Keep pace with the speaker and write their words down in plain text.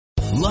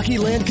Lucky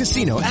Land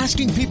Casino,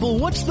 asking people,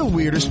 what's the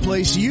weirdest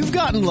place you've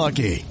gotten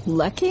lucky?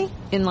 Lucky?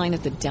 In line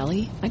at the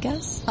deli, I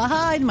guess?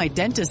 Aha, in my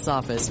dentist's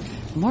office.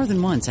 More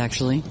than once,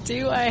 actually.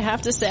 Do I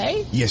have to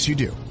say? Yes, you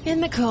do. In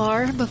the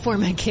car before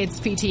my kids'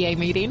 PTA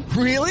meeting.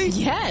 Really?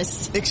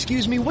 Yes.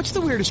 Excuse me, what's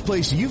the weirdest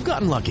place you've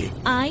gotten lucky?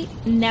 I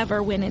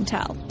never win and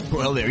tell.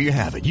 Well, there you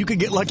have it. You can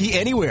get lucky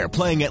anywhere,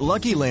 playing at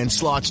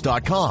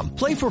LuckyLandSlots.com.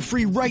 Play for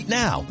free right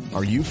now.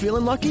 Are you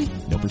feeling lucky?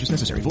 No purchase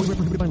necessary. Void where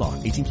prohibited by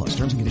law. 18 plus.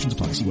 Terms and conditions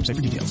apply. See website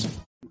for details.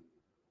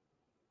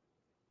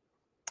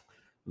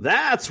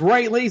 That's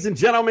right, ladies and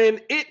gentlemen.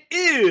 It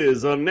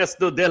is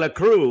Ernesto de la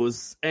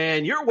Cruz,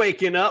 and you're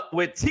waking up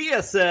with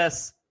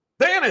TSS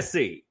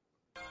Fantasy.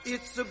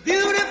 It's a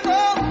beautiful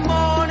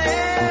morning.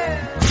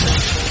 I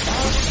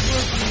was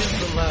working in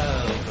the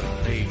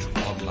lab late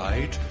one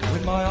night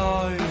when my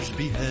eyes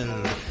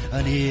beheld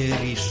an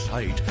eerie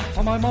sight.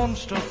 For my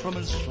monster from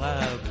his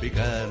slab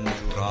began to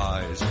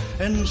rise,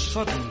 and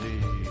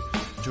suddenly,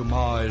 to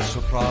my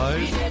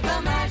surprise, he did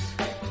the mash.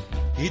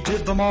 He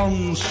did the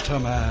monster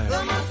mash.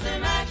 The monster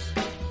mash.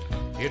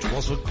 It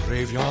was a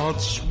graveyard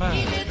smash.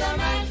 He did the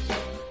mash.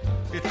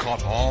 It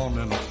caught on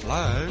in a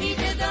flash. He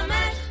did the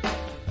mash.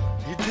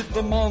 He did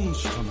the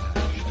monster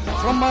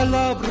mash. From my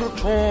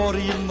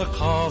laboratory in the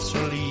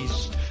castle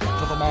east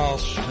to the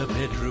master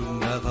bedroom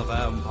where the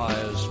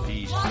vampires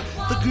feast.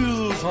 The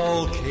ghouls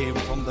all came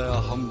from their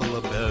humble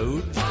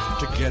abodes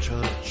to get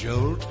a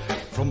jolt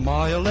from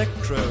my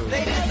electrode.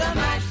 They did the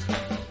mash.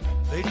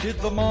 They did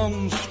the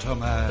monster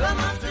mash. The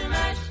monster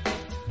mash.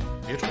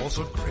 It was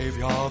a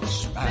graveyard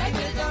smash. They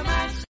did the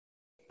mash.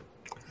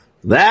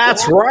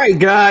 That's right,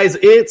 guys.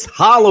 It's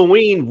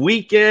Halloween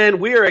weekend.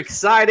 We're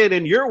excited,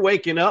 and you're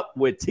waking up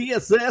with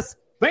TSS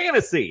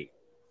Fantasy.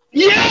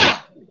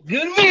 Yeah!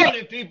 Good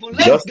morning, people.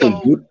 Let's Justin,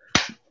 go.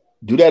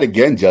 do that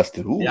again,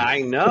 Justin. Ooh. Yeah,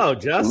 I know,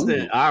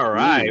 Justin. Ooh. All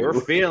right, we're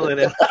feeling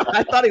it.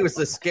 I thought he was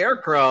the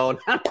scarecrow.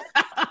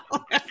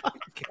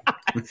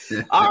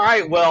 All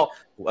right, well,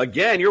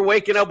 again, you're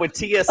waking up with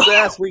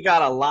TSS. We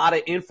got a lot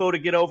of info to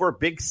get over.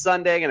 Big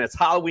Sunday, and it's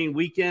Halloween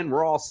weekend.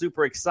 We're all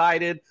super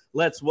excited.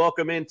 Let's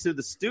welcome into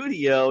the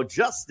studio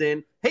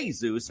Justin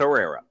Jesus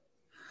Herrera.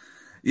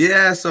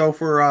 Yeah, so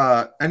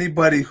for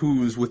anybody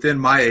who's within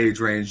my age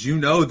range, you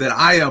know that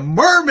I am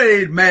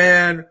Mermaid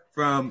Man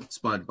from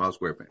SpongeBob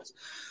SquarePants.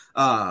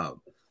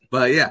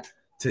 But yeah,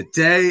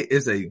 today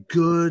is a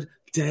good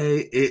day.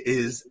 It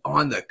is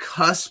on the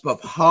cusp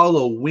of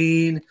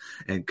Halloween,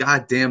 and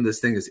goddamn, this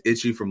thing is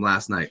itchy from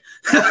last night.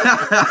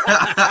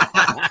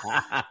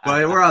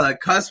 But we're on the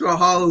cusp of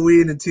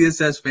Halloween and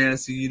TSS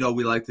Fantasy. You know,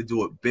 we like to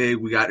do it big.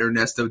 We got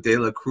Ernesto de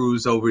la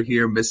Cruz over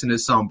here missing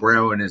his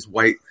sombrero and his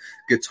white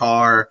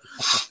guitar.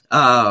 And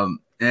I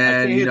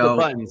can't you hit know,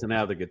 the buttons and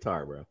have the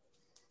guitar, bro.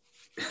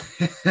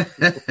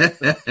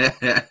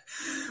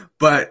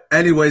 But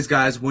anyways,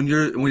 guys, when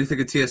you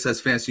think of TSS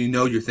Fantasy, you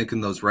know you're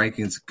thinking those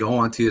rankings. Go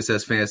on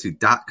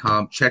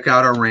TSSFantasy.com. Check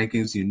out our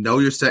rankings. You know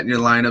you're setting your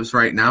lineups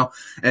right now.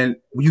 And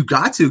you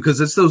got to, because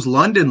it's those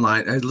London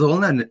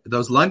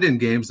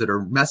games that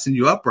are messing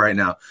you up right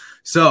now.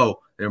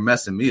 So they're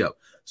messing me up.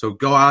 So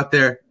go out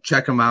there,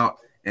 check them out.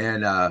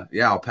 And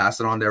I'll pass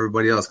it on to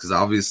everybody else because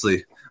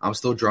obviously I'm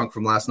still drunk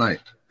from last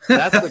night.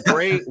 That's a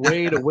great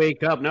way to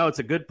wake up. No, it's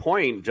a good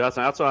point,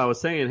 Justin. That's what I was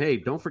saying. Hey,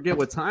 don't forget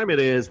what time it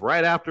is.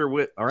 Right after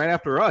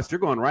us, you're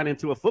going right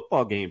into a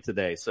football game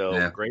today. So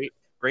yeah. Great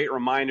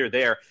reminder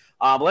there.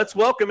 Let's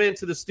welcome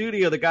into the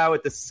studio the guy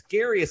with the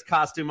scariest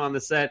costume on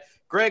the set,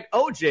 Greg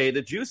OJ,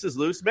 the Juice is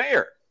Loose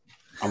Mayor.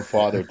 I'm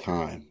Father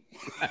Time.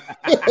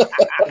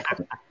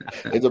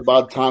 It's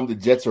about time the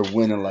Jets are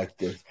winning like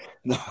this.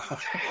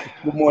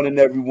 Good morning,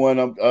 everyone.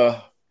 I'm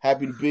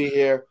happy to be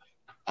here.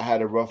 I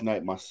had a rough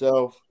night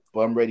myself,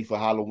 but I'm ready for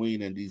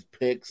Halloween and these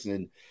picks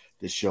and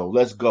the show.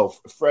 Let's go.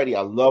 Freddie,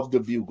 I love the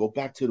view. Go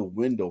back to the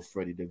window,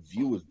 Freddie. The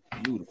view is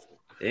beautiful.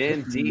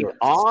 Indeed.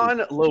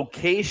 On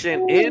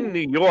location in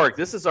New York.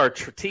 This is our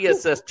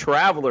TSS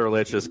Traveler,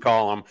 let's just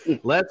call him.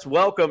 Let's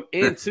welcome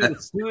into the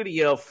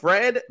studio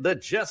Fred the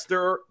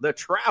Jester, the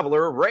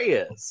Traveler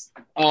Reyes.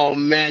 Oh,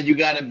 man, you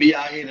got to be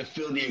out here to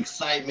feel the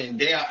excitement.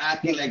 They are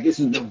acting like this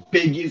is the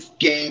biggest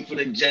game for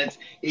the Jets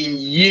in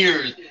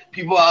years.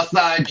 People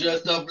outside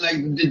dressed up like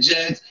the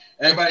Jets.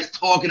 Everybody's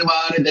talking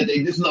about it, that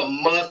this is a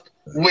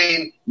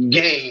must-win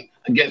game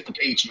against the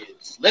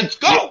Patriots. Let's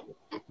go!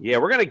 Yeah,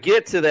 we're going to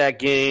get to that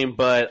game,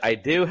 but I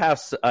do have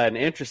an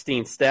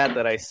interesting stat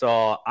that I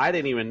saw. I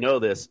didn't even know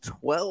this.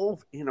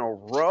 12 in a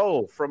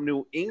row from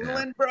New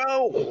England,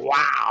 bro.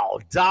 Wow,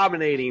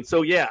 dominating.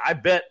 So, yeah, I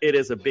bet it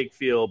is a big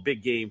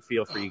game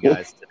feel for you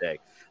guys today.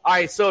 All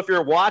right, so if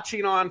you're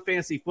watching on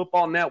Fantasy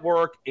Football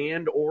Network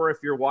and or if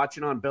you're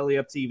watching on Belly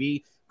Up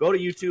TV, go to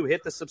YouTube,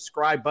 hit the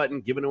subscribe button,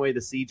 giving away the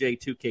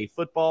CJ2K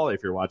football.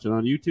 If you're watching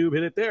on YouTube,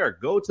 hit it there.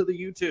 Go to the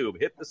YouTube,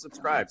 hit the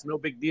subscribe. It's no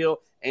big deal.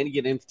 And you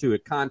get into a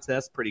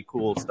contest. Pretty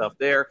cool stuff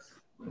there.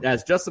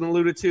 As Justin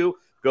alluded to,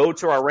 Go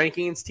to our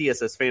rankings,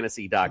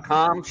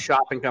 tssfantasy.com.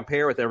 Shop and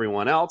compare with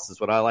everyone else.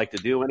 Is what I like to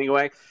do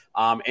anyway.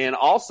 And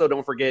also,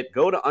 don't forget,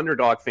 go to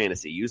Underdog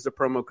Fantasy. Use the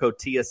promo code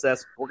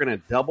TSS. We're going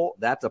to double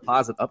that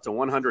deposit up to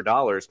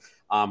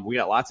 $100. We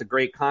got lots of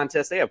great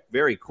contests. They have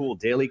very cool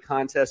daily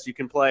contests you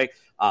can play.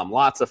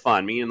 Lots of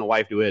fun. Me and the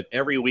wife do it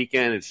every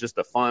weekend. It's just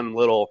a fun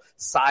little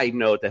side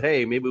note that,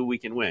 hey, maybe we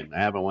can win. I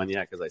haven't won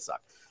yet because I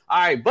suck. All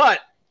right, but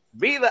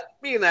being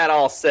that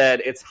all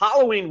said, it's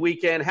Halloween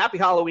weekend. Happy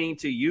Halloween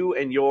to you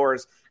and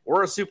yours.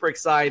 We're super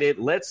excited.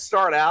 Let's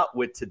start out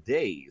with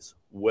today's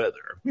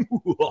weather.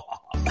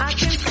 I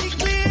can see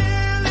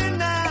clearly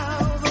now,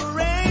 the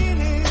rain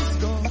is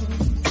gone.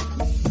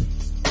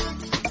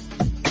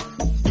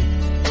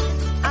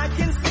 I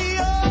can see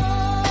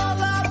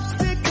all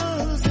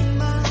obstacles in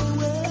my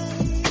way.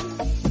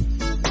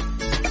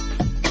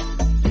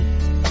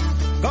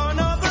 Gone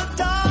are the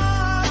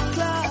dark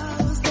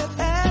clouds that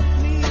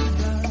had me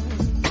down.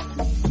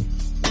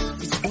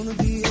 It's gonna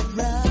be a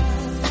bright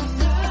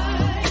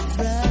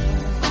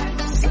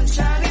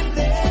sunshiny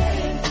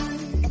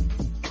day.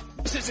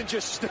 This isn't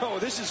just snow,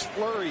 this is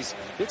flurries.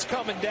 It's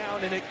coming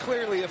down, and it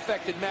clearly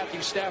affected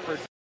Matthew Stafford.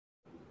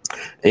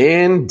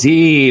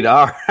 Indeed.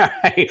 All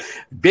right.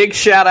 Big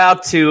shout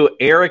out to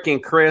Eric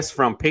and Chris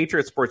from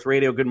Patriot Sports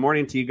Radio. Good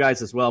morning to you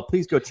guys as well.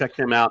 Please go check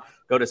them out.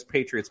 Go to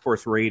Patriot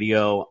Sports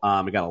Radio.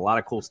 We got a lot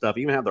of cool stuff.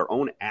 Even have their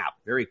own app.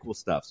 Very cool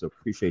stuff. So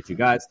appreciate you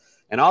guys.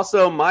 And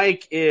also,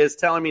 Mike is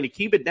telling me to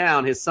keep it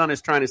down. His son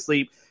is trying to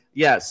sleep.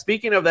 Yeah,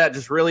 speaking of that,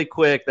 just really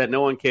quick, that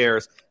no one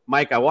cares.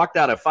 Mike, I walked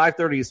out at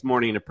 5:30 this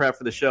morning to prep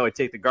for the show. I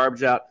take the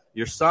garbage out.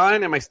 Your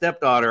son and my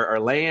stepdaughter are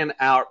laying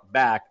out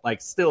back,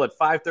 like still at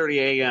 5:30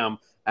 a.m.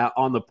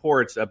 On the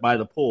porch by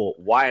the pool,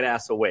 wide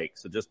ass awake.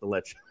 So just to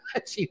let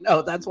you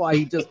know, that's why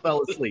he just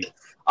fell asleep.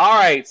 All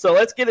right, so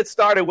let's get it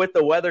started with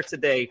the weather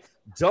today.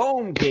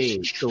 Dome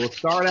games. So we'll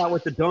start out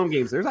with the dome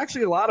games. There's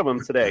actually a lot of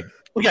them today.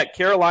 We got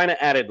Carolina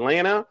at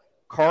Atlanta,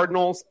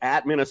 Cardinals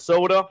at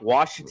Minnesota,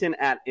 Washington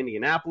at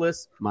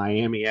Indianapolis,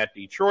 Miami at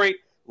Detroit,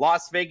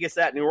 Las Vegas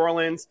at New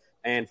Orleans,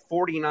 and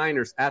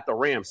 49ers at the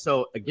Rams.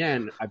 So,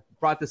 again, I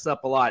brought this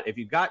up a lot. If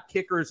you got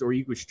kickers or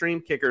you could stream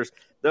kickers,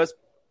 those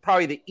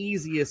probably the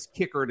easiest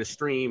kicker to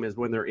stream is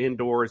when they're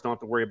indoors. Don't have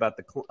to worry about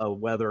the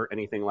weather,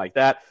 anything like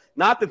that.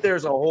 Not that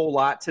there's a whole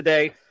lot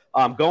today.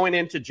 Going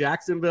into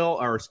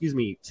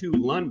to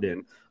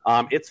London,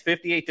 it's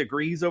 58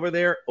 degrees over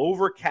there.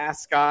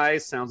 Overcast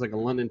skies, sounds like a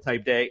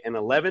London-type day, and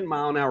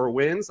 11-mile-an-hour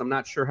winds. I'm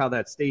not sure how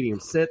that stadium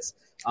sits,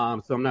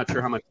 so I'm not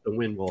sure how much the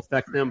wind will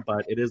affect them,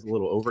 but it is a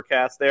little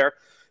overcast there.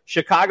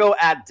 Chicago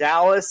at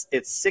Dallas,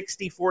 it's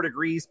 64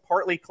 degrees,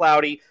 partly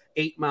cloudy,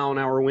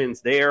 8-mile-an-hour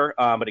winds there.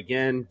 But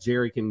again,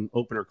 Jerry can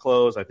open or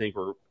close. I think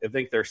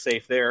they're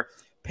safe there.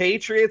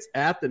 Patriots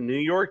at the New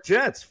York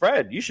Jets.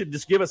 Fred, you should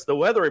just give us the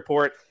weather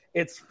report.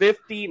 It's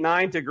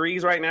 59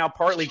 degrees right now,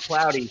 partly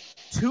cloudy,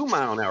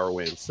 2-mile-an-hour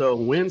winds. So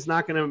wind's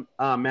not going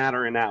to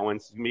matter in that one.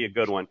 It's going to be a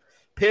good one.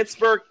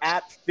 Pittsburgh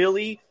at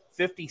Philly,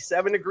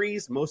 57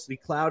 degrees, mostly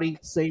cloudy,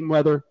 same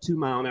weather,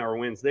 2-mile-an-hour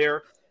winds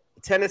there.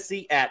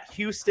 Tennessee at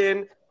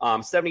Houston,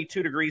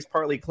 72 degrees,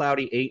 partly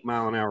cloudy,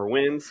 8-mile-an-hour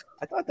winds.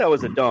 I thought that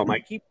was a dome. I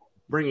keep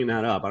bringing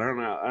that up. I don't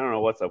know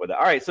what's up with that.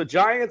 All right, so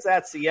Giants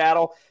at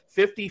Seattle,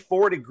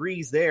 54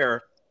 degrees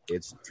there.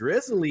 It's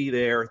drizzly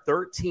there,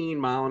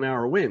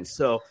 13-mile-an-hour winds.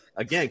 So,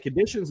 again,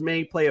 conditions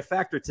may play a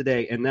factor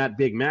today in that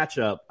big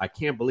matchup. I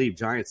can't believe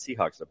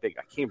Giants-Seahawks are big.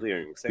 I can't believe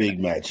I'm saying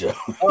big matchup.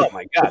 Oh,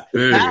 my God.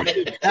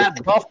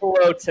 At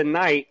Buffalo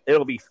tonight,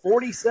 it'll be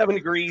 47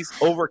 degrees,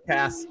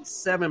 overcast,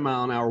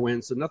 7-mile-an-hour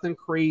winds. So nothing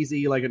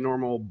crazy like a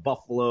normal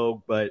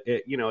Buffalo. But,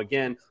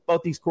 again,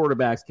 both these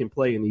quarterbacks can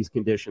play in these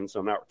conditions,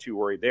 so I'm not too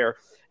worried there.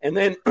 And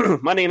then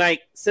Monday night,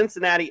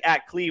 Cincinnati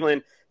at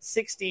Cleveland.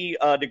 60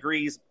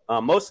 degrees,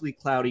 mostly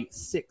cloudy,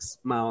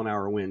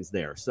 6-mile-an-hour winds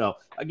there. So,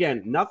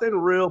 again, nothing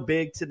real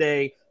big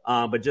today,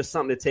 but just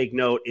something to take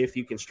note. If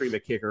you can stream a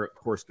kicker, of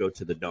course, go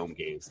to the dome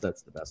games.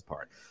 That's the best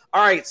part.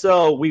 All right,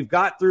 so we've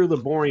got through the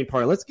boring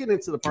part. Let's get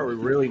into the part we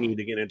really need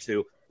to get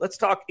into. Let's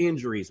talk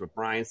injuries with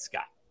Brian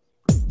Scott.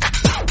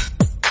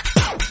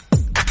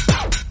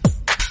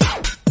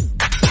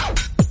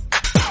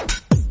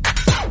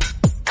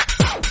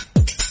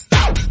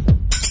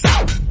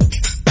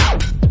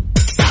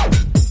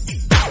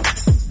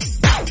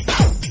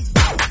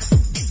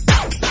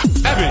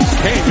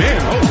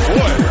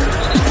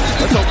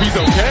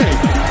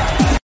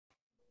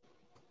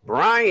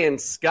 Brian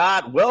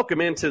Scott,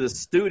 welcome into the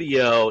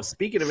studio.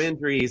 Speaking of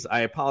injuries,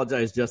 I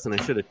apologize, Justin.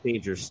 I should have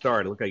changed your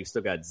start. It looked like you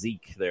still got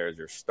Zeke there as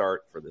your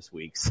start for this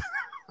week.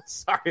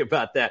 Sorry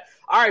about that.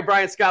 All right,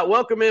 Brian Scott,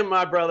 welcome in,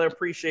 my brother.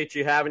 Appreciate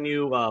you having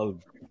you.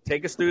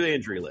 Take us through the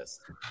injury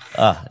list.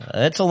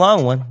 It's a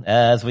long one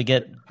as we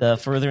get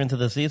further into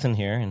the season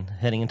here and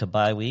heading into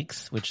bye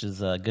weeks, which is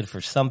good for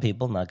some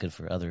people, not good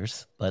for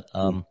others. But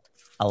a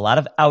lot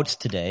of outs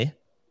today.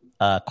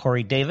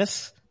 Corey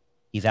Davis,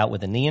 he's out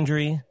with a knee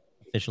injury.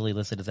 Officially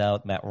listed as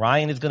out. Matt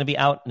Ryan is going to be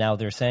out. Now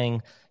they're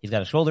saying he's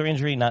got a shoulder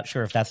injury. Not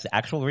sure if that's the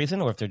actual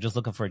reason or if they're just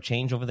looking for a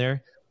change over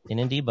there in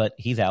Indy, but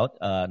he's out,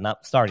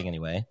 not starting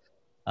anyway.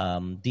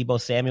 Deebo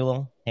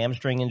Samuel,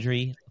 hamstring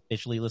injury,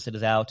 officially listed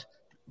as out.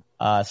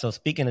 So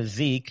speaking of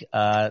Zeke,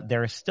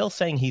 they're still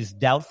saying he's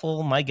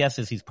doubtful. My guess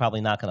is he's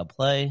probably not going to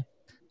play.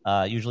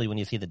 Usually when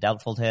you see the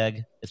doubtful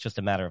tag, it's just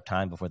a matter of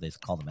time before they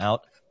call him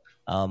out.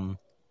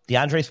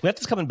 DeAndre Swift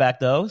is coming back,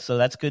 though, so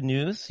that's good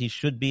news. He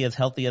should be as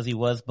healthy as he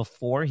was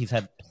before. He's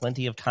had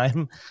plenty of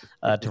time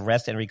to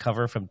rest and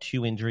recover from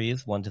 2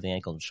 injuries, one to the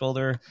ankle and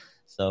shoulder.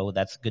 So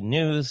that's good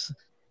news.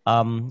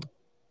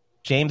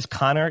 James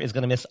Conner is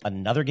going to miss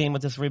another game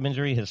with this rib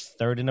injury, his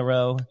 3rd in a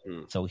row.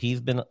 So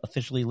he's been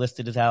officially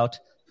listed as out.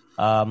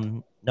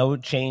 No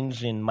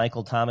change in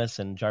Michael Thomas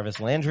and Jarvis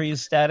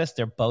Landry's status.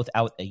 They're both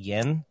out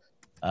again.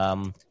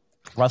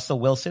 Russell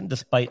Wilson,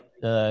 despite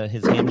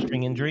his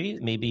hamstring injury,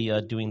 maybe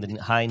doing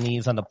the high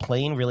knees on the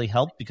plane really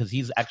helped because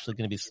he's actually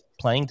going to be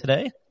playing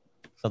today.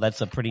 So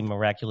that's a pretty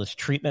miraculous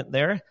treatment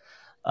there.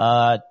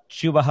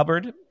 Chuba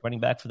Hubbard, running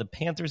back for the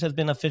Panthers, has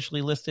been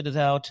officially listed as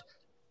out.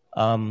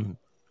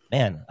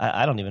 Man,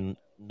 I don't even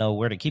know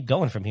where to keep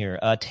going from here.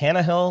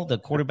 Tannehill, the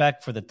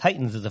quarterback for the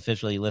Titans, is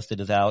officially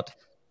listed as out.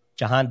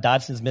 Jahan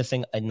Dotson's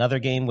missing another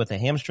game with a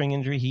hamstring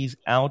injury. He's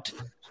out.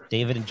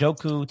 David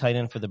Njoku, tight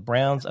end for the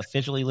Browns,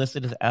 officially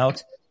listed as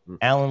out.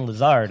 Alan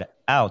Lazard,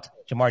 out.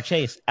 Jamar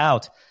Chase,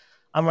 out.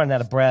 I'm running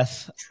out of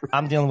breath.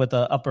 I'm dealing with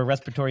the upper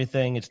respiratory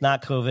thing. It's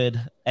not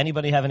COVID.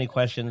 Anybody have any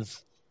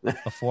questions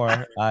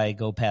before I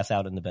go pass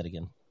out in the bed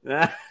again?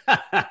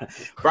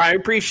 Brian,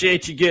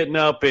 appreciate you getting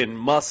up and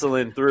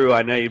muscling through.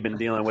 I know you've been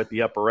dealing with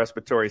the upper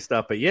respiratory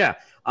stuff, but yeah,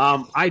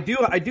 I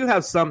do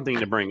have something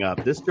to bring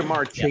up. This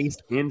Jamar Chase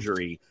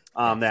injury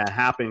that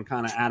happened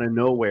kind of out of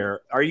nowhere.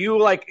 Are you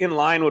like in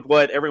line with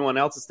what everyone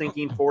else is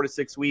thinking? 4 to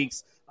 6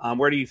 weeks.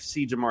 Where do you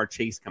see Jamar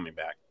Chase coming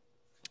back?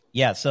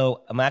 Yeah,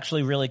 so I'm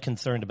actually really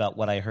concerned about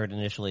what I heard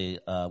initially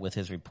with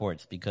his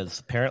reports because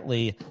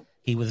apparently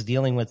he was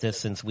dealing with this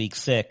since week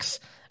 6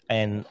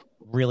 and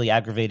really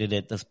aggravated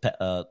it this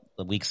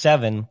week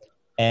 7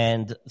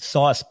 and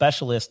saw a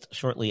specialist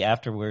shortly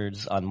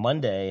afterwards on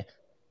Monday,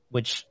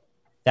 which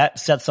that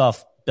sets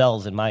off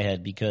bells in my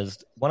head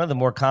because one of the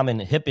more common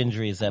hip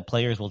injuries that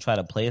players will try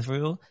to play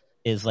through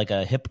is like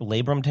a hip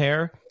labrum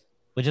tear,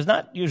 which is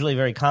not usually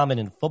very common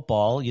in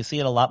football. You see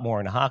it a lot more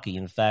in hockey.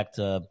 In fact,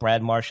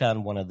 Brad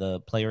Marchand, one of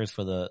the players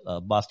for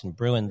the Boston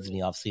Bruins in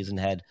the offseason,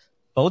 had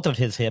both of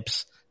his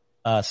hips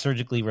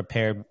surgically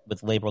repaired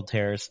with labral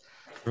tears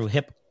through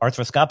hip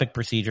arthroscopic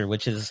procedure,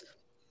 which is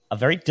a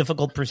very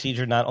difficult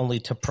procedure not only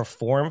to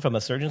perform from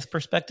a surgeon's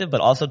perspective,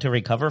 but also to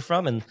recover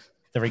from. And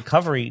the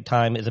recovery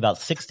time is about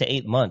 6 to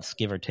 8 months,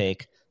 give or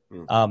take.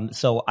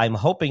 So I'm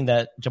hoping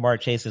that Jamar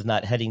Chase is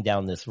not heading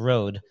down this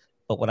road.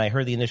 But when I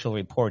heard the initial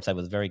reports, I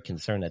was very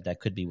concerned that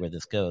could be where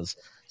this goes.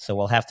 So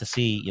we'll have to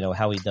see,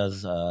 how he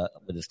does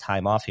with his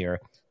time off here.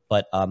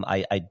 But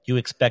I do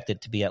expect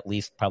it to be at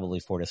least probably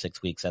 4 to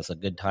 6 weeks. That's a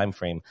good time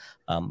frame.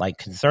 My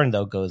concern,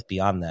 though, goes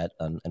beyond that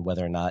and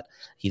whether or not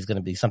he's going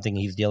to be something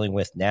he's dealing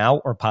with now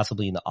or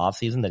possibly in the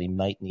offseason that he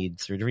might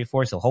need surgery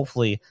for. So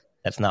hopefully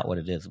that's not what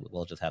it is.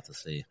 We'll just have to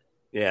see.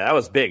 Yeah, that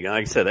was big.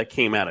 Like I said, that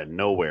came out of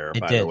nowhere,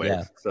 by the way.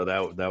 Yeah. So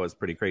that was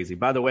pretty crazy.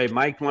 By the way,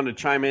 Mike wanted to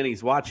chime in.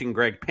 He's watching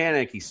Greg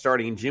Panic. He's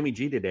starting Jimmy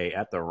G today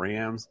at the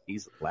Rams.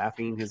 He's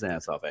laughing his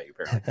ass off at you,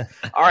 apparently.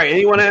 All right,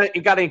 anyone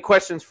got any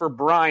questions for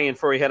Brian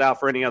before we head out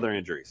for any other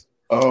injuries?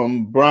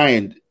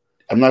 Brian,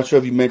 I'm not sure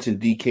if you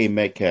mentioned DK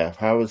Metcalf.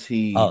 How is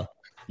he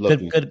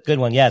looking? Good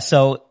one. Yeah,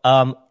 so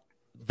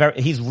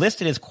he's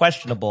listed as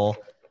questionable.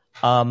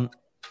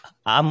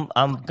 I'm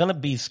going to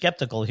be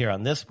skeptical here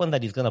on this one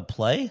that he's going to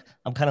play.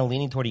 I'm kind of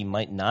leaning toward he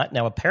might not.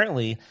 Now,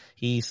 apparently,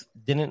 he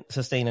didn't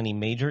sustain any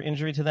major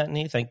injury to that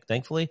knee,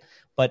 thankfully.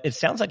 But it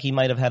sounds like he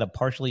might have had a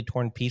partially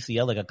torn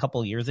PCL like a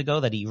couple years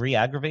ago that he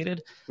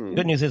re-aggravated.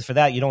 Good news is for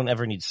that, you don't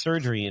ever need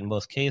surgery in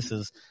most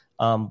cases.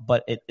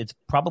 But it's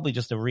probably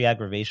just a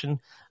re-aggravation.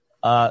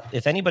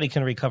 If anybody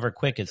can recover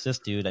quick, it's this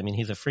dude. I mean,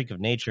 he's a freak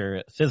of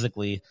nature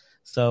physically.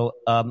 So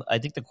I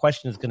think the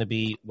question is going to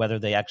be whether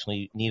they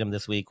actually need him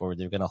this week or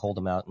they're going to hold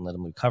him out and let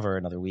him recover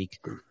another week.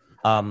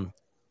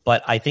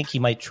 But I think he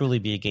might truly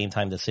be a game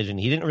time decision.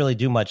 He didn't really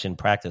do much in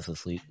practice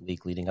this week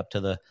leading up to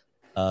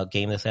the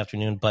game this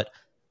afternoon, but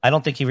I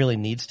don't think he really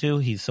needs to.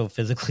 He's so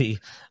physically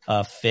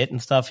fit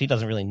and stuff. He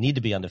doesn't really need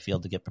to be on the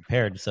field to get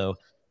prepared. So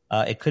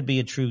it could be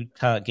a true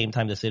game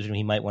time decision.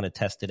 He might want to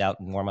test it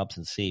out in warm-ups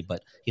and see,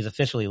 but he's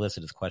officially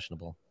listed as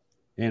questionable.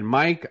 And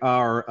Mike,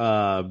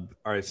 our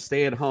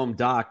stay-at-home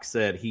doc,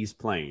 said he's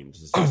playing.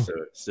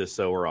 Just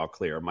so we're all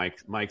clear,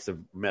 Mike's a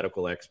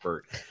medical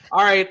expert.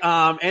 All right.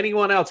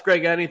 Anyone else?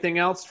 Greg, got anything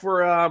else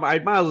for? I might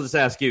as well just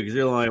ask you because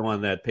you're the only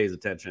one that pays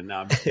attention.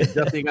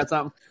 Justin, you got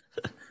something?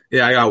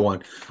 Yeah, I got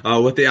one.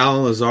 With the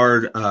Alan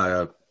Lazard,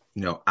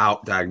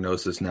 out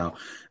diagnosis now.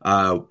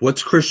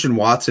 What's Christian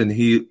Watson?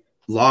 He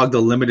logged a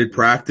limited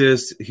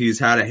practice. He's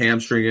had a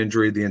hamstring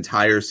injury the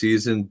entire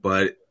season,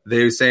 but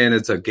they're saying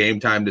it's a game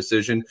time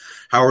decision.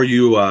 How are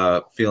you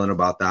feeling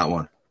about that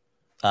one?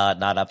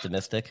 Not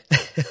optimistic.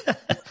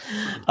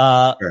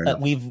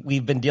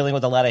 We've been dealing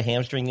with a lot of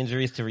hamstring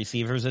injuries to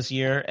receivers this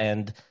year,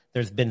 and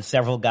there's been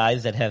several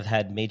guys that have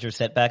had major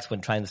setbacks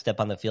when trying to step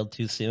on the field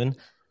too soon.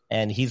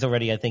 and he's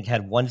already, I think,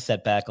 had one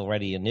setback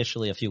already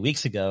initially a few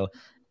weeks ago,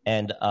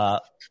 and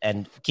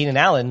Keenan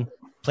Allen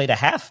played a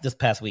half this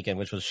past weekend,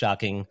 which was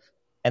shocking,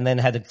 and then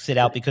had to sit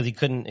out because he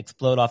couldn't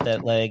explode off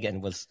that leg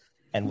and was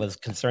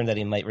concerned that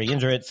he might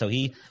re-injure it. So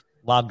he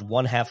logged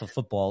one half of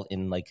football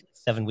in like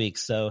 7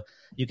 weeks. So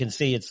you can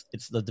see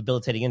it's the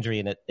debilitating injury,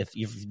 and if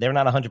they're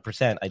not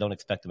 100%, I don't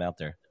expect them out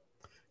there.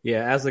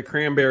 Yeah, as the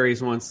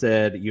Cranberries once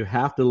said, you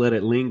have to let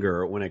it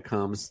linger when it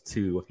comes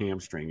to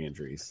hamstring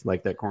injuries,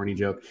 like that corny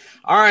joke.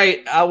 All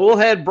right, we'll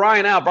head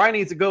Brian out. Brian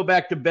needs to go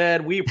back to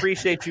bed. We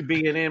appreciate you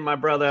being in, my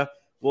brother.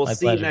 We'll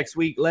see you next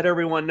week. Let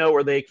everyone know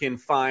where they can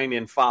find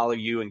and follow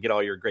you and get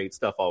all your great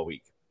stuff all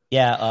week.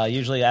 Yeah,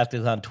 usually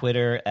active on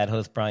Twitter at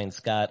host Brian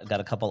Scott. I've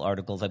got a couple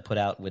articles I put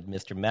out with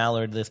Mr.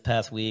 Mallard this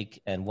past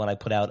week, and one I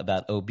put out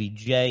about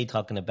OBJ,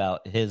 talking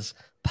about his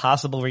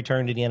possible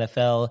return to the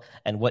NFL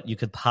and what you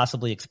could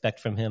possibly expect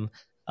from him,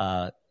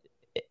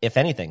 if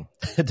anything,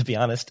 to be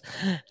honest.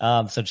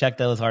 So check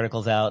those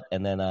articles out,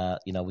 and then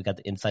we got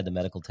the Inside the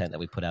Medical Tent that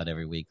we put out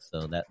every week,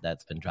 so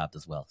that's been dropped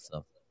as well.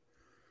 So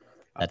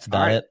that's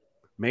about it.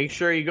 Make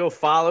sure you go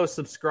follow,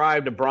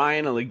 subscribe to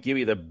Brian. He'll give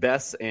you the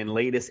best and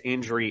latest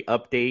injury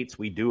updates.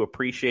 We do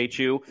appreciate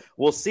you.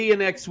 We'll see you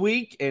next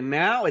week. And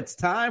now it's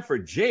time for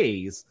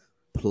Jay's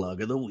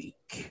Plug of the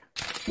Week.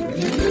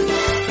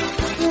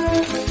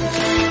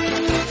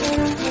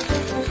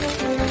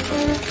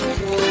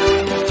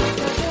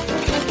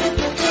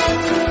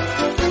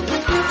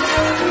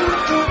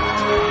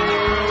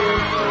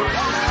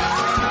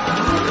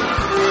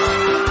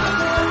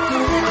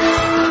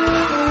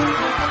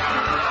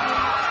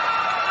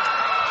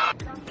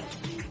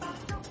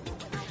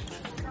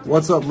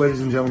 What's up,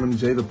 ladies and gentlemen?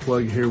 Jay the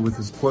Plug here with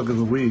his Plug of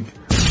the Week.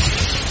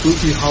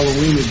 Spooky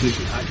Halloween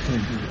edition. I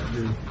can't do that,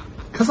 dude.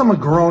 Because I'm a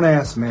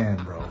grown-ass man,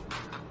 bro.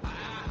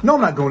 No,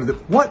 I'm not going to the...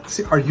 What?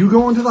 Are you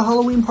going to the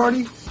Halloween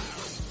party?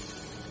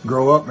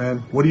 Grow up, man.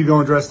 What are you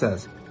going dressed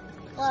as?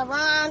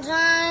 LeBron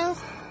James.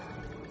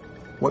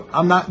 What?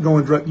 I'm not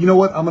going dressed... You know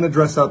what? I'm going to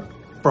dress up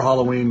for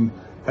Halloween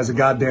as a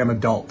goddamn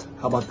adult.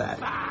 How about that?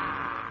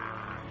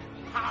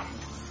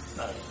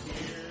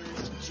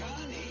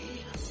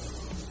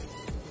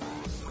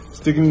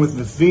 Sticking with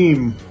the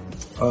theme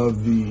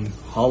of the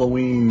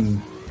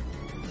Halloween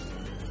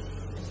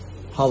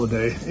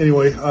holiday.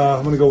 Anyway,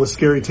 I'm going to go with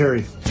Scary Terry.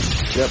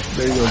 Yep,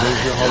 there you go.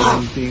 There's your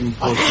Halloween theme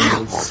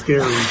person.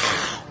 Scary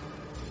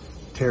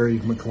Terry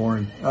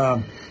McLaurin.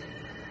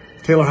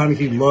 Taylor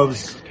Heineke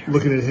loves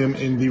looking at him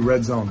in the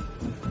red zone.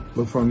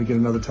 Look for him to get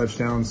another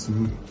touchdown,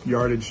 some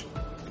yardage.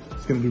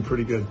 It's going to do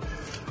pretty good.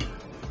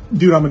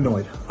 Dude, I'm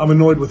annoyed. I'm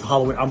annoyed with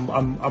Halloween.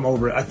 I'm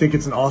over it. I think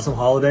it's an awesome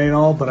holiday and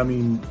all, but I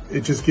mean,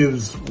 it just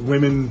gives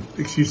women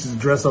excuses to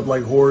dress up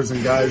like whores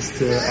and guys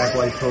to act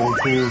like total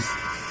tools.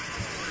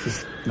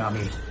 Just not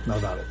me. Not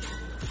about it.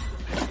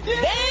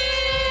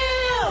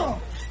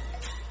 Damn!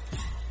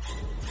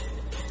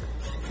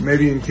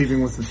 Maybe in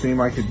keeping with the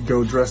theme, I could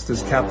go dressed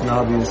as Captain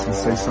Obvious and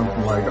say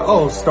something like,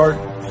 "Oh, start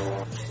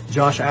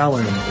Josh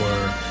Allen,"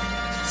 or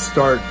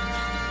 "Start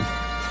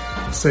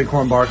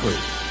Saquon Barkley."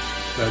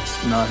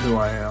 That's not who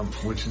I am,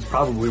 which is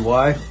probably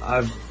why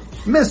I've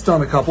missed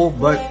on a couple,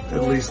 but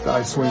at least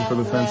I swing for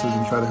the fences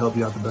and try to help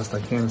you out the best I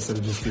can instead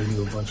of just giving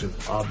you a bunch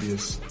of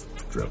obvious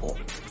dribble.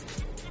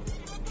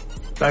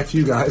 Back to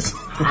you guys.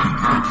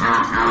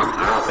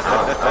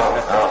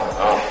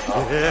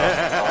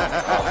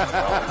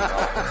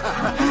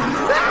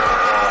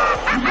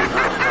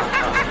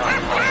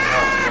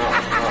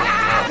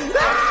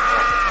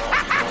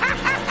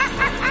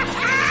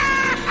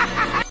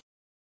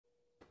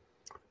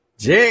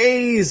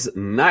 Jay's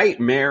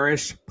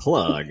nightmarish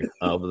plug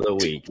of the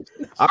week.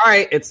 All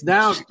right, it's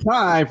now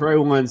time for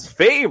everyone's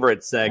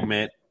favorite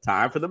segment,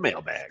 time for the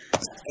mailbag.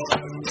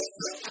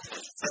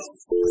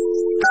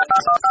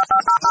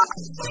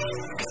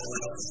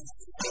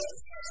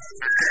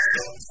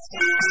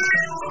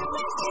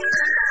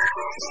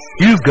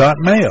 You've got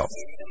mail.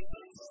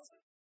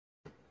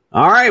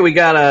 All right, we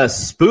got a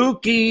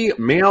spooky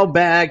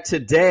mailbag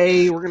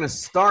today. We're going to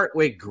start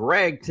with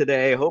Greg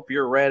today. Hope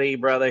you're ready,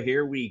 brother.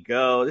 Here we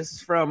go. This is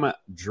from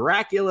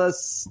Dracula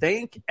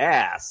Stank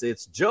Ass.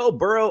 It's Joe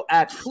Burrow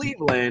at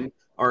Cleveland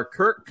or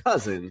Kirk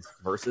Cousins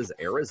versus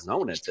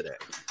Arizona today.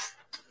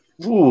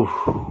 Ooh.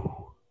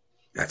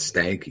 That's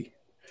stanky.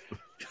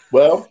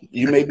 Well,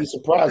 you may be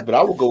surprised, but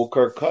I will go with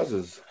Kirk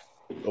Cousins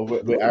over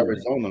with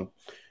Arizona.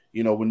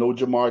 You know, with no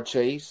Jamar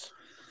Chase,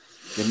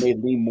 they may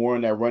lean more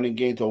in that running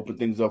game to open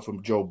things up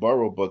from Joe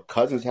Burrow, but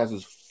Cousins has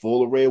his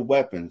full array of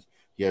weapons.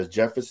 He has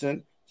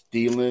Jefferson,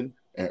 Thielen,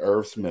 and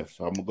Irv Smith.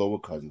 So I'm going to go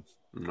with Cousins.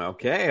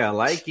 Okay, I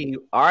like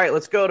you. All right,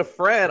 let's go to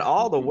Fred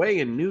all the way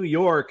in New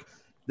York.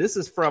 This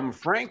is from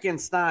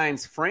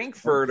Frankenstein's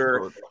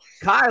Frankfurter.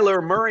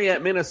 Kyler Murray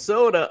at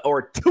Minnesota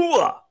or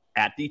Tua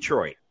at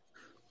Detroit?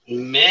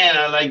 Man,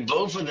 I like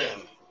both of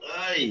them.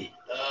 I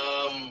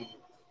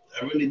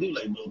really do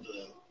like both of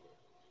them.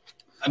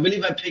 I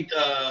believe I picked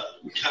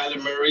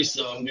Kyler Murray,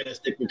 so I'm going to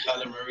stick with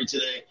Kyler Murray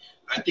today.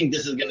 I think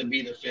this is going to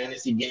be the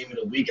fantasy game of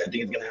the week. I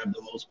think it's going to have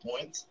the most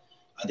points.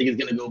 I think it's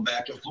going to go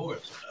back and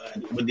forth.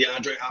 With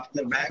DeAndre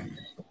Hopkins back,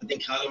 I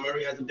think Kyler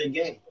Murray has a big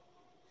game.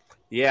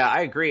 Yeah,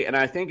 I agree, and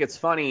I think it's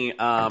funny.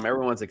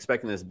 Everyone's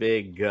expecting this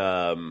big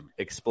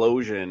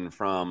explosion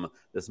from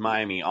this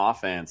Miami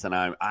offense, and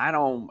I'm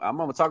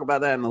going to talk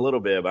about that in a little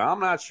bit, but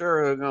I'm not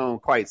sure we're going to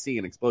quite see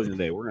an explosion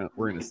today. We're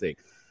going to see.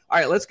 All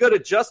right, let's go to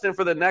Justin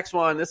for the next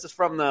one. This is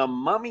from the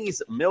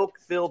Mummy's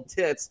Milk-Filled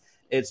Tits.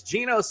 It's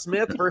Geno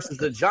Smith versus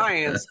the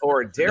Giants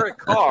or Derek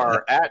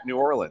Carr at New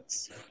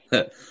Orleans.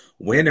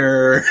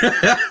 Winner.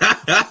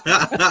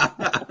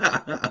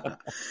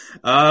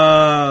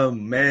 Oh,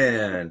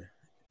 man.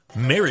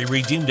 Mary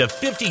redeemed a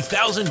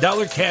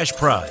 $50,000 cash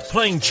prize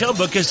playing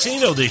Chumba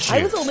Casino this year.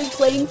 I was only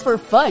playing for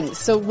fun,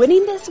 so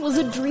winning this was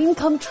a dream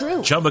come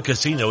true. Chumba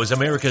Casino is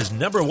America's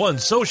 #1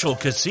 social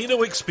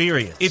casino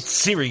experience. It's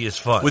serious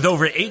fun. With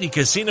over 80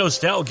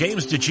 casino-style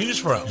games to choose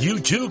from, you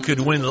too could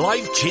win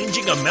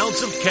life-changing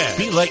amounts of cash.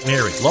 Be like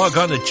Mary. Log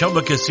on to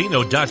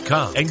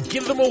ChumbaCasino.com and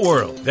give them a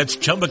whirl. That's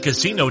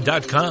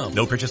ChumbaCasino.com.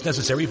 No purchase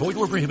necessary. Void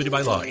where prohibited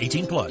by law.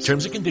 18+.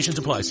 Terms and conditions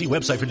apply. See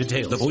website for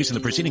details. The voice in the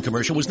preceding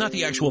commercial was not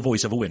the actual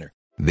voice of a winner.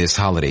 This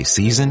holiday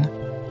season,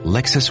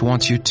 Lexus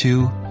wants you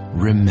to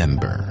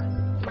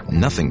remember.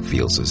 Nothing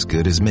feels as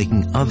good as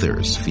making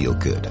others feel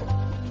good.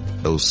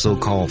 Those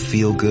so-called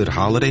feel-good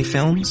holiday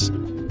films?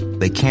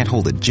 They can't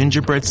hold a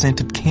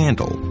gingerbread-scented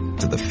candle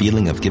to the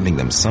feeling of giving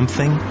them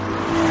something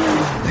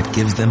that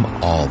gives them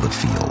all the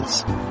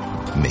feels.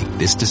 Make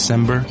this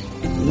December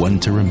one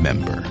to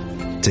remember.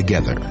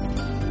 Together.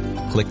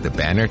 Click the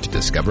banner to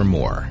discover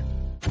more.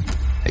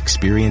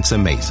 Experience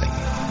amazing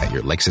at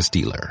your Lexus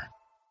dealer.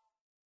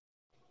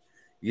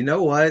 You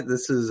know what?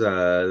 This is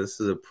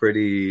a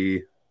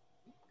pretty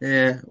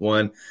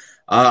one.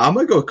 I'm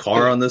gonna go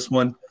Carr on this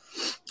one.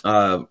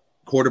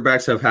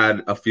 Quarterbacks have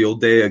had a field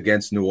day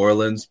against New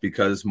Orleans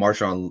because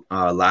Marshawn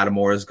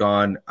Lattimore is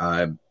gone.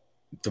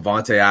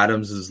 Devontae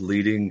Adams is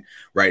leading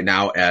right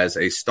now as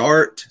a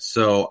start,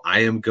 so I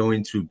am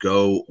going to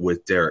go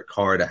with Derek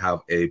Carr to have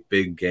a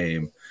big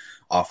game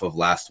off of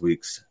last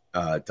week's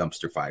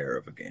dumpster fire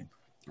of a game.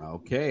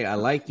 Okay, I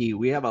like you.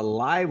 We have a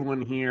live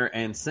one here,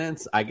 and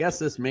since I guess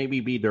this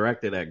maybe be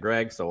directed at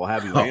Greg, so we'll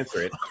have you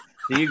answer it.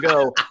 So you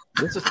go,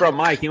 this is from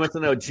Mike. He wants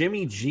to know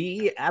Jimmy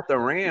G at the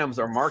Rams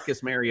or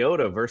Marcus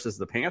Mariota versus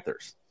the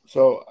Panthers.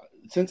 So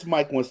since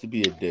Mike wants to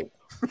be a dick,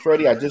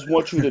 Freddie, I just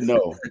want you to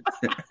know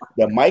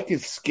that Mike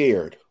is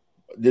scared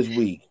this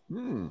week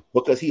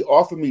because he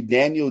offered me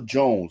Daniel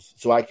Jones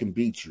so I can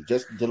beat you,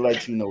 just to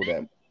let you know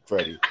that,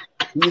 Freddie.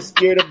 He's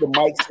scared of the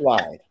Mike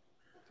slide.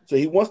 So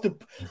he wants to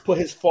put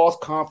his false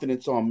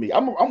confidence on me.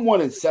 I'm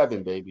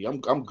 1-7, baby.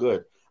 I'm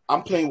good.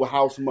 I'm playing with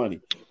house money.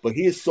 But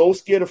he is so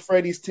scared of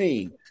Freddie's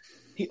team.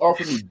 He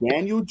offered me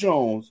Daniel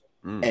Jones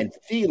and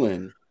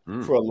Thielen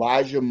for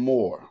Elijah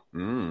Moore.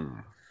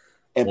 And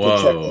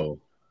protect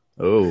him.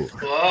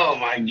 Oh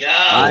my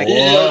God!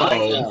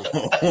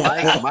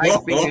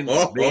 Mike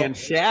being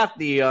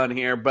shafty on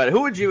here. But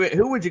who would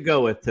you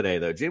go with today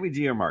though? Jimmy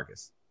G or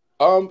Marcus?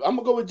 I'm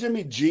gonna go with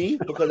Jimmy G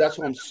because that's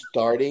who I'm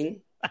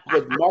starting.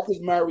 But Marcus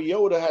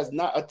Mariota has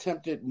not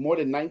attempted more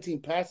than 19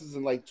 passes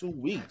in like 2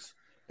 weeks.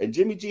 And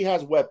Jimmy G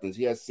has weapons.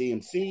 He has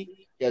CMC.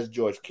 He has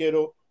George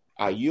Kittle,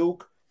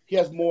 Ayuk. He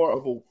has more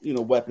of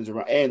weapons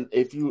around. And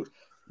if you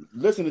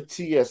listen to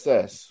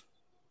TSS,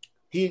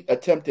 he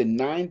attempted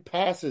 9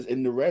 passes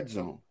in the red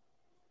zone.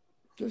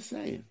 Just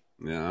saying.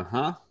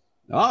 Uh-huh.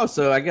 Oh,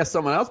 so I guess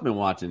someone else been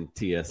watching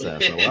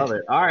TSS. I love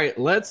it. All right,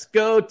 let's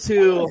go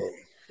to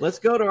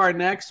our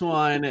next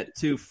one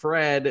to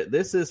Fred.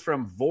 This is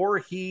from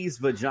Voorhees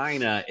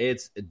Vagina.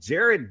 It's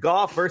Jared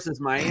Goff versus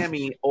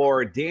Miami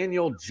or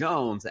Daniel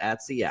Jones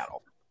at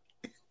Seattle.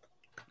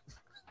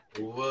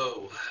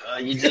 Whoa.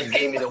 You just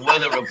gave me the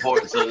weather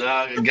report, so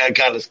now it got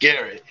kind of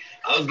scary.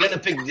 I was going to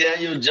pick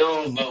Daniel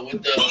Jones, but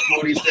with the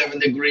 47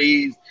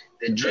 degrees,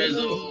 the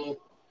drizzle,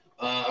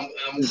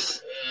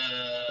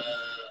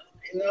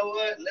 you know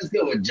what? Let's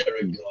go with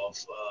Jared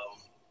Goff.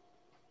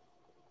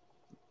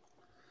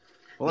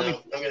 I'm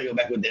going to go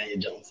back with Daniel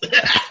Jones.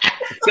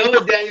 Go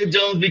with Daniel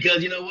Jones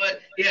because you know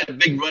what? He had a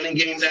big running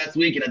game last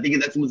week, and I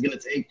think that's what it's going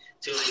to take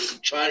to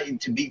try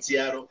to beat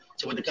Seattle.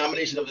 So with the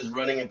combination of his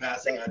running and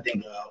passing, I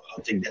think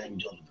I'll take Daniel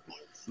Jones with the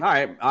points. All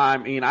right. I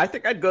mean, I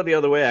think I'd go the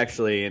other way,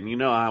 actually. And you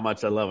know how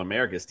much I love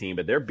America's team,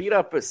 but they're beat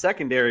up at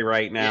secondary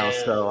right now.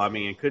 Yeah. So, I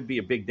mean, it could be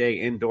a big day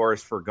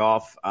indoors for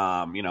Goff.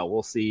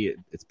 We'll see,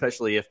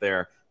 especially if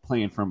they're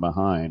playing from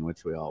behind,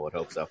 which we all would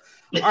hope so.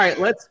 All right,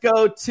 let's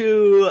go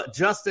to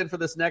Justin for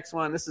this next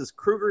one. This is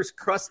Kruger's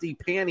Crusty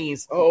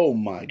Panties. Oh,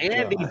 my God.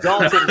 Andy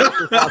Dalton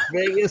versus Las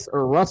Vegas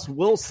or Russ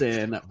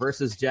Wilson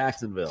versus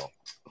Jacksonville.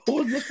 Who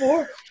was this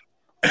for?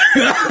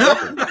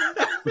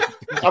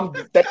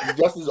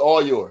 Justin's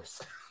all yours.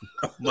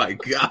 Oh, my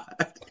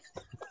God.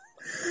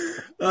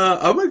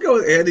 I'm going to go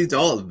with Andy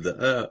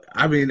Dalton.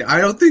 I mean, I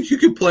don't think you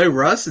can play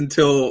Russ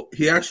until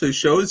he actually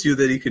shows you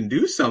that he can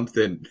do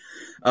something.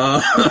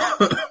 God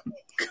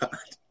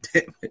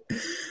damn it.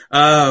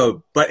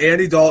 But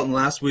Andy Dalton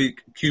last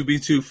week,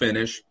 QB2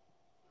 finish.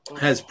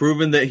 has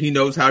proven that he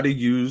knows how to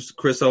use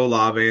Chris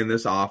Olave in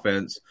this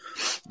offense.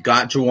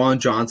 Got Juwan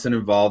Johnson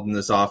involved in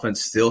this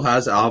offense. Still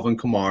has Alvin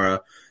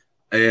Kamara.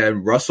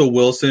 And Russell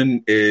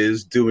Wilson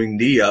is doing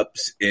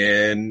knee-ups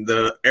in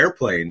the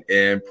airplane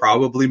and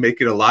probably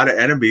making a lot of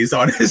enemies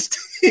on his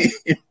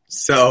team.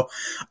 So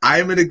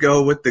I'm going to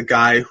go with the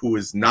guy who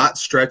is not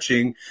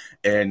stretching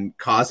and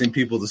causing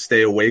people to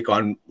stay awake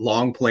on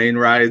long plane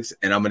rides,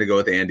 and I'm going to go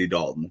with Andy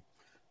Dalton.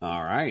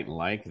 All right,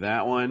 like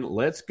that one.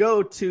 Let's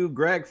go to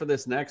Greg for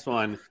this next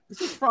one.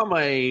 This is from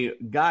a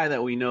guy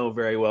that we know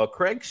very well,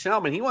 Craig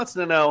Shellman. He wants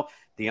to know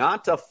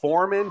Deonta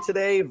Foreman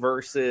today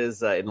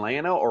versus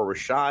Atlanta, or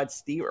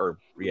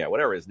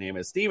whatever his name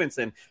is,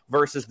 Stevenson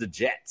versus the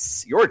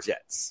Jets. Your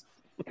Jets.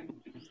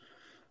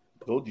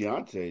 Go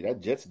Deontay.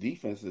 That Jets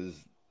defense is.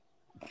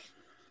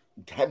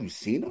 Have you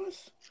seen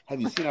us?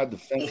 Have you seen our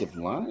defensive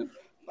line?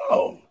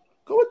 No.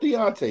 Go with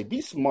Deontay.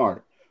 Be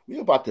smart.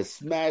 We're about to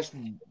smash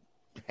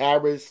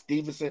Harris,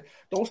 Stevenson.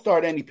 Don't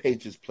start any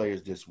Patriots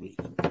players this week.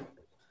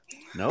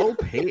 No,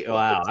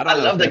 wow! I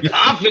love the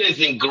confidence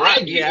in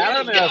Greg. Yeah, I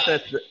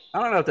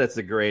don't know if that's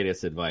the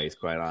greatest advice,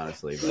 quite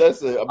honestly.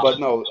 Listen, but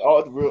no,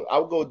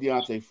 I'll go with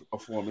Deontay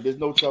Foreman. There's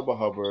no Chuba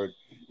Hubbard.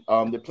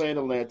 They're playing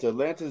Atlanta.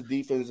 Atlanta's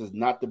defense is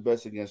not the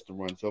best against the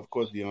run, so of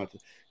course Deontay.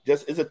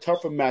 Just it's a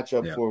tougher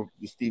matchup for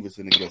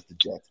Stevenson against the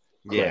Jets.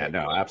 Yeah,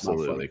 no,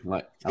 absolutely.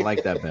 I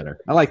like that better.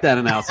 I like that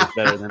analysis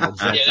better than the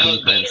Jets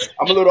defense.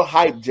 I'm a little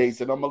hyped,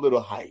 Jason. I'm a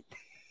little hyped.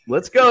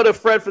 Let's go to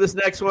Fred for this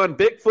next one.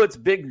 Bigfoot's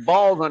big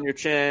balls on your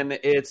chin.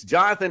 It's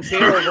Jonathan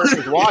Taylor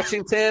versus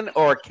Washington,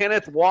 or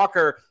Kenneth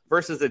Walker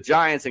versus the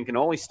Giants, and can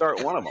only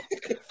start one of them.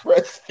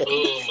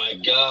 Oh,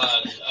 my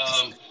God.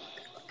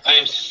 I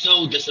am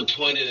so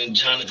disappointed in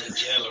Jonathan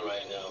Taylor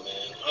right now,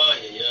 man.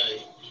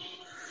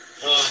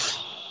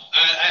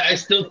 I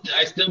still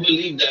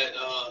believe that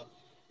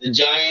the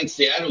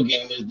Giants-Seattle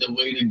game is the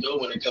way to go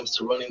when it comes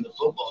to running the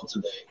football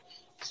today.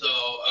 So,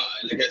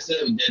 like I said,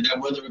 that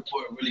weather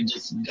report really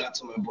just got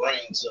to my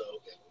brain. So,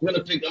 I'm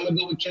gonna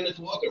go with Kenneth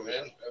Walker,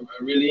 man.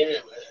 I really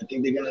am. I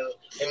think him and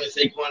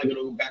Saquon are gonna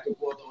go back and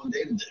forth all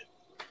day today.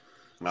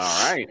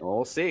 All right,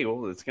 we'll see.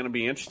 Well, it's going to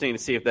be interesting to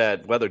see if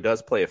that weather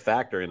does play a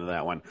factor into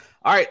that one.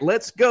 All right,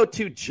 let's go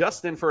to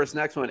Justin for his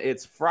next one.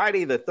 It's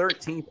Friday the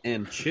 13th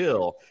and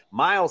chill.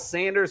 Miles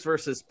Sanders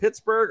versus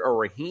Pittsburgh, or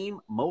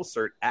Raheem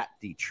Mostert at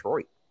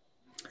Detroit.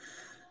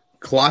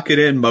 Clock it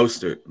in,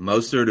 Mostert.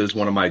 Mostert is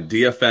one of my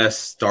DFS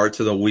starts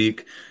of the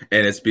week,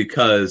 and it's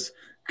because,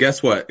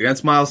 guess what?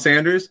 Against Miles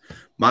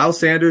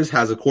Sanders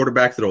has a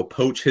quarterback that will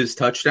poach his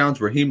touchdowns.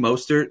 Raheem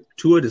Mostert,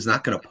 Tua is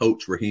not going to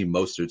poach Raheem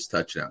Mostert's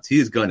touchdowns. He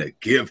is going to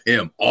give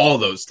him all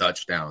those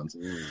touchdowns.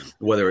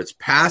 Whether it's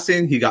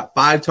passing, he got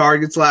 5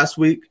 targets last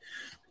week,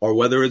 or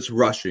whether it's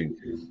rushing.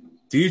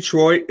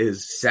 Detroit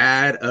is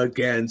sad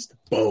against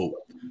both.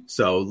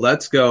 So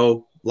let's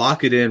go.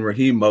 Lock it in.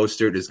 Raheem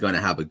Mostert is going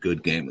to have a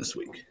good game this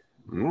week.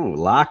 Ooh,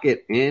 lock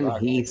it in,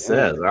 he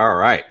says. All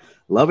right.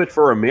 Love it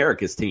for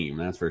America's team,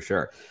 that's for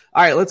sure.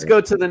 All right, let's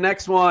go to the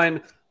next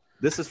one.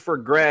 This is for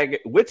Greg.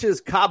 Which is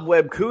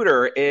Cobweb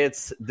Cooter?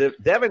 It's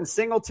Devin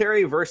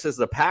Singletary versus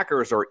the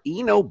Packers, or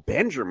Eno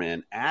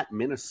Benjamin at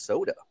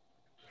Minnesota.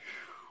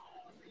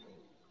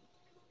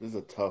 This is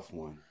a tough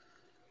one.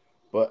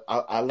 But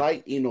I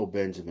like Eno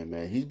Benjamin,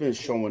 man. He's been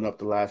showing up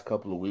the last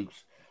couple of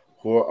weeks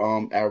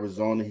for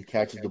Arizona. He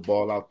catches the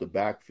ball out the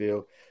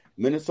backfield.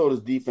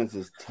 Minnesota's defense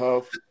is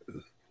tough,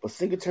 but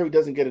Singletary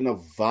doesn't get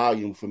enough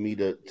volume for me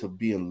to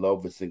be in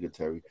love with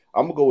Singletary.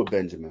 I'm going to go with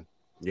Benjamin.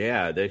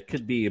 Yeah, there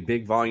could be a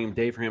big volume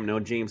day for him. No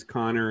James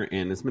Conner,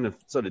 and this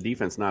Minnesota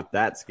defense not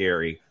that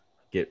scary,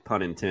 get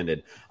pun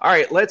intended. All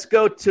right, let's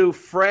go to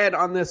Fred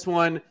on this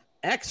one.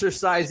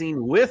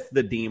 Exercising with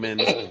the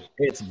Demons.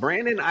 It's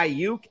Brandon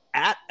Ayuk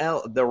at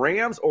the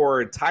Rams,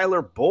 or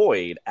Tyler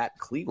Boyd at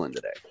Cleveland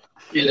today.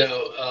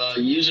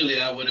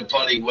 Usually I would have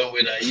probably went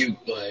with Ayuk,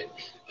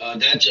 but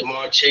that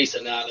Jamar Chase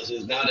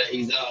analysis, now that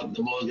he's out,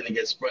 the ball's going to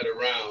get spread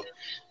around.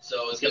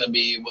 So it's going to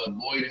be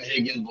Boyd and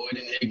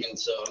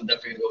Higgins. So I'm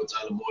definitely going to go with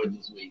Tyler Boyd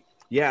this week.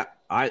 Yeah,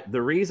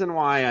 the reason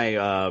why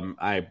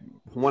I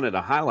wanted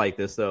to highlight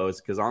this, though,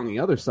 is because on the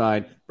other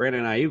side,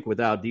 Brandon Ayuk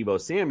without Deebo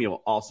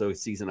Samuel also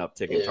sees an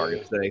uptick in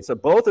targets today. So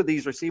both of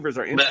these receivers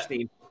are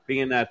interesting,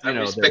 being that, I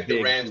respect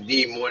the Rams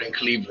D more than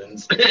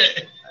Cleveland's.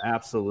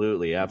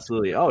 Absolutely.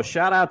 Oh,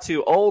 shout out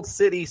to Old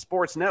City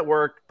Sports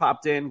Network.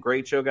 Popped in.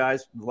 Great show,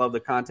 guys. Love the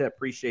content.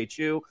 Appreciate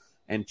you.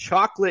 And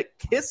chocolate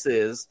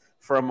kisses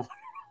from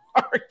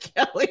R.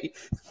 Kelly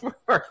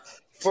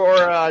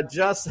for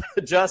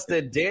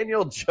Justin.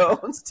 Daniel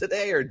Jones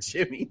today, or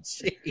Jimmy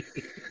G?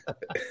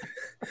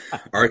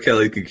 R.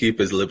 Kelly can keep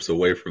his lips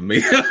away from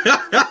me.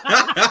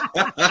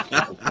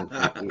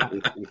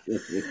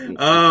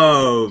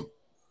 Oh,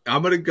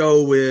 I'm going to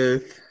go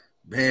with,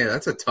 man,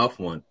 that's a tough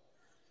one.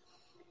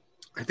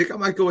 I think I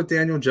might go with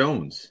Daniel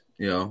Jones,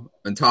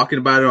 and talking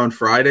about it on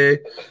Friday,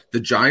 the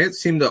Giants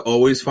seem to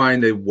always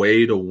find a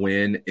way to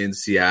win in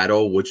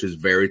Seattle, which is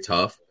very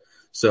tough.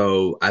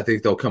 So I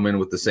think they'll come in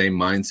with the same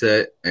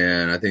mindset,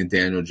 and I think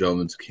Daniel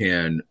Jones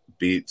can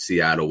beat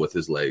Seattle with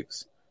his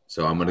legs.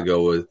 So I'm going to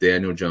go with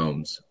Daniel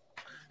Jones.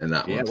 in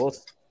that one. Yeah,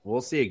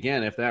 we'll see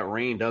again if that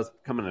rain does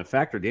come into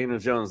factor. Daniel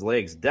Jones'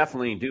 legs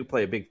definitely do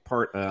play a big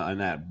part in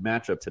that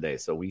matchup today,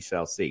 so we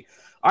shall see.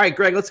 All right,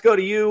 Greg, let's go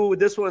to you.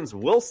 This one's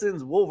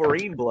Wilson's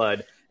Wolverine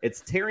blood.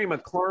 It's Terry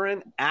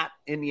McLaurin at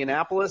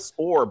Indianapolis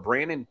or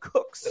Brandon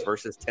Cooks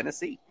versus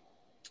Tennessee.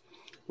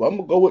 Well,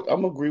 I'm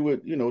gonna agree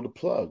with the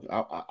plug.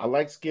 I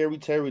like Scary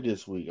Terry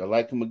this week. I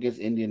like him against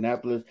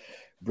Indianapolis.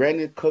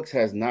 Brandon Cooks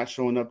has not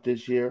shown up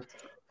this year.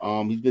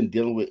 He's been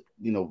dealing with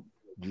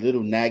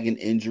little nagging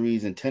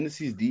injuries, and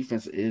Tennessee's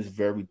defense is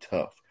very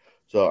tough.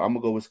 So I'm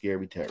gonna go with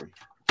Scary Terry.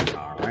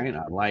 All right,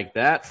 I like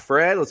that.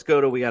 Fred, let's go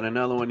to. We got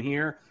another one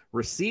here.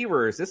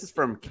 Receivers. This is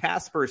from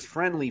Casper's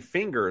Friendly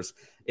Fingers.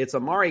 It's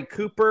Amari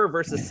Cooper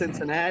versus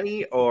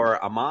Cincinnati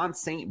or Amon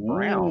St.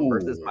 Brown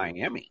versus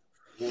Miami.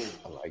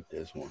 I like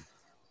this one.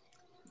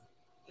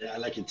 Yeah, I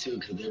like it too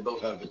because they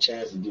both have a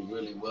chance to do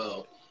really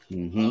well.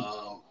 Mm-hmm.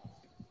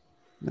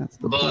 That's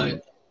the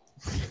point.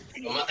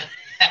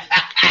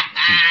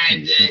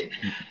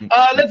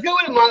 Let's go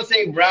with Amon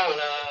St. Brown.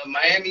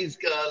 Miami's,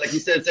 like you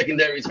said,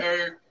 secondary's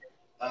hurt.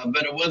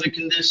 Better weather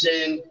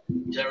condition.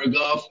 Jared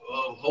Goff,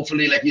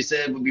 hopefully, like you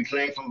said, will be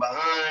playing from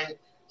behind.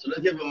 So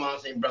let's give Amon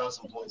St. Brown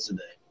some points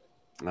today.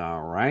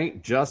 All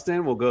right.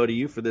 Justin, we'll go to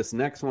you for this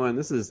next one.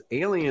 This is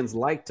Aliens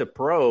Like to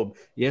Probe.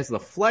 Yes, the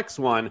flex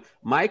one.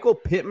 Michael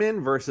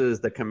Pittman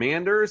versus the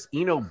Commanders.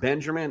 Eno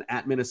Benjamin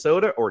at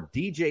Minnesota or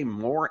DJ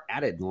Moore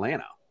at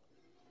Atlanta.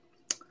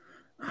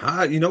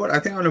 You know what? I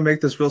think I'm going to make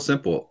this real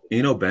simple.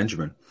 Eno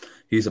Benjamin.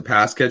 He's a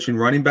pass-catching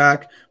running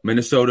back.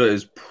 Minnesota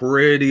is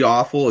pretty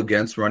awful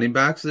against running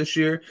backs this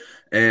year.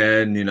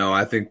 And,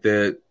 I think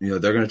that, they're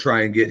going to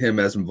try and get him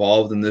as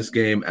involved in this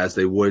game as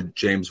they would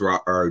James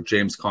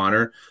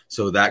Conner.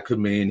 So that could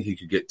mean he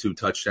could get 2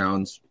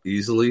 touchdowns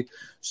easily.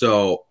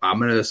 So I'm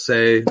going to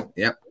say,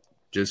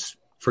 just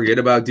forget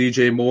about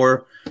DJ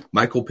Moore.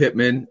 Michael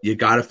Pittman, you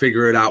got to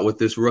figure it out with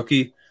this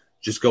rookie.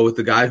 Just go with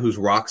the guy who's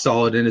rock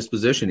solid in his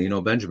position,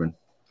 Eno Benjamin.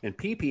 In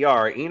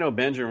PPR, Eno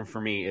Benjamin for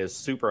me is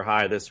super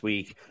high this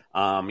week.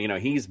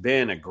 He's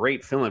been a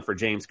great fill-in for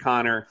James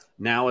Conner.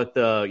 Now with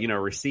the,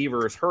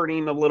 receivers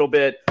hurting a little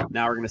bit,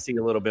 now we're going to see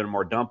a little bit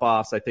more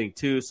dump-offs, I think,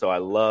 too. So I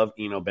love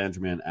Eno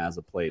Benjamin as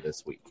a play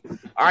this week.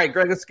 All right,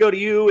 Greg, let's go to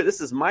you. This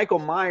is Michael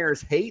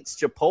Myers hates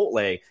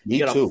Chipotle.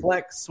 You got to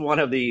flex one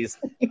of these.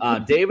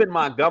 David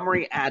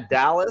Montgomery at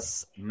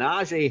Dallas,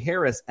 Najee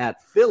Harris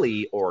at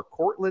Philly, or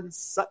Cortland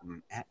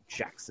Sutton at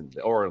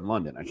Jacksonville, or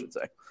London, I should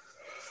say.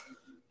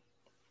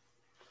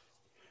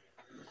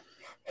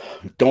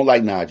 Don't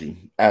like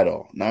Najee at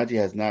all. Najee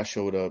has not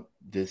showed up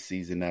this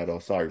season at all.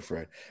 Sorry,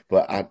 Fred,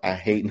 but I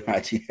hate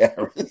Najee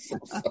Harris.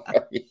 I'm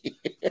sorry.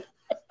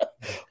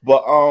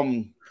 But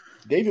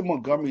David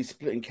Montgomery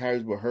splitting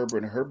carries with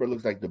Herbert, and Herbert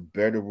looks like the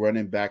better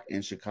running back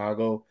in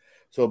Chicago.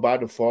 So by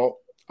default,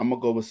 I'm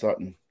gonna go with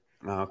Sutton.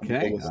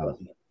 Okay.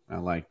 I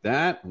like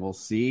that. We'll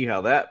see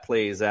how that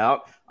plays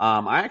out.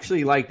 I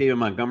actually like David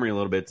Montgomery a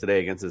little bit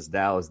today against this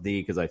Dallas D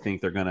because I think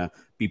they're going to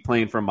be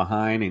playing from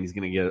behind and he's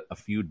going to get a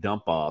few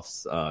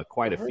dump-offs,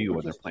 quite a few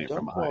when they're playing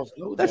from behind.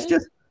 That's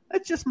just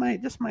my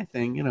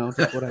thing,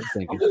 That's what I'm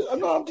thinking.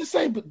 I'm just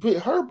saying, but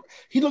Herbert,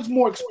 he looks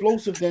more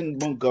explosive than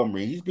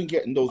Montgomery. He's been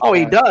getting those. Oh,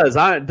 he does.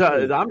 I'm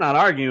not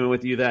arguing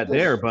with you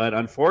there, but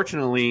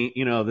unfortunately,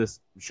 this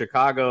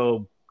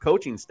Chicago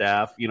coaching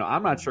staff,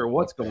 I'm not sure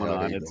what's going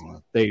on.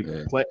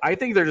 Play. I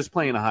think they're just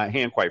playing a high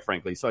hand, quite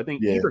frankly. So I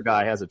think either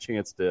guy has a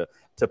chance to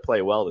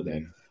play well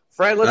today.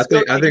 Fred, I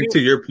think to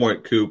your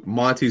point, Coop,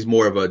 Monty's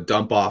more of a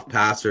dump off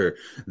passer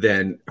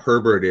than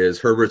Herbert is.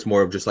 Herbert's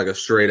more of just like a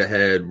straight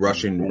ahead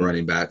rushing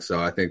running back. So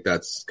I think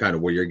that's kind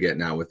of where you're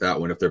getting at with that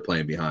one if they're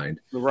playing behind.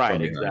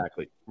 Right,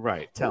 exactly.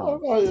 Right. Tell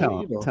him what's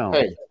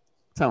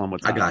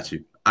I got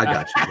you. All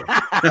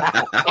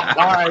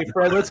right,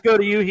 Fred, let's go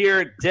to you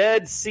here.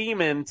 Dead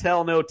Seaman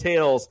Tell No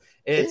Tales.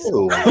 It's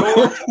George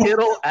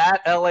Kittle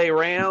at LA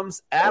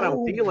Rams, Adam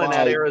Thielen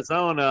at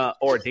Arizona,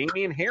 or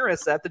Damian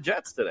Harris at the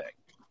Jets today.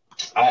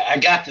 I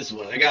got this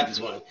one.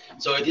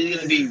 So it's either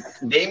going to be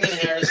Damian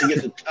Harris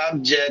against the top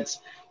Jets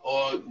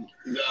or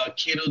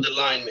Kittle, the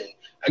lineman.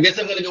 I guess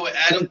I'm going to go with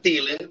Adam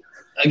Thielen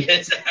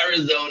against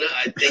Arizona.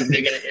 I think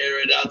they're going to air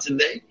it out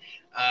today.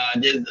 I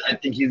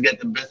think he's got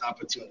the best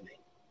opportunity.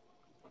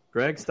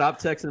 Greg, stop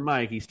texting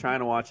Mike. He's trying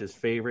to watch his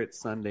favorite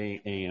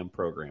Sunday AM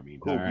programming.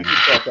 Cool. All right.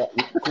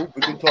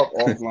 We can talk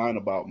offline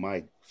about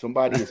Mike.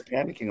 Somebody is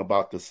panicking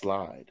about the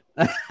slide.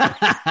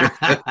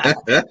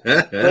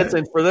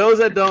 Listen, for those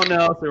that don't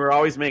know, so we're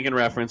always making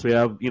reference. We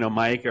have,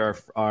 Mike,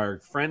 our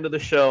friend of the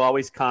show,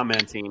 always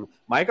commenting.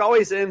 Mike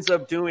always ends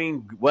up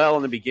doing well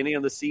in the beginning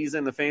of the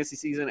season, the fantasy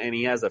season, and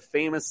he has a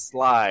famous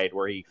slide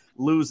where he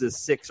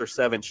loses 6 or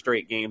 7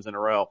 straight games in a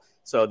row.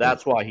 So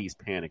that's why he's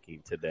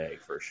panicking today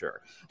for sure.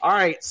 All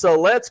right,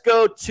 so let's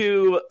go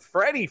to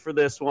Freddie for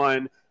this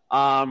one.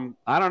 I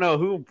don't know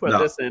who put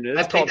this in.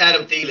 I picked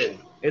Adam Thielen.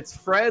 It's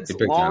Fred's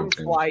long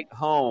flight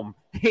home.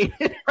 I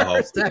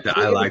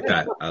like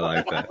that.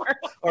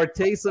 Or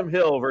Taysom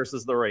Hill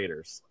versus the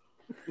Raiders.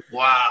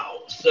 Wow.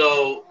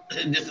 So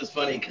this is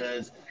funny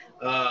because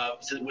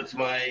with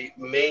my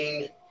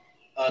main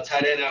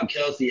tight end out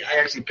Kelsey. I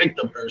actually picked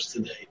up Hurst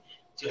today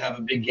to have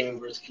a big game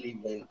versus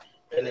Cleveland,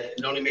 and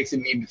it only makes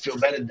me feel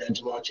better that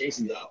Jamar Chase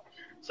is out.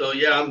 So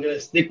yeah, I'm gonna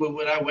stick with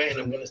what I went.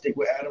 I'm gonna stick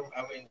with Adam.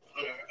 I'm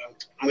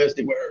gonna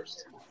stick with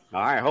Hurst.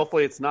 All right.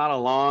 Hopefully it's not a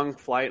long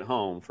flight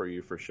home for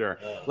you for sure.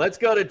 Let's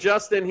go to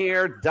Justin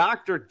here.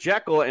 Dr.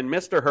 Jekyll and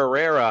Mr.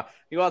 Herrera.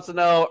 He wants to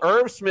know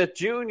Irv Smith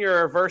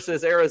Jr.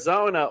 versus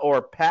Arizona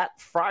or Pat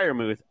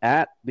Freiermuth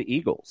at the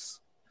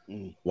Eagles.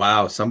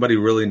 Wow, somebody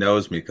really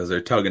knows me because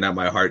they're tugging at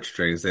my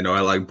heartstrings. They know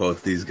I like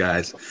both these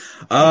guys.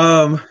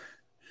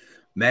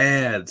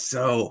 Man,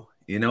 so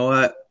you know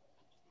what?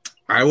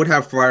 I would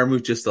have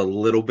Freiermuth just a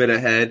little bit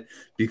ahead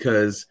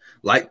because,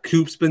 like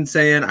Coop's been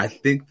saying, I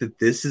think that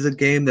this is a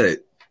game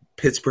that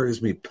Pittsburgh has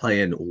been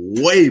playing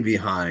way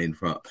behind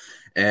from.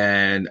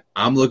 And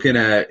I'm looking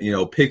at,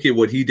 Pickett,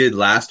 what he did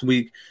last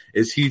week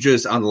is he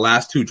just, on the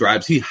last two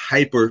drives, he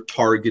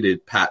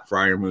hyper-targeted Pat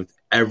Freiermuth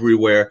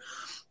everywhere.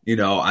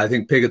 I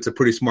think Pickett's a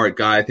pretty smart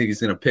guy. I think he's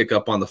going to pick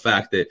up on the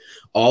fact that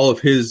all of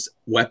his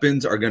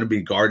weapons are going to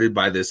be guarded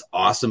by this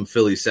awesome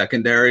Philly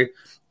secondary.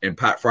 And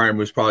Pat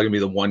Freiermuth is probably going to be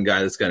the one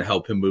guy that's going to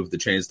help him move the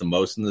chains the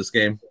most in this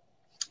game.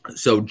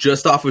 So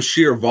just off of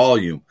sheer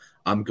volume,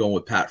 I'm going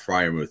with Pat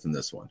Freiermuth in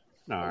this one.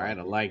 All right,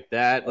 I like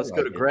that. Let's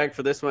go to Greg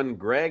for this one.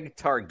 Greg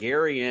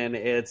Targaryen.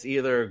 It's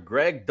either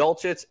Greg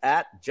Dulcich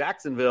at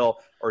Jacksonville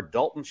or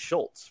Dalton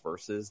Schultz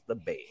versus the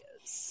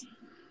Bears.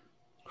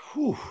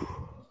 Whew.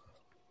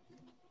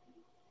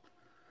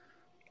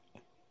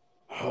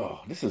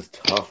 Oh, this is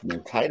tough,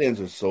 man. Tight ends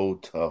are so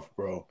tough,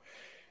 bro.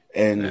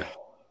 And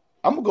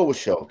I'm going to go with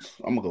Schultz.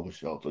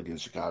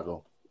 Against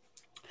Chicago.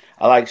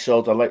 I like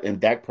Schultz. And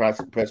Dak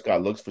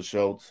Prescott looks for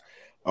Schultz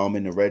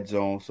in the red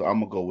zone, so I'm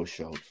going to go with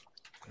Schultz.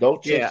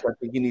 Dolchich, I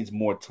think he needs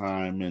more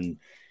time, and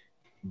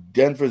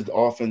Denver's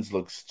offense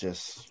looks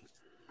just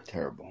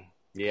terrible.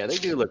 Yeah, they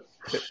do look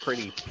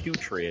pretty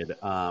putrid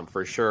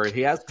for sure.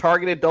 He has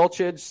targeted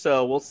Dulcich,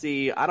 so we'll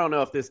see. I don't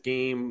know if this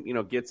game,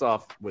 gets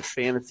off with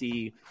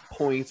fantasy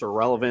points or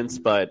relevance,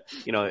 but,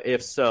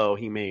 if so,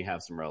 he may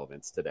have some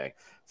relevance today.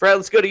 Fred,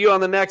 let's go to you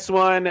on the next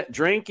one.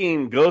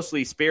 Drinking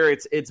ghostly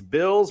spirits. It's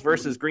Bills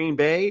versus Green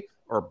Bay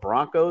or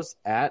Broncos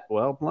at,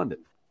 London.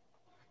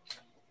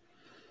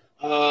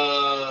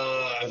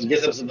 I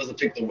guess I'm supposed to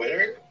pick the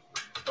winner.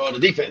 Oh, the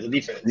defense.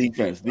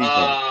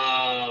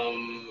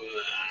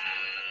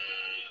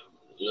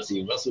 Let's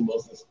see. Russell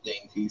Wilson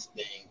stinks. He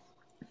stinks.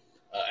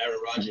 Aaron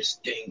Rodgers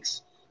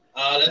stinks.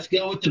 Let's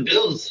go with the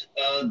Bills.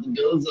 The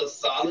Bills are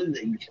solid.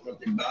 They come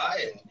up and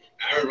buy, and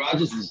Aaron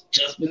Rodgers has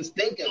just been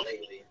stinking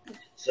lately.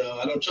 So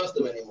I don't trust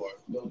them anymore.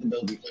 Go with the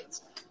Bills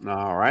defense.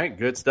 All right,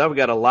 good stuff. We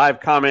got a live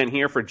comment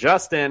here for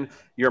Justin.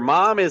 Your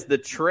mom is the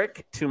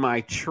trick to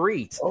my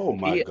treat. Oh,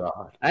 my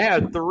God. I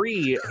have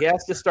 3. He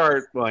has to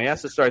start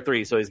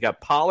 3. So he's got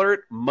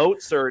Pollard,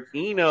 Mozart,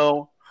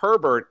 Eno,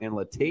 Herbert, and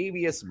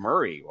Latavius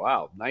Murray.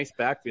 Wow, nice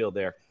backfield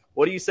there.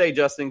 What do you say,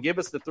 Justin? Give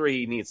us the 3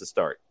 he needs to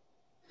start.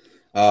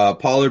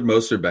 Pollard,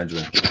 Mostert,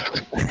 Benjamin.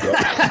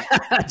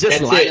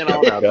 Just lying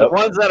all out. The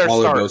ones that are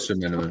Pollard,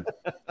 starting. Mostert, Benjamin.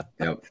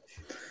 Yep.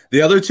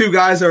 The other 2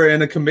 guys are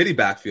in a committee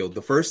backfield.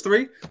 The first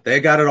 3,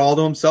 they got it all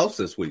to themselves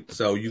this week.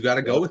 So you got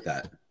to go with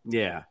that.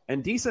 Yeah,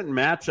 and decent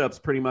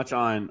matchups pretty much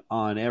on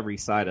every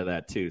side of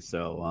that too.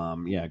 So,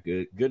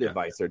 good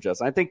advice there,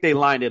 Justin. I think they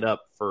lined it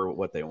up for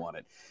what they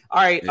wanted.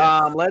 All right,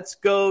 let's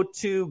go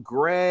to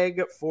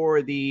Greg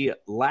for the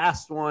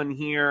last one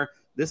here.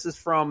 This is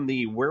from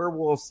the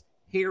Werewolves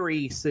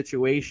Harry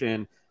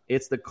situation.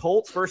 It's the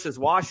Colts versus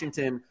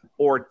Washington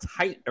or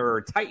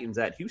Titans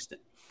at Houston.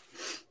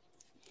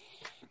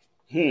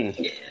 Yeah,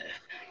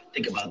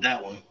 think about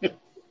that one.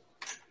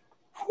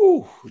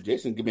 Whew,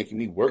 Jason making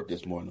me work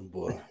this morning,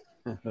 boy.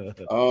 I'm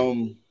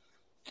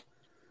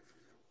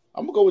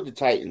gonna go with the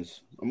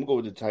Titans.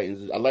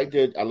 I like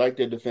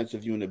their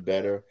defensive unit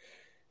better.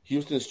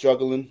 Houston's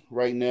struggling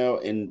right now,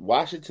 and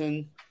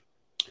Washington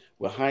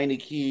with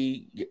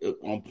Heineke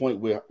on point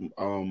with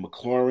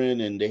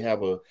McLaurin, and they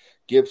have a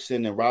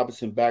Gibson and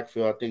Robinson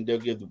backfield. I think they'll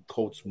give the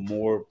Colts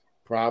more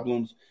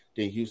problems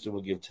than Houston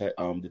will give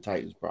the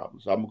Titans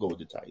problems. So I'm gonna go with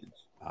the Titans.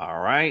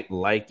 All right,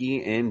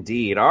 likey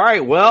indeed. All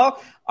right,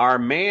 well, our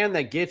man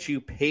that gets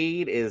you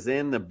paid is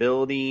in the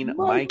building,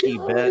 Mikey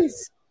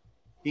Betts.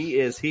 He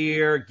is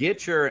here.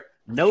 Get your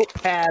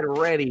notepad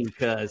ready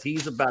because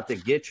he's about to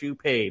get you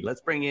paid. Let's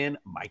bring in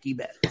Mikey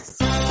Betts.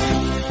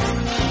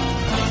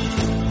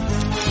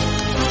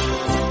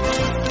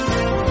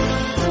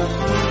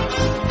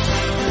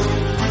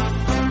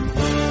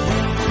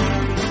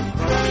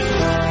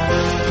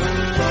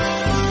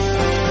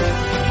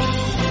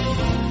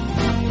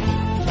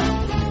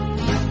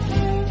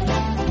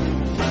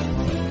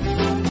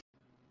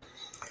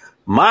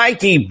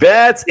 Mikey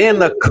Betts in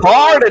the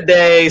car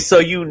today, so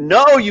you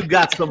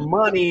got some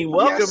money.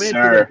 Welcome into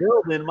the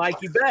building,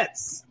 Mikey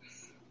Betts.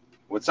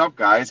 What's up,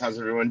 guys? How's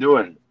everyone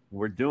doing?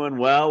 We're doing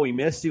well. We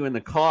missed you in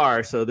the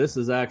car, so this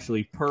is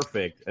actually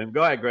perfect. And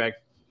go ahead, Greg.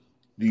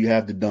 Do you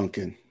have the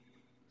Dunkin'?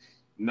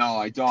 No,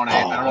 I don't.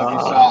 I don't know if you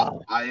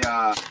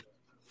saw.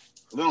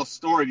 A little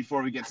story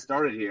before we get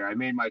started here. I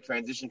made my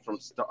transition from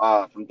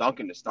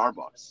Dunkin' to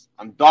Starbucks.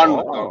 I'm done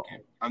with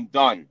Dunkin'. I'm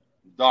done.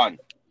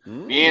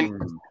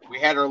 We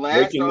had our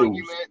last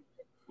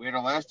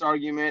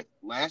argument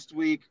last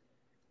week.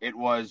 It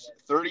was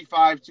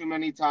 35 too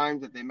many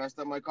times that they messed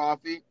up my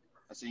coffee.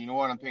 I said, you know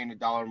what? I'm paying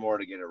 $1 more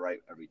to get it right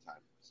every time.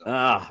 So,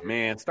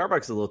 man,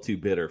 Starbucks is a little too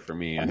bitter for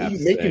me. You're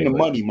making the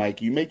money,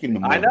 Mike. You're making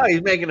the money. I know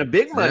he's making a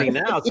big money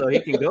now, so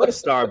he can go to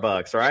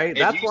Starbucks, right?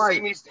 If you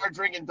see me start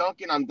drinking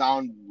Dunkin', I'm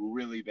down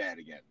really bad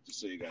again. Just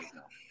so you guys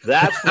know.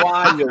 That's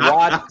why you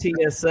watch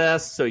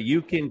TSS so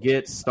you can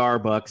get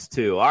Starbucks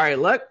too. All right,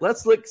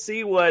 let's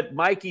see what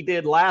Mikey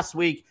did last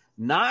week.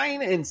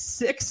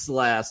 9-6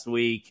 last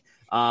week.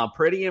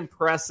 Pretty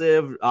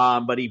impressive,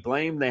 but he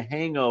blamed the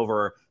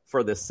hangover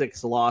for the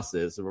 6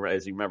 losses.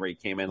 As you remember, he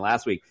came in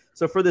last week.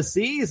 So for the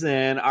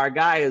season, our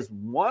guy is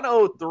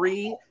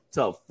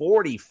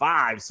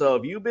 103-45. So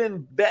if you've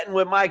been betting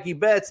with Mikey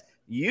Bets,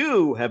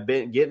 you have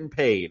been getting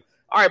paid.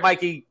 All right,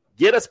 Mikey,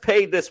 get us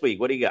paid this week.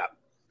 What do you got?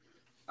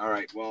 All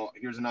right, well,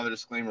 here's another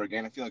disclaimer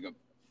again. I feel like a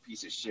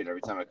piece of shit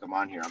every time I come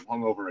on here. I'm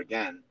hungover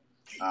again.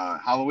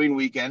 Halloween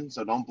weekend,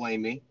 so don't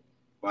blame me.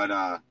 But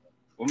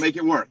we'll make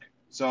it work.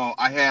 So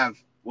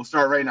we'll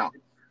start right now.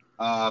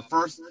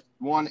 First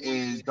one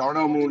is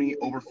Darnell Mooney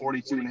over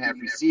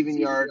 42.5 receiving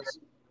yards.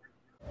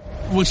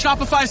 When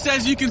Shopify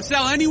says you can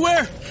sell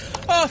anywhere,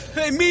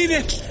 they mean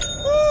it.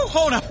 Woo,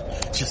 hold up.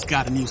 Just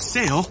got a new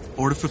sale.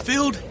 Order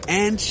fulfilled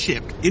and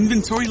shipped.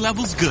 Inventory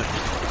level's good.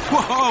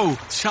 Whoa,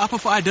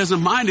 Shopify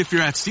doesn't mind if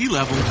you're at sea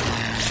level.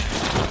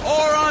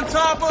 Or on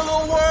top of the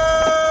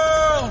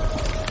world.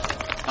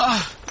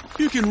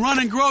 You can run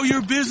and grow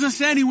your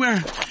business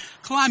anywhere.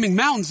 Climbing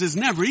mountains is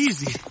never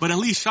easy, but at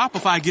least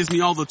Shopify gives me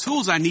all the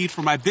tools I need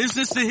for my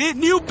business to hit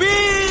new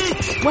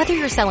peaks! Whether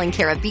you're selling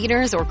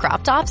carabiners or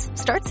crop tops,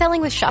 start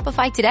selling with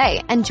Shopify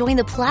today and join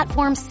the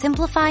platform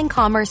simplifying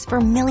commerce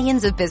for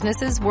millions of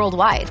businesses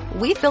worldwide.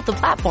 We've built the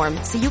platform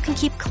so you can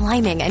keep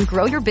climbing and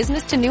grow your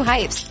business to new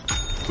heights.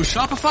 With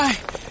Shopify,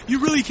 you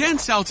really can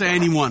sell to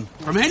anyone,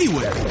 from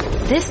anywhere.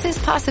 This is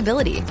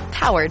Possibility,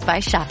 powered by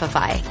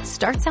Shopify.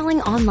 Start selling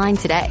online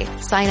today.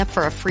 Sign up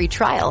for a free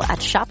trial at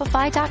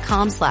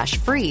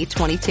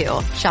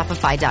shopify.com/free22.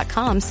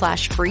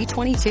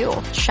 Shopify.com/free22.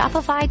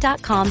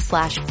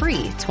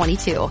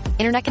 Shopify.com/free22.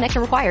 Internet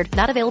connection required.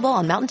 Not available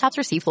on mountaintops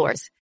or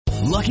seafloors.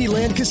 Lucky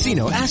Land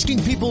Casino,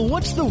 asking people,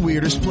 what's the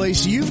weirdest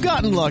place you've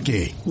gotten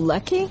lucky?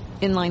 Lucky?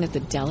 In line at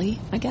the deli,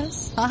 I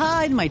guess?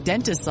 Aha, in my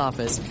dentist's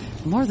office.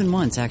 More than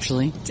once,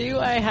 actually. Do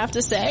I have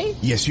to say?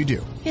 Yes, you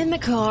do. In the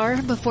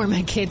car before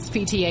my kids'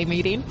 PTA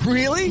meeting.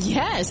 Really?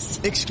 Yes.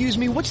 Excuse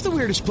me, what's the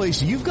weirdest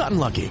place you've gotten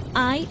lucky?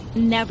 I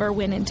never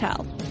win and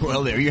tell.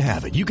 Well, there you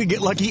have it. You can get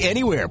lucky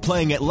anywhere,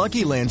 playing at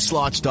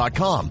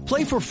LuckyLandSlots.com.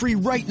 Play for free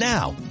right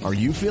now. Are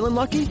you feeling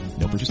lucky?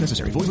 No purchase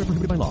necessary. Void where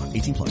prohibited by law.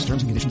 18+.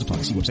 Terms and conditions apply.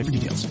 See website for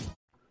details.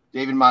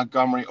 David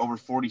Montgomery over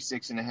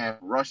 46.5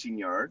 rushing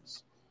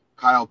yards.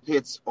 Kyle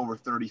Pitts over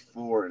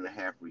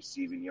 34.5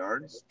 receiving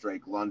yards.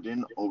 Drake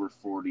London over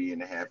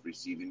 40.5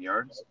 receiving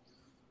yards.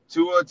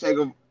 Tua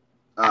Tagovailoa,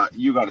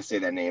 you got to say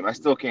that name. I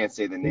still can't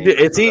say the name.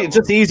 It's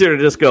just easier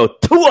to just go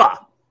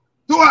Tua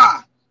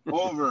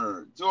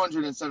over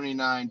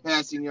 279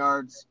 passing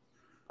yards.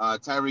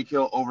 Tyreek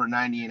Hill over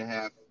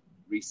 90.5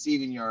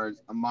 receiving yards.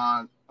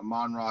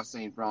 Amon-Ra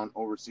St. Brown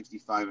over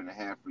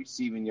 65.5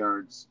 receiving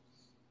yards.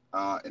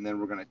 And then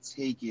we're going to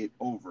take it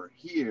over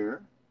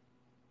here.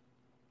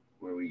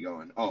 Where are we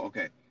going? Oh,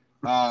 okay.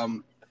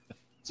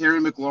 Terry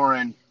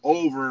McLaurin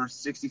over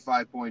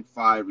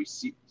 65.5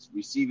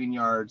 receiving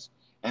yards.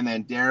 And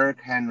then Derrick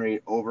Henry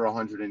over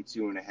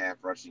 102.5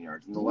 rushing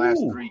yards. In the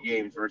last 3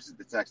 games versus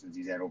the Texans,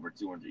 he's had over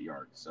 200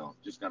 yards. So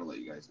just got to let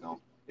you guys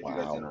know if you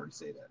guys didn't already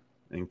say that.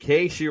 In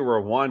case you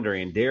were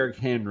wondering, Derrick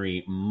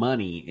Henry,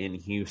 money in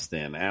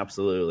Houston.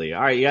 Absolutely.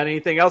 All right, you got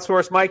anything else for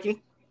us,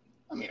 Mikey?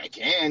 I mean, I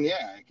can,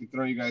 yeah. I can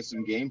throw you guys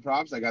some game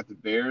props. I got the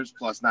Bears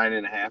plus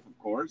 9.5, of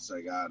course.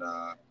 I got,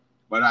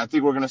 but I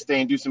think we're gonna stay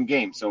and do some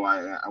games. So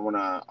I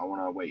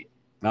wanna wait.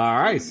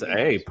 All right, so,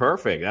 hey,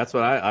 perfect. That's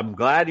what I'm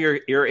glad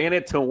you're in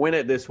it to win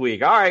it this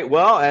week. All right,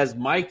 well, as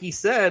Mikey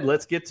said,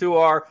 let's get to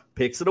our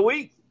picks of the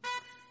week.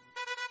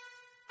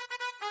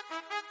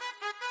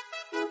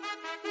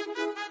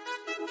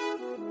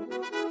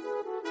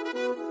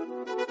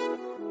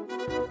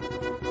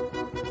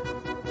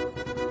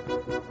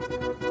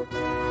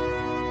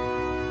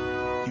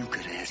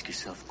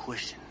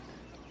 Question.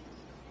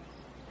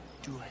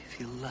 Do I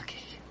feel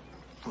lucky?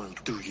 Well,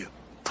 do you,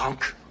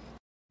 punk?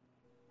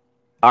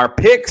 Our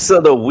picks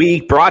of the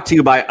week brought to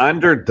you by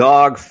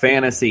Underdog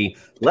Fantasy.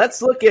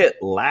 Let's look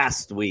at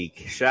last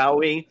week, shall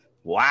we?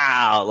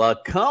 Wow, a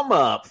come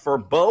up for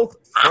both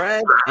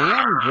Fred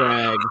and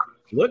Greg.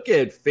 Look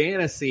at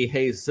Fantasy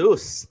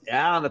Jesus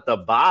down at the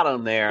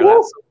bottom there.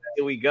 That's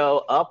the way we go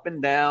up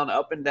and down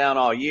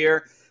all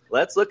year.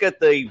 Let's look at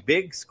the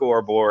big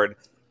scoreboard.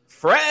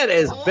 Fred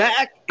is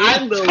back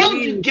in the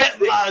lead. To get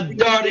my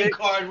darting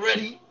card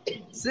ready.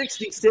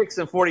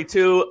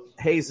 66-42.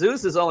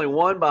 Jesus is only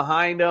one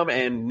behind him,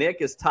 and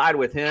Nick is tied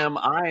with him.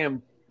 I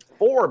am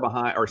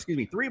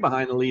 3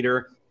 behind the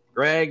leader.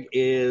 Greg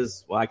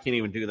is, well, I can't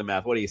even do the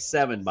math. What are you,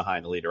 7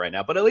 behind the leader right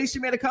now? But at least you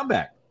made a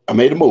comeback. I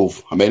made a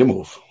move.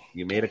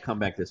 You made a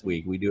comeback this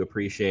week. We do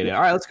appreciate it.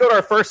 All right, let's go to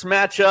our first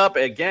matchup.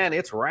 Again,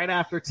 it's right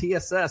after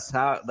TSS.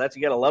 That's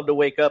you got to love to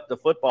wake up to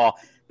football.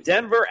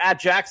 Denver at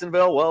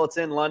Jacksonville. Well, it's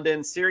in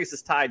London. Series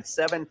is tied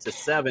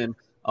 7-7.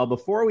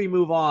 Before we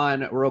move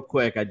on, real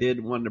quick, I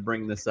did want to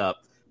bring this up.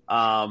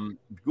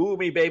 Google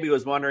Me Baby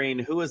was wondering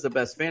who is the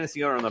best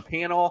fantasy owner on the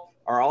panel.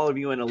 Are all of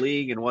you in a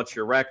league, and what's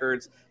your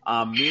records?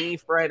 Me,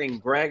 Fred,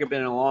 and Greg have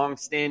been in a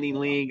long-standing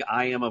league.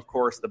 I am, of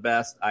course, the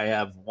best. I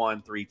have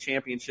won 3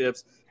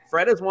 championships.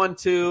 Fred has won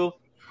 2.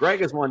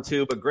 Greg has won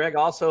 2, but Greg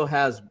also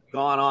has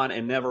gone on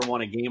and never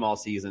won a game all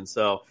season.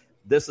 So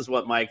this is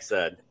what Mike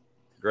said.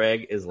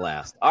 Greg is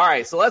last. All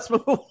right, so let's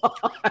move on.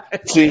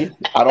 See,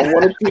 I don't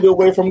want to get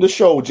away from the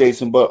show,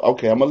 Jason, but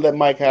okay, I'm going to let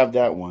Mike have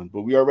that one.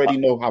 But we already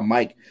know how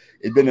Mike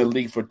has been in the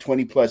league for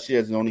 20-plus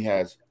years and only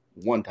has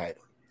 1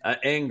 title.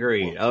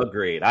 Agreed.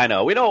 I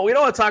know. We don't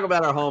want to talk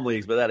about our home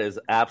leagues, but that is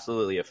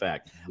absolutely a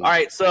fact. Yeah. All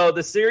right, so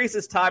the series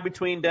is tied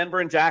between Denver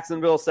and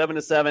Jacksonville,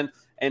 7-7.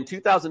 In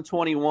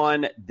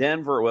 2021,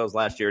 Denver was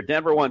last year.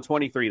 Denver won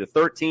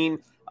 23-13.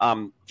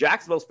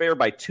 Jacksonville's favored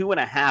by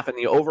 2.5, and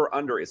the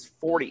over/under is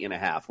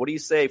 40.5. What do you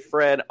say,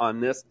 Fred,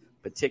 on this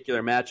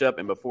particular matchup?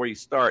 And before you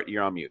start,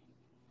 you're on mute.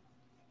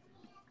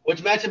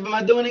 Which matchup am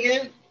I doing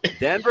again?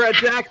 Denver at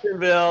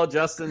Jacksonville.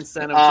 Justin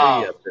sent them to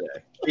you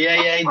yesterday.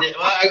 Yeah, he did.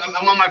 Well,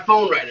 I'm on my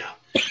phone right now.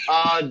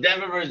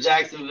 Denver versus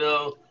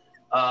Jacksonville.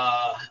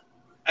 I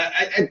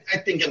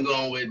think I'm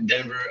going with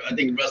Denver. I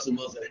think Russell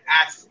Wilson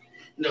has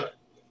 – no,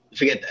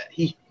 forget that.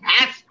 He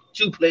has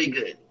to play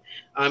good.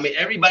 I mean,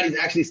 everybody's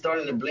actually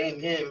starting to blame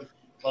him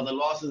for the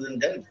losses in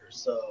Denver,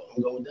 so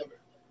I'm going with Denver.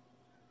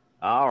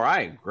 All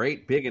right.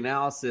 Great big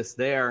analysis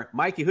there.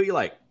 Mikey, who you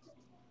like?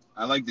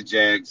 I like the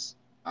Jags.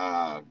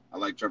 I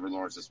like Trevor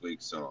Lawrence this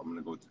week, so I'm going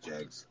to go with the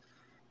Jags.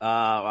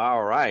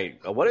 All right.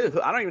 I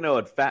don't even know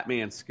what Fat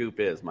Man Scoop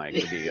is, Mike,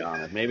 to be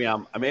honest. Maybe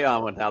I'm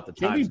without the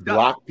time. Can we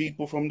block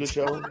people from the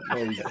show?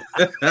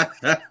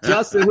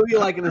 Justin, who do you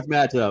like in this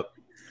matchup?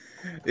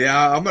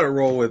 Yeah, I'm going to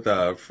roll with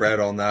Fred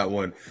on that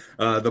one.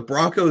 The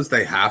Broncos,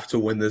 they have to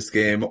win this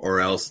game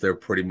or else they're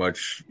pretty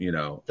much, they've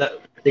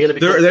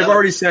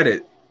already said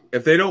it.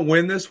 If they don't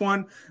win this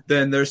one,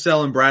 then they're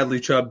selling Bradley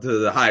Chubb to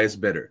the highest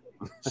bidder.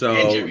 So,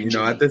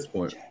 at this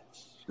point,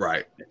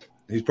 right.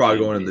 He's probably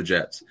going to the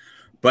Jets.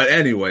 But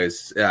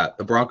anyways, yeah,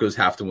 the Broncos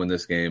have to win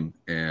this game,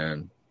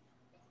 and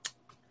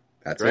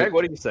that's Greg, it.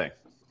 what do you say?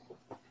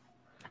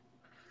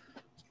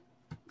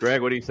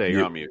 Greg, what do you say?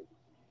 You're on mute.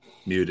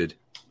 Muted.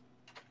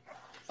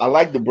 I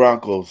like the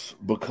Broncos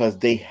because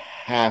they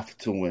have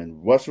to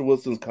win. Russell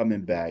Wilson's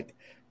coming back.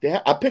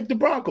 I picked the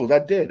Broncos. I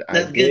did.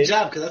 That's a good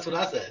job because that's what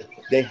I said.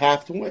 They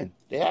have to win.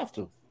 They have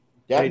to.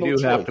 They do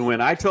have to win.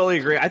 I totally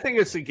agree. I think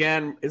this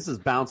is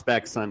bounce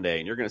back Sunday,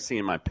 and you're going to see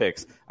in my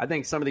picks. I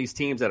think some of these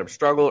teams that have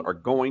struggled are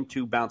going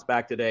to bounce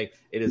back today.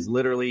 It is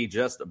literally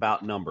just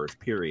about numbers,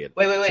 period.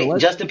 Wait. So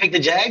Justin picked the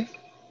Jags?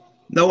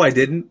 No, I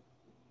didn't.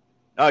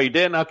 Oh, you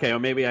didn't? Okay. Well,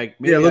 maybe I.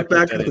 Look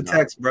back at the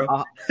text, bro.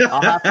 I'll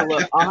have to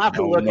look. I'll have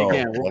to look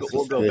again.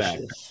 We'll go back.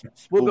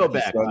 We'll go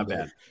back. My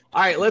bad.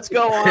 All right, let's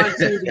go on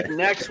to the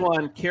next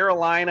one.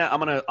 Carolina.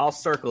 I'll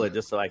circle it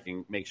just so I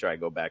can make sure I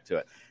go back to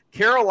it.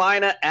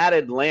 Carolina at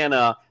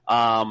Atlanta.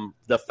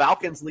 The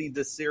Falcons lead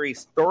this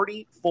series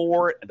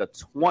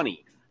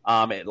 34-20.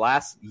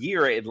 Last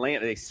year,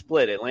 Atlanta they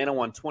split. Atlanta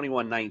won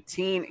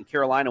 21-19, and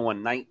Carolina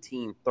won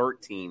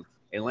 19-13.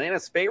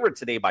 Atlanta's favored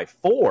today by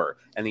 4,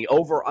 and the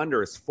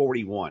over/under is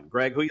 41.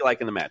 Greg, who you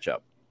like in the matchup?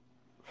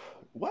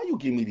 Why you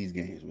give me these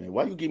games, man?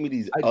 Why you give me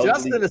these?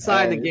 Justin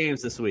assigned the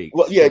games this week.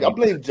 Well, yeah, I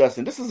blame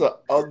Justin. This is an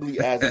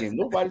ugly ass game.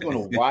 Nobody's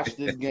going to watch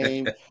this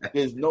game.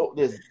 There's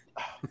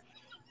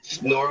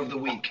snore of the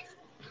week.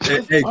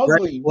 Hey,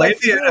 Greg,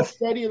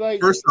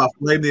 first off,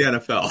 blame the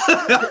NFL.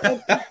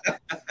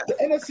 The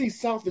NFC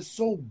South is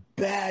so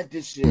bad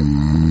this year.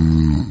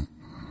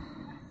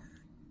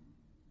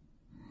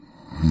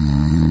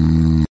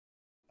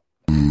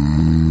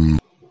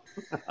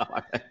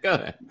 Go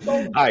ahead.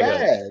 So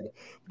bad.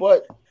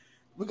 But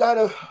we got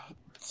to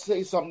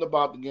say something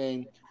about the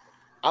game.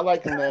 I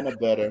like Atlanta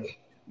better.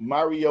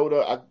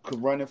 Mariota, I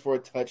could run it for a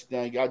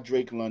touchdown. You got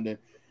Drake London.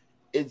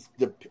 Is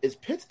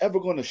Pitts ever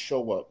going to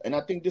show up? And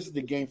I think this is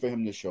the game for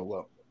him to show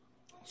up.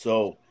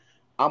 So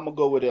I'm going to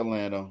go with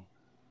Atlanta.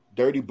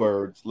 Dirty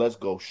Birds. Let's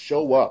go.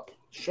 Show up.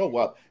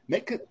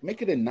 Make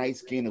it a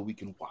nice game that we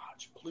can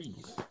watch,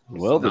 please.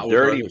 Will the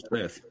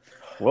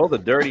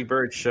Dirty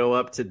Birds show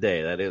up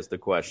today? That is the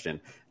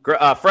question.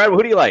 Fred,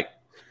 who do you like?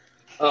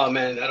 Oh,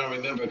 man, I don't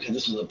remember because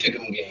this was a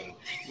pick'em game.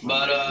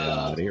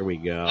 But here we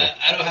go. I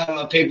don't have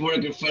my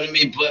paperwork in front of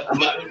me, but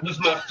with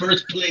my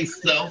first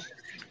place self,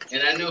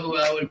 and I know who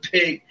I would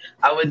pick,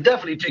 I would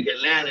definitely pick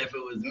Atlanta if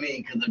it was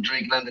me because of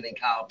Drake London and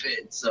Kyle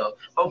Pitts. So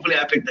hopefully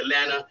I picked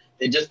Atlanta.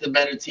 They're just a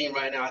better team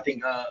right now. I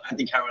think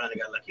Carolina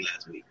got lucky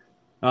last week.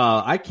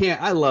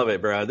 I love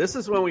it, bro. This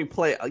is when we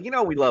play.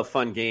 We love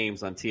fun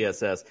games on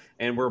TSS,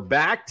 and we're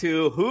back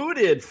to who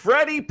did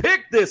Freddie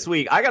pick this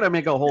week? I got to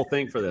make a whole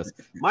thing for this.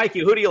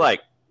 Mikey, who do you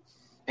like?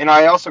 And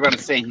I also got to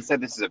say, he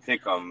said this is a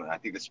pick 'em. I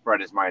think the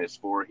spread is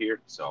 -4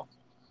 here, so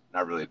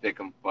not really a pick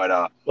 'em. But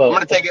I'm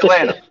going to take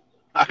Atlanta.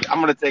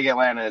 I'm going to take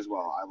Atlanta as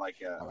well. I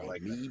like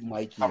me,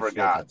 Mikey, cover and Fred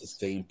guys. got the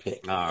same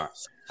pick. I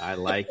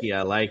like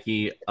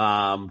you.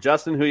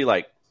 Justin, who you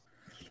like?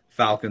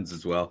 Falcons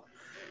as well.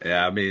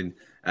 Yeah, I mean,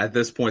 at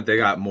this point, they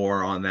got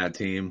more on that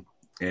team,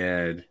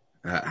 and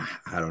I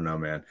don't know,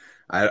 man.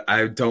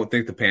 I don't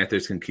think the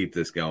Panthers can keep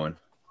this going.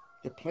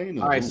 They're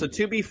playing. All right, so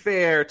to be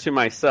fair to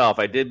myself,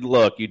 I did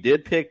look. You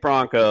did pick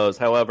Broncos.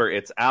 However,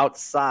 it's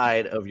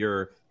outside of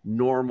your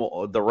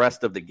the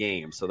rest of the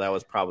game, so that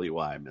was probably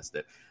why I missed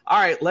it. All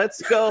right,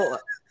 let's go.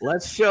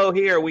 Let's show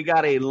here. We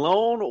got a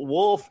lone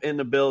wolf in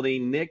the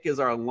building. Nick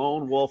is our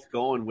lone wolf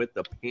going with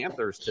the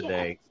Panthers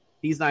today.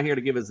 He's not here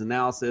to give his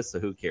analysis, so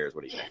who cares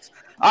what he thinks?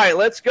 All right,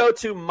 let's go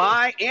to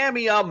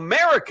Miami,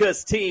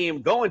 America's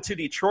team, going to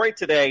Detroit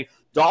today.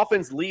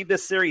 Dolphins lead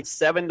this series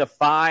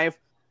 7-5.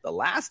 The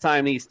last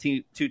time these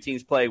two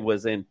teams played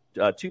was in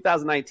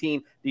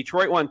 2019.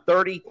 Detroit won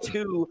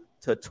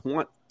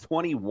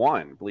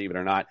 32-21, believe it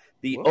or not.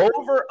 The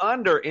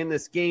over-under in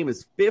this game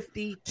is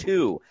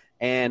 52,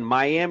 and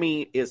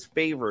Miami is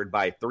favored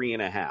by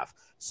 3.5.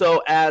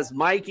 So as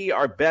Mikey,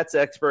 our bets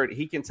expert,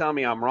 he can tell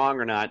me I'm wrong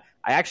or not.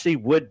 I actually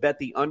would bet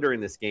the under in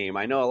this game.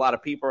 I know a lot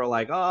of people are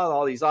like,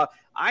 all these off.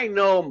 I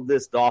know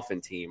this Dolphin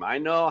team. I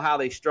know how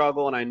they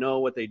struggle, and I know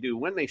what they do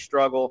when they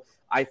struggle.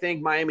 I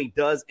think Miami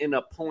does end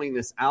up pulling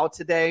this out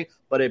today,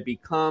 but it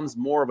becomes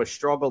more of a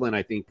struggle than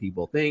I think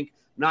people think.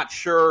 Not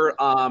sure,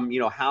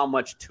 how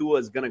much Tua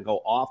is going to go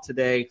off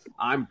today.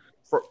 I'm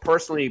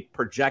personally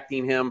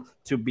projecting him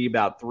to be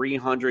about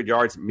 300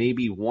 yards,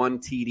 maybe one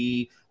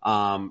TD.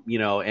 And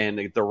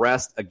the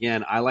rest,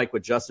 again, I like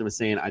what Justin was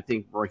saying. I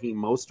think Raheem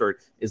Mostert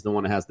is the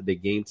one that has the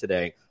big game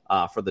today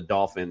for the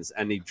Dolphins.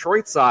 And the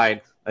Detroit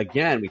side,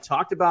 again, we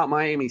talked about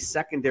Miami's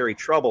secondary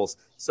troubles.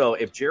 So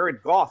if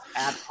Jared Goff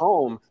at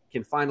home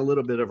can find a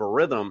little bit of a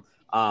rhythm,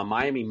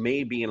 Miami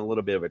may be in a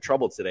little bit of a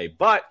trouble today.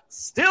 But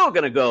still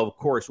going to go, of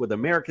course, with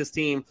America's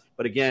team.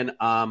 But again,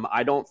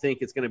 I don't think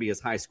it's going to be as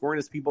high scoring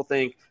as people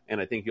think.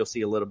 And I think you'll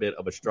see a little bit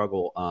of a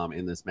struggle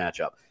in this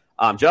matchup.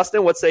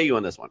 Justin, what say you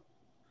on this one?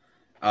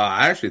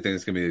 I actually think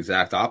it's going to be the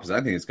exact opposite.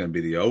 I think it's going to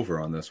be the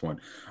over on this one.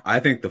 I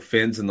think the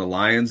Finns and the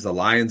Lions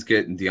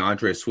getting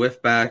DeAndre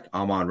Swift back,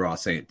 Amon-Ra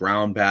St.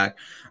 Brown back.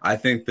 I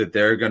think that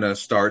they're going to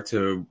start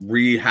to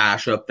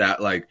rehash up that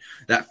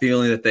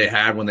feeling that they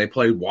had when they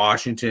played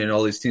Washington and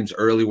all these teams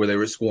early where they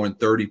were scoring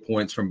 30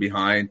 points from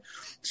behind.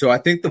 So I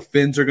think the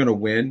Finns are going to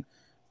win,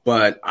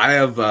 but I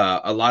have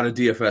a lot of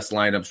DFS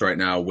lineups right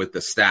now with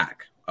the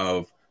stack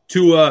of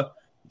Tua,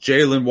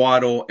 Jalen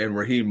Waddle, and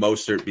Raheem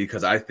Mostert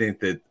because I think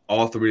that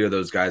all three of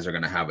those guys are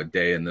going to have a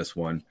day in this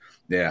one.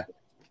 Yeah.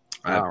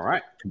 All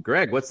right.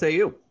 Greg, what say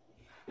you?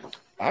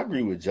 I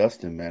agree with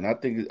Justin, man. I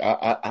think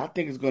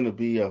it's going to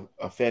be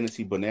a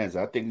fantasy bonanza.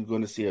 I think you're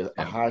going to see a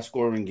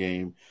high-scoring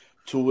game.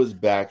 Tua's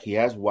back. He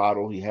has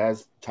Waddle. He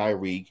has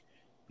Tyreek.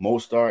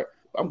 Mostert.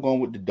 I'm going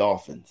with the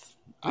Dolphins.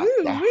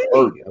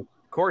 Of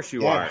course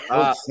you are.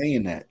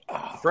 Saying that.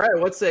 Fred,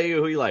 what say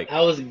you? Who you like?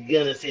 I was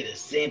gonna say the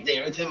same thing.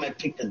 Every time I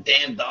pick the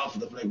damn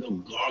Dolphins, I feel like go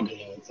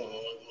gargling with someone.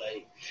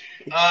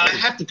 I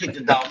have to pick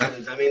the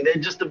Dolphins. I mean, they're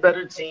just a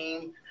better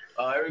team.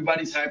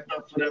 Everybody's hyped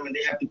up for them, and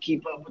they have to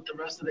keep up with the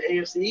rest of the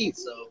AFC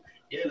East. So,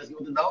 yeah, let's go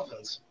with the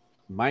Dolphins.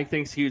 Mike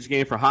thinks huge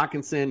game for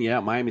Hawkinson. Yeah,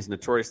 Miami's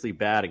notoriously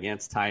bad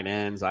against tight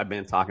ends. I've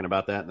been talking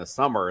about that in the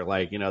summer.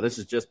 This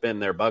has just been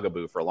their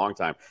bugaboo for a long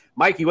time.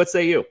 Mikey, what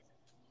say you?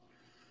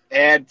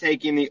 And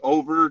taking the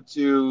over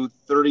to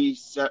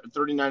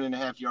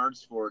 39.5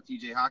 yards for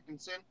TJ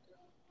Hawkinson.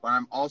 But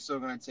I'm also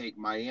going to take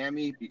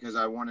Miami because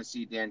I want to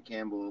see Dan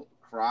Campbell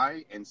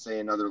cry and say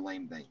another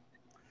lame thing.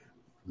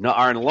 No,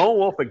 our lone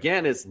wolf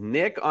again is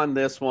Nick on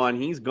this one.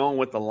 He's going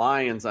with the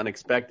Lions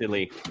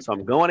unexpectedly. So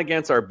I'm going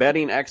against our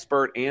betting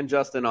expert and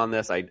Justin on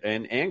this,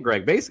 and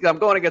Greg. Basically, I'm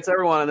going against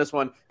everyone on this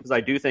one because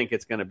I do think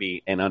it's going to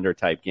be an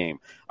under-type game.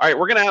 All right,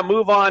 we're going to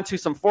move on to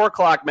some 4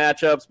 o'clock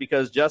matchups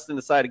because Justin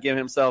decided to give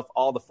himself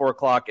all the 4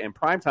 o'clock and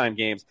primetime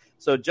games.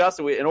 So,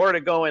 Justin, in order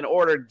to go in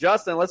order,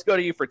 Justin, let's go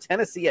to you for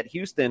Tennessee at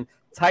Houston.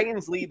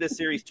 Titans lead this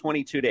series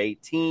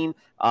 22-18.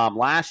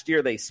 Last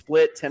year, they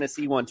split.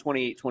 Tennessee won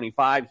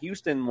 28-25.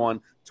 Houston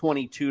won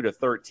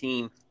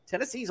 22-13.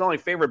 Tennessee's only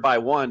favored by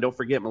 1. Don't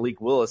forget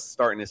Malik Willis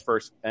starting his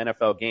first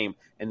NFL game,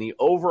 and the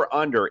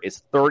over-under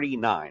is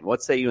 39.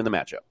 What say you in the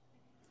matchup?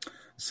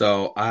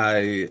 So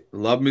I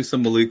love me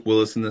some Malik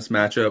Willis in this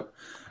matchup.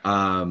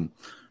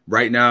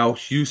 Right now,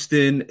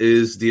 Houston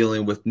is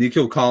dealing with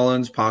Nico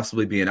Collins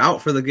possibly being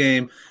out for the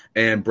game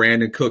and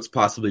Brandon Cooks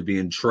possibly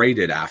being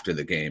traded after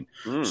the game.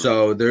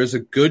 So there's a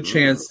good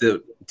chance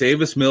that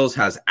Davis Mills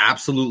has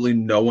absolutely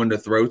no one to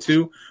throw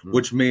to,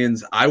 which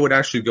means I would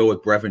actually go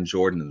with Brevin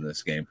Jordan in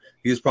this game.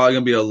 He's probably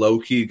going to be a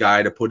low-key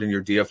guy to put in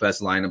your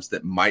DFS lineups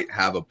that might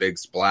have a big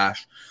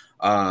splash.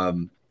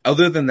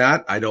 Other than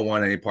that, I don't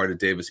want any part of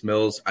Davis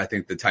Mills. I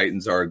think the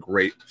Titans are a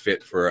great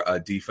fit for a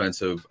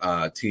defensive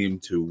team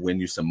to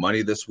win you some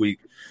money this week.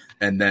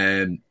 And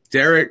then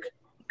Derek,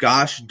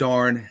 gosh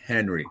darn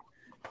Henry.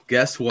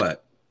 Guess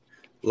what?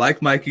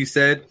 Like Mikey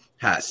said,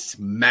 has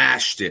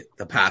smashed it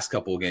the past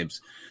couple of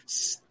games.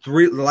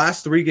 The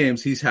last 3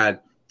 games, he's had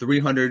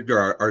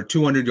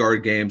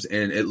 200-yard games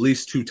and at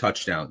least 2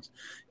 touchdowns.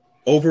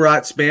 Over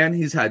at span,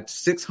 he's had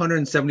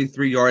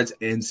 673 yards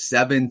and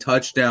 7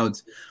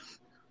 touchdowns.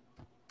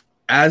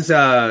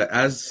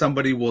 As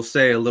somebody will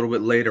say a little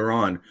bit later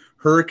on,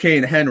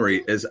 Hurricane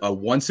Henry is a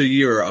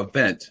once-a-year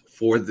event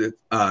for the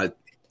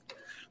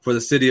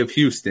city of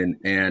Houston.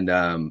 And,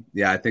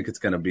 I think it's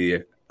going to be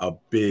a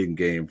big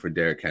game for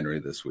Derrick Henry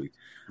this week.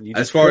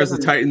 As far as the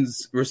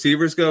Titans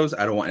receivers goes,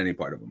 I don't want any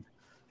part of them.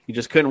 You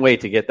just couldn't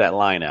wait to get that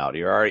line out.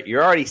 You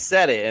already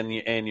said it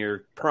in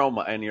your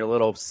promo and your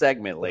little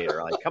segment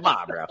later. Like, come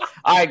on, bro.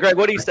 All right, Greg,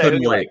 what do you say?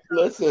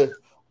 Listen.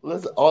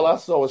 All I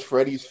saw was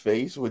Freddie's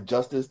face when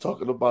Justin's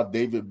talking about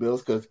David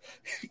Mills because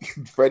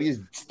Freddie's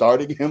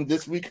starting him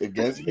this week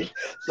against me.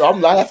 So I'm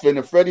laughing,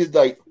 and Freddie's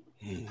like,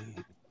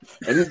 and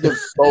he's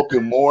just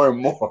sulking more and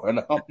more.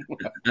 And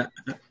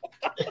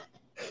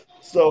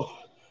so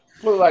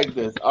put it like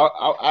this: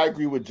 I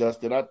agree with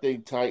Justin. I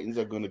think Titans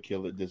are going to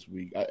kill it this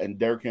week, and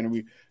Derrick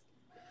Henry,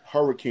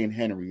 Hurricane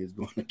Henry, is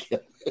going to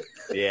kill it.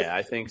 Yeah,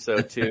 I think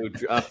so too.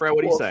 Fred,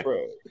 what do you say?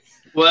 Fred.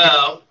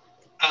 Well,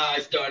 I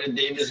started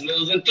Davis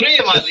Mills in 3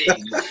 of my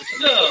leagues.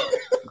 So,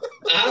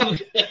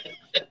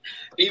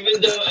 even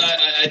though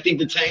I think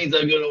the Titans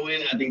are going to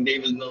win, I think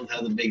Davis Mills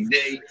has a big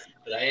day.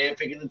 But I am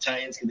picking the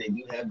Titans because they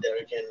do have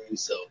Derrick Henry.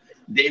 So,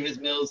 Davis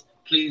Mills,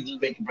 please do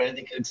make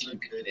Brandon Cooks look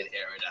good and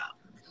air it out.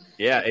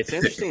 Yeah, it's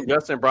interesting.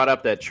 Justin brought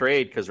up that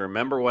trade because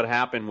remember what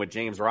happened with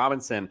James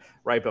Robinson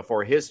right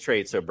before his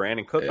trade. So,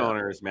 Brandon Cook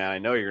owners, man, I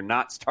know you're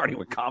not starting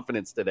with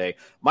confidence today.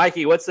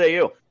 Mikey, what say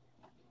you?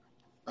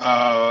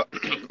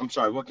 I'm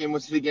sorry. What game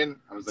was it again?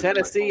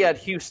 Tennessee at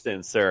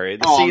Houston, sir.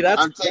 Oh, See,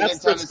 that's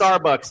the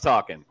Starbucks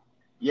talking.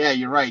 Yeah,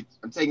 you're right.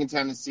 I'm taking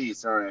Tennessee.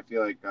 Sorry, I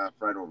feel like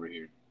Fred over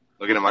here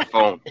looking at my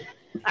phone.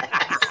 He's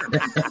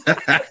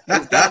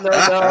got no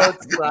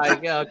notes.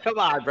 Like, come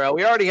on, bro.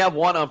 We already have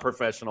one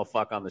unprofessional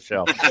fuck on the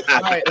show.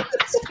 All right,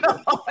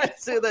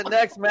 let's do the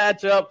next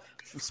matchup.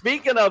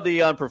 Speaking of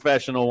the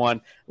unprofessional one,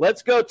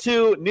 let's go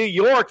to New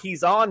York.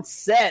 He's on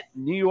set.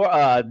 New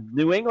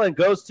England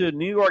goes to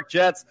New York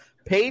Jets.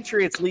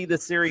 Patriots lead the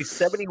series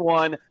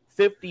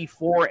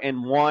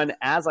 71-54-1.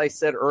 As I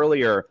said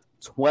earlier,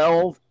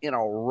 12 in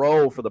a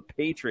row for the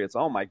Patriots.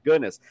 Oh, my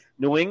goodness.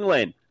 New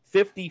England,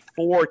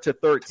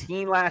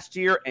 54-13 last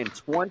year and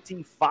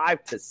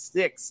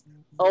 25-6.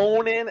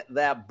 Owning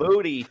that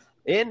booty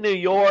in New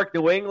York.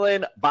 New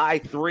England by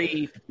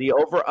 3. The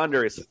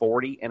over-under is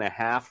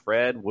 40.5.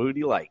 Fred, what do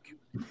you like?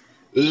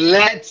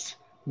 Let's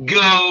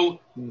go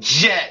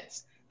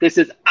Jets. This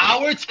is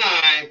our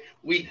time.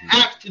 We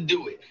have to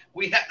do it.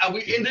 We're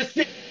in the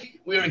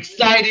city. We're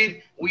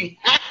excited. We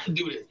have to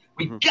do this.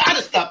 We got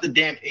to stop the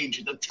damn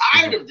Patriots. I'm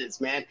tired of this,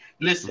 man.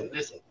 Listen.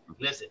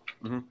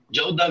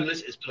 Joe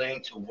Douglas is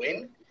playing to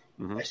win.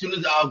 As soon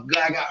as our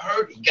guy got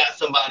hurt, he got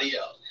somebody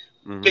else.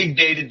 Big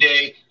day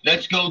today.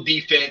 Let's go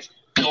defense.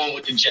 Going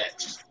with the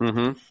Jets.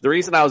 The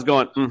reason I was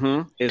going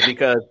is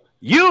because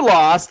you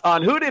lost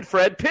on who did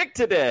Fred pick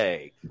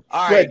today?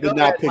 All right, Fred did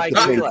not pick the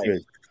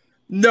Patriots.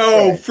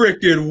 No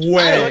freaking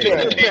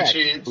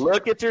way.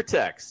 Look at your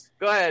text.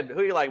 Go ahead.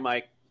 Who you like,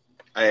 Mike?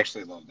 I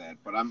actually love that,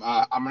 but I'm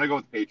gonna go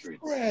with the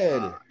Patriots.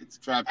 It's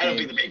a trap game. I don't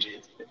think the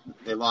Patriots.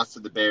 They lost to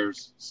the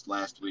Bears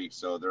last week,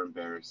 so they're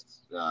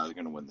embarrassed. They're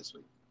gonna win this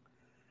week.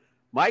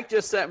 Mike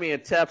just sent me a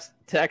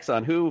text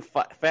on who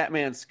Fat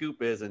Man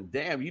Scoop is, and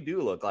damn, you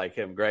do look like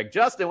him, Greg.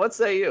 Justin, what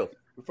say you?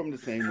 We're from the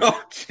same.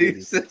 Oh,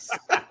 Jesus.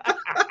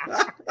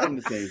 From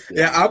the same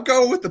city. Yeah, I'm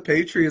going with the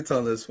Patriots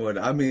on this one.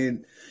 I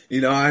mean,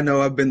 I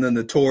know I've been the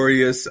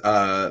notorious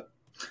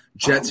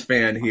Jets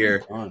fan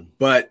here,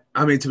 but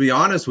I mean, to be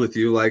honest with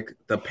you, like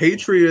the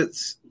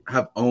Patriots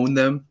have owned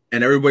them,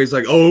 and everybody's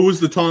like, "Oh, it was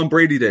the Tom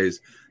Brady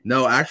days."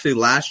 No, actually,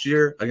 last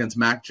year against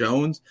Mac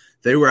Jones,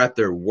 they were at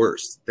their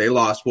worst. They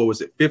lost,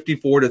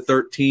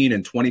 54-13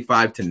 and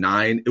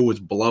 25-9. It was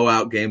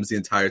blowout games the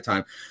entire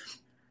time.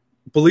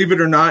 Believe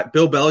it or not,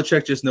 Bill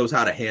Belichick just knows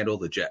how to handle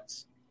the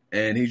Jets,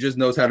 and he just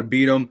knows how to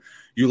beat them.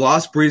 You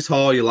lost Breece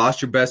Hall. You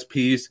lost your best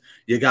piece.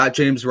 You got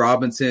James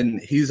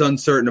Robinson. He's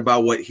uncertain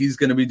about what he's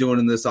going to be doing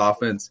in this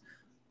offense.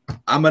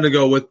 I'm going to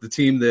go with the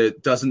team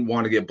that doesn't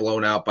want to get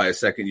blown out by a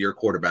second-year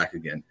quarterback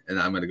again, and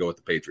I'm going to go with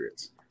the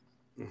Patriots.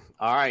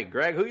 All right,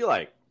 Greg, who you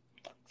like?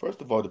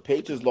 First of all, the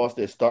Patriots lost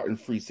their starting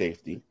free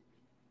safety.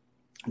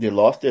 They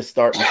lost their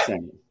starting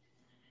center,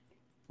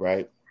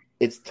 right?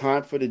 It's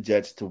time for the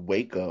Jets to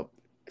wake up,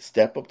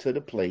 step up to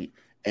the plate,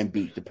 and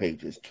beat the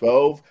Patriots.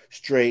 12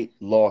 straight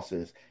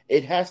losses.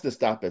 It has to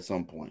stop at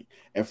some point.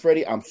 And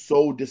Freddie, I'm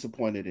so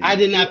disappointed in you. I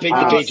did not pick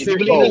the Patriots. You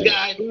believe this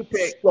guy?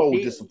 So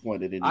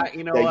disappointed in you.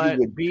 You know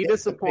what? Be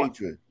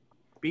disappointed.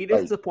 Be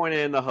disappointed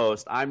in the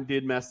host. I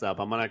did mess up.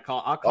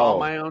 I'll call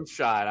my own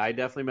shot. I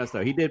definitely messed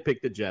up. He did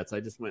pick the Jets. I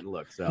just went and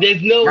looked. So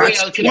there's no way I was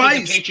going to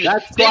pick the Patriots.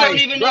 That's they twice. don't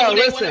even Bro, know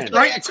they want to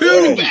play at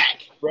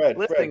quarterback.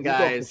 Listen,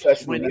 guys,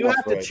 when you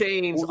have to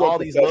change all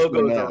these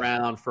logos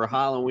around for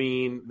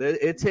Halloween,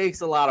 it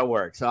takes a lot of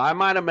work. So I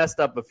might have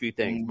messed up a few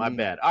things. My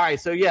bad. All right,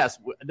 so yes,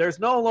 there's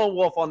no lone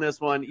wolf on this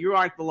one. You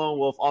aren't the lone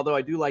wolf, although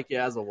I do like you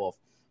as a wolf.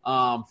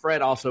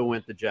 Fred also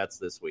went the Jets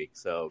this week,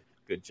 so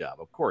good job.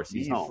 Of course,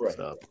 he's home, Fred.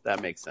 So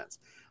that makes sense.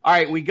 All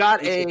right, we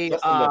got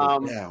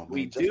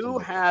we do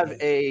have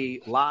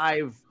a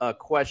live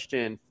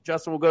question.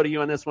 Justin, we'll go to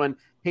you on this one.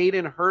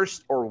 Hayden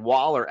Hurst or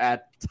Waller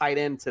at tight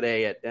end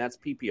today? That's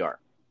PPR.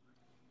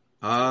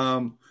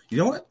 You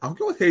know what? I'll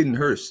go with Hayden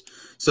Hurst.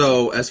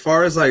 So as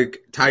far as like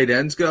tight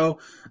ends go,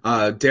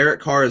 Derek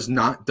Carr has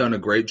not done a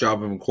great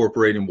job of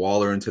incorporating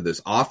Waller into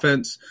this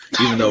offense,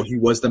 even though he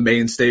was the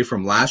mainstay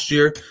from last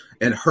year.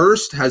 And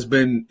Hurst has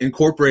been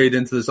incorporated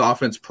into this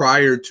offense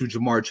prior to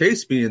Jamar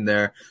Chase being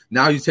there.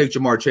 Now you take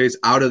Jamar Chase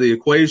out of the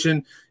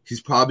equation,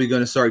 he's probably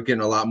going to start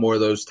getting a lot more of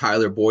those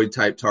Tyler Boyd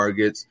type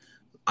targets.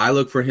 I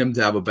look for him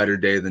to have a better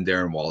day than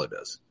Darren Waller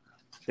does.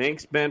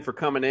 Thanks, Ben, for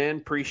coming in.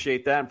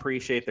 Appreciate that.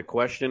 Appreciate the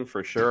question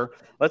for sure.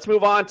 Let's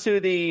move on to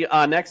the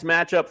next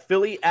matchup,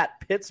 Philly at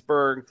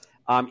Pittsburgh.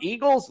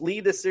 Eagles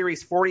lead the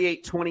series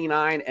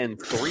 48-29 and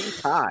 3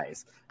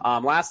 ties.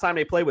 Last time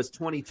they played was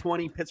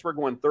 2020. Pittsburgh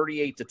won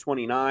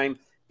 38-29.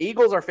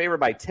 Eagles are favored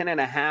by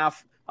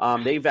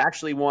 10.5. They've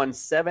actually won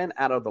 7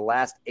 out of the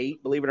last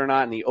 8, believe it or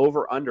not, and the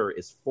over-under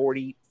is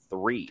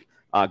 43.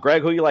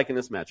 Greg, who you like in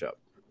this matchup?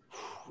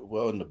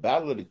 Well, in the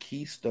Battle of the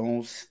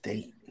Keystone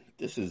State,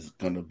 this is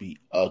going to be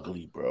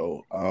ugly,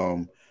 bro.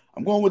 I'm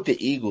going with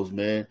the Eagles,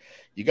 man.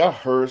 You got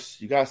Hurst,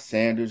 you got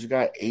Sanders, you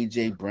got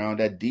A.J. Brown.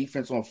 That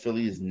defense on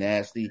Philly is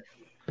nasty.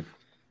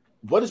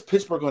 What is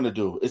Pittsburgh going to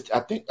do?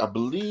 I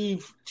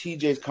believe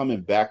TJ's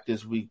coming back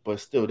this week, but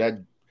still,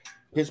 that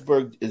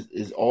Pittsburgh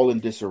is all in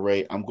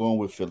disarray. I'm going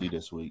with Philly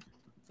this week.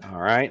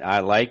 All right, I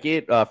like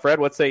it. Fred,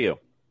 what say you?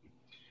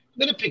 I'm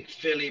going to pick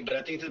Philly, but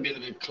I think it'll be a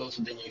little bit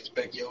closer than you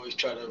expect. You always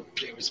try to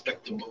play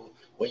respectable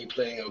when you're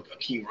playing a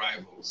key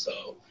rival.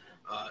 So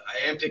I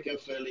am picking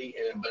Philly,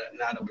 but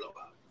not a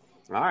blowout.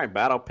 All right,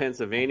 Battle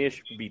Pennsylvania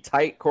should be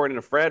tight, according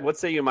to Fred. What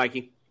say you,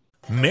 Mikey?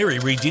 Mary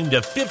redeemed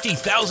a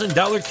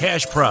 $50,000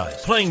 cash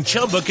prize playing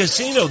Chumba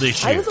Casino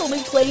this year. I was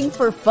only playing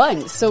for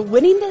fun, so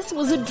winning this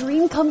was a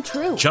dream come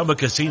true. Chumba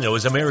Casino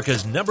is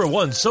America's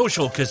 #1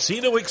 social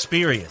casino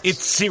experience.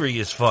 It's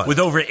serious fun. With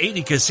over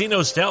 80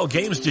 casino-style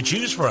games to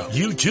choose from,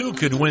 you too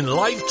could win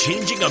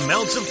life-changing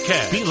amounts of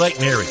cash. Be like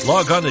Mary.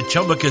 Log on to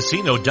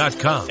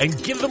ChumbaCasino.com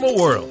and give them a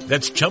whirl.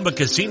 That's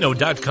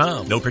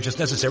ChumbaCasino.com. No purchase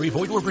necessary.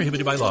 Void or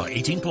prohibited by law.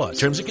 18+.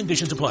 Terms and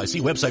conditions apply.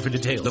 See website for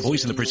details. The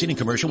voice in the preceding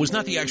commercial was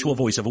not the actual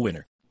voice of a winner.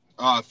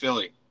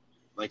 Philly.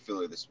 Like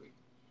Philly this week.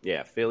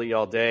 Yeah, Philly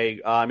all day.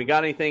 You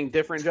got anything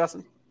different,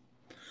 Justin?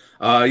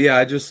 Yeah,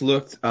 I just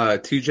looked.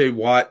 TJ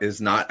Watt is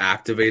not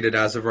activated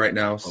as of right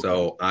now,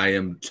 so I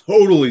am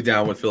totally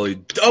down with Philly,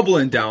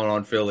 doubling down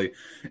on Philly.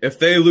 If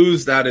they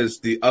lose, that is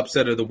the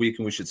upset of the week,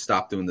 and we should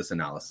stop doing this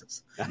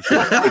analysis. We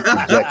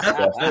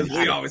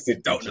obviously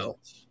don't know.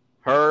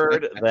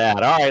 Heard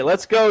that. All right,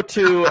 let's go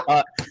to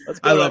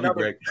I love you,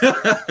 Greg.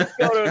 Let's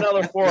go to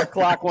another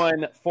 4:00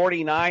 one.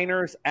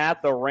 49ers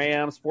at the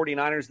Rams.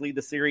 49ers lead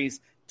the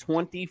series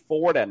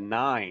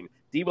 24-9.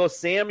 Deebo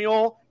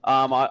Samuel,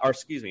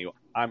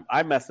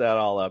 I messed that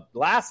all up.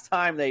 Last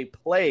time they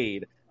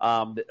played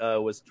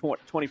was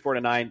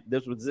 24-9.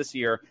 This was this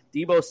year.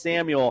 Deebo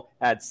Samuel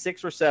had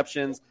 6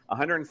 receptions,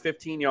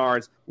 115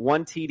 yards,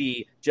 1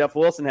 TD. Jeff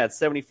Wilson had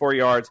 74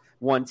 yards,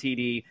 1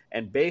 TD.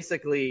 And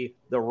basically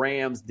the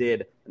Rams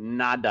did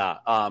nada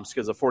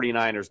because the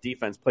 49ers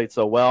defense played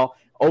so well.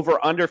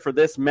 Over-under for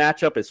this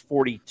matchup is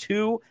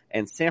 42,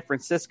 and San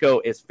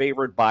Francisco is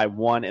favored by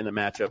 1 in the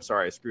matchup.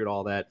 Sorry, I screwed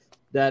all that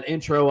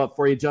intro up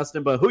for you,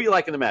 Justin. But who you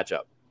like in the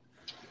matchup?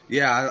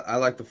 Yeah, I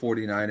like the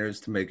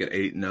 49ers to make it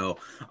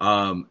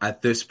 8-0.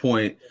 At this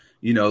point,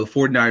 the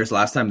 49ers,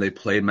 last time they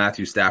played,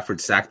 Matthew Stafford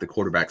sacked the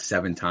quarterback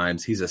 7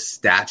 times. He's a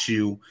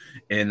statue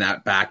in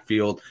that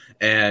backfield,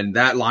 and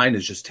that line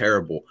is just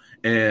terrible.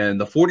 And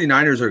the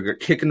 49ers are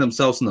kicking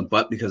themselves in the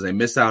butt because they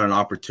missed out on an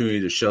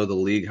opportunity to show the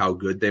league how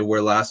good they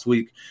were last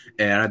week.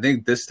 And I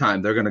think this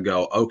time they're going to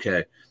go,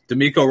 okay,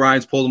 DeMeco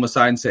Ryans pulled them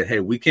aside and said, hey,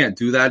 we can't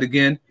do that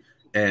again.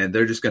 And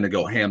they're just going to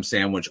go ham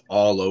sandwich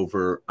all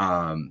over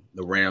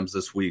the Rams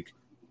this week.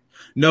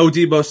 No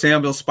Deebo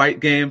Samuel spite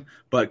game,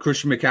 but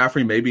Christian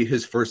McCaffrey may be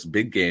his first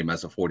big game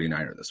as a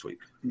 49er this week.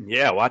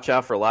 Yeah, watch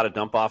out for a lot of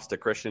dump-offs to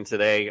Christian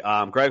today.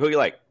 Greg, who you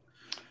like?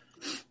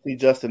 See,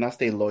 Justin, I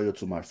stay loyal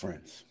to my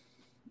friends.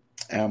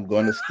 And I'm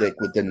going to stick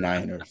with the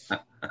Niners.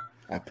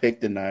 I picked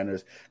the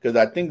Niners because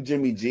I think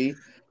Jimmy G,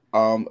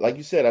 like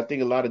you said, I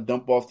think a lot of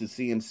dump-offs to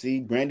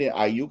CMC. Brandon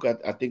Ayuk,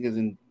 I think is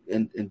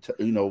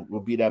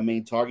will be that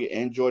main target,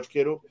 and George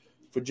Kittle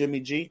for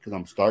Jimmy G, because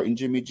I'm starting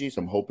Jimmy G,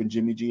 so I'm hoping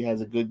Jimmy G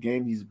has a good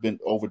game. He's been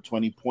over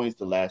 20 points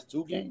the last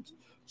 2 games.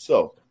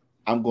 So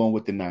I'm going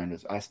with the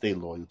Niners. I stay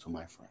loyal to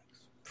my friends.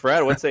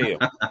 Fred, what say you?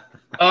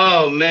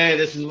 Oh man,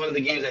 this is one of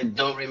the games I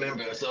don't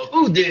remember. So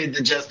who did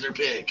the Jester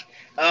pick?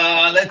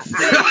 Let's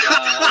see.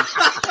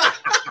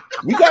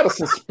 We gotta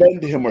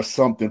suspend him or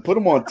something. Put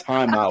him on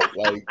timeout.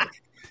 Like,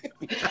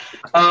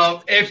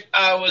 if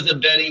I was a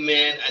betting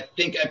man, I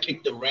think I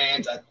picked the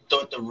Rams. I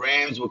thought the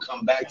Rams would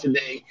come back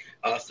today,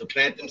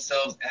 supplant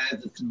themselves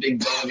as the big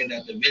dog in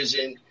that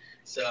division.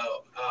 So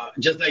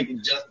just like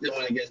Justin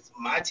went against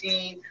my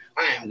team,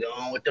 I am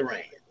going with the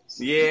Rams.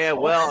 Yeah,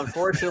 well,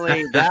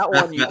 unfortunately, that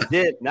one you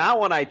did. Now,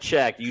 when I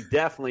checked, you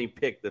definitely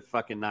picked the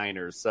fucking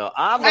Niners. So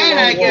I'm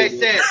And like I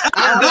said,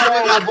 I'm going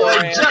with my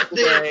boy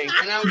Justin,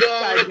 and I'm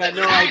going with got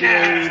the no idea who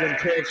Niners. even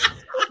picked.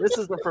 This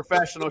is the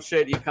professional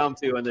shit you come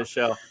to in this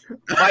show.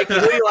 Mikey,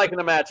 who do you like in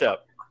the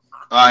matchup?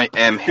 I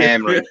am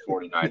hammering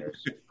 49ers.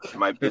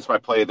 It's my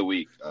play of the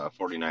week,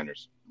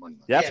 49ers.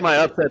 That's my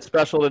upset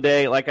special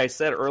today. Like I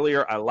said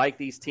earlier, I like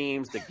these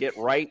teams to get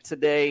right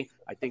today.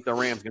 I think the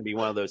Rams going to be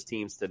one of those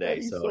teams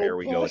today. So here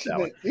we go with that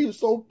one. He was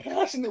so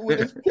passionate with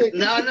his pick.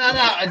 No.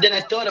 And then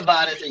I thought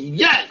about it and said,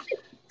 yes!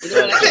 You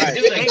know what I can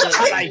do? Thank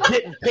God I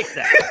didn't pick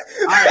that.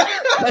 All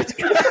right, let's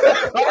go.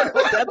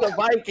 At the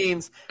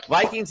Vikings.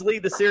 Vikings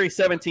lead the series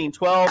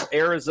 17-12.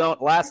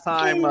 Arizona. Last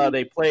time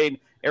they played,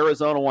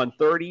 Arizona won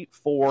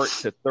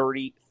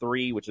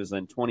 34-33, which is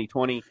in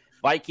 2020.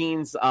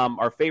 Vikings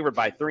are favored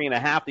by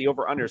 3.5. The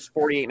over/under is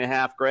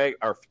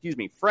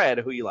 48.5. Fred,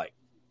 who you like?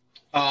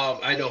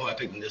 I know who I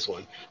picked in this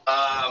one.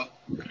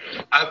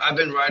 I've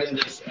been riding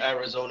this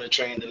Arizona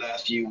train the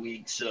last few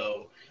weeks,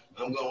 so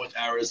I'm going with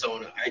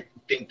Arizona. I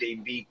think they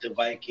beat the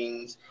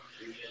Vikings.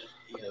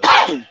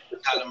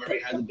 Kyler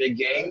Murray has a big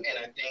game, and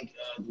I think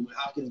with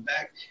Hopkins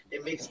back,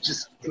 it makes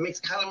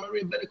Kyler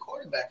Murray a better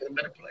quarterback and a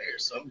better player.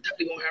 So I'm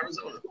definitely going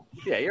Arizona.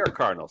 Yeah, you're a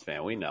Cardinals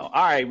fan. We know.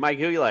 All right, Mike,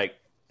 who you like?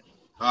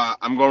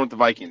 I'm going with the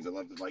Vikings. I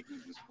love the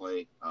Vikings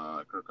display.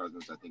 Kirk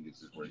Cousins, I think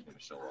this is where he's going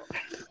to show up.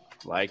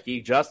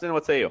 Likey. Justin,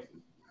 what say you?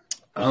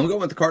 I'm going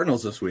with the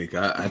Cardinals this week.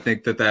 I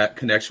think that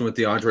connection with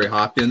DeAndre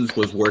Hopkins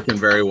was working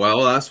very well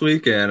last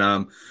week.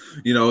 And,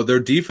 their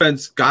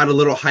defense got a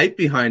little hype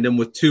behind them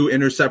with 2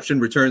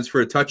 interception returns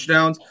for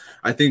touchdowns.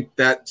 I think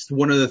that's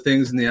one of the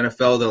things in the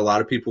NFL that a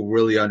lot of people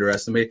really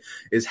underestimate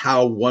is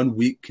how 1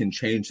 week can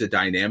change the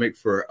dynamic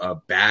for a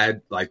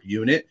bad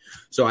unit.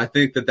 So I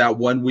think that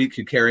 1 week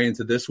could carry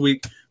into this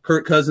week.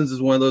 Kirk Cousins is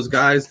one of those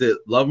guys that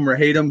love him or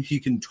hate him. He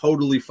can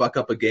totally fuck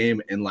up a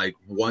game in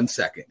 1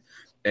 second.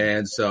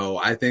 And so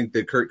I think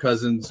that Kirk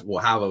Cousins will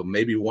have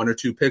maybe 1 or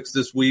 2 picks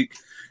this week.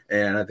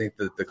 And I think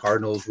that the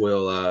Cardinals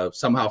will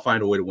somehow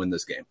find a way to win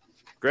this game.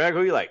 Greg,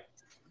 who you like?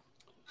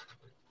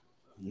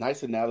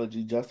 Nice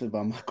analogy, Justin, but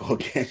I'm not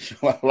going against you.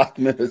 I like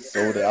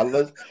Minnesota.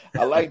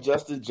 I like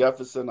Justin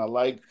Jefferson. I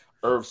like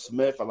Irv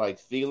Smith. I like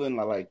Thielen.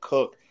 I like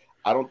Cook.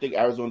 I don't think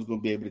Arizona's going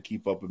to be able to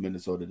keep up with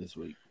Minnesota this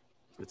week.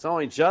 It's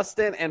only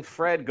Justin and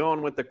Fred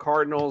going with the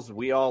Cardinals.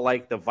 We all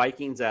like the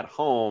Vikings at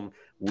home.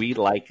 We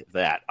like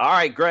that. All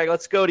right, Greg,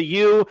 let's go to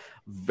you.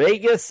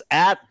 Vegas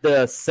at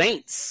the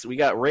Saints. We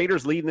got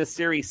Raiders leading this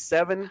series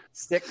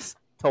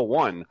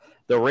 7-6-1.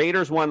 The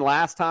Raiders won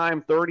last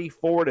time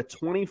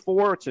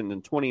 34-24. It's in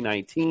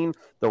 2019.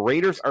 The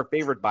Raiders are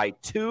favored by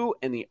 2,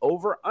 and the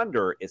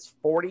over-under is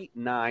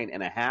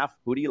 49.5.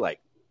 Who do you like?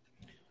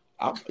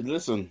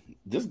 Listen,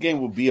 this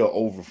game will be an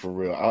over for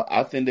real.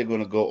 I think they're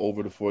going to go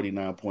over the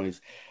 49 points.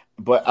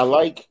 But I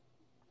like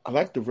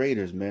the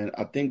Raiders, man.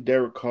 I think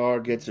Derek Carr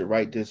gets it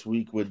right this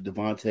week with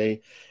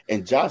Devontae.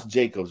 And Josh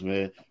Jacobs,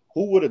 man.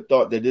 Who would have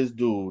thought that this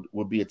dude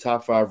would be a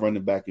top 5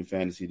 running back in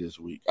fantasy this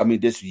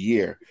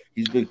year?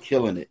 He's been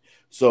killing it.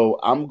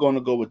 So I'm going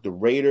to go with the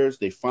Raiders.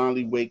 They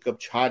finally wake up,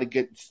 try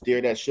to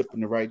steer that ship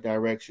in the right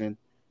direction.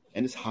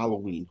 And it's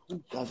Halloween.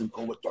 Who doesn't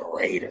go with the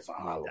Raiders on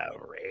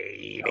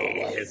Halloween? The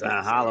Raiders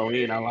on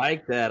Halloween. I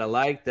like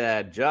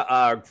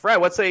that. Fred,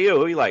 what say you?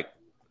 Who you like?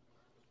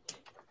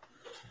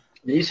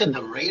 You said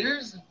the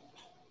Raiders?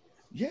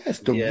 Yes,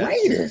 the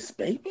Raiders,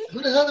 baby.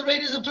 Who the hell the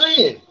Raiders are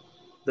playing?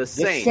 The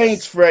Saints. The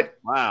Saints, Fred.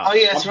 Wow. Oh,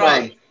 yeah, that's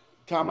right.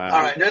 Wow. All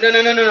right. No.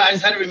 I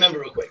just had to remember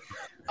real quick.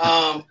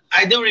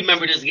 I do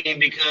remember this game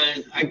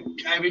because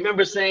I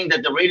remember saying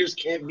that the Raiders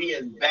can't be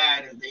as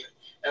bad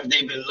as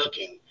they've been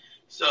looking.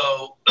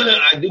 So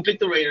I do pick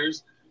the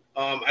Raiders.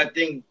 I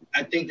think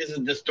this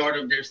is the start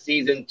of their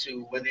season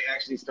to when they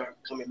actually start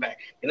coming back.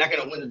 They're not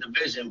going to win the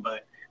division,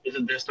 but this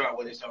is their start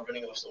when they start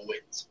running off some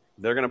wins.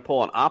 They're going to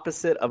pull an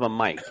opposite of a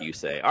Mike, you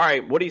say. All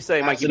right, what do you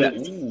say,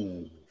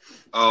 Mikey?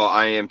 Oh,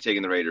 I am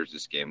taking the Raiders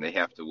this game. They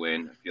have to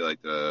win. I feel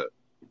like the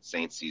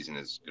Saints season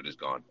is good as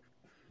gone.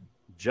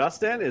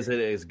 Justin, is it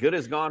as good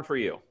as gone for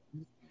you?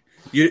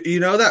 You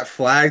know that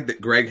flag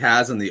that Greg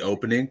has in the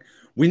opening?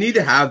 We need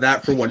to have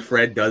that for when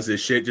Fred does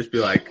his shit. Just be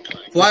like,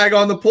 flag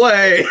on the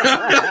play.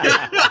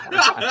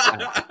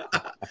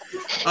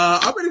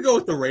 I'm going to go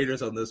with the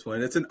Raiders on this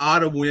one. It's an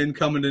autumn win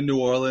coming to New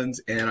Orleans,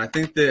 and I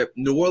think that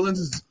New Orleans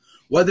is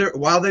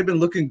while they've been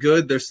looking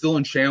good, they're still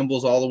in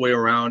shambles all the way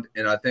around,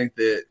 and I think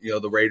that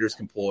the Raiders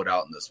can pull it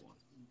out in this one.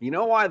 You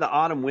know why the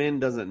autumn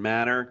wind doesn't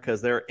matter?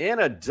 Because they're in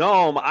a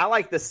dome. I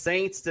like the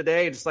Saints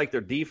today, just like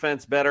their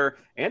defense better.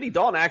 Andy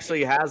Dalton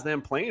actually has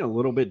them playing a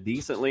little bit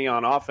decently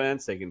on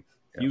offense. They can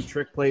few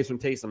trick plays from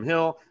Taysom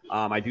Hill.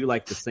 I do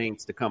like the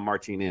Saints to come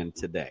marching in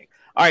today.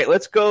 All right,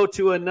 let's go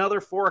to another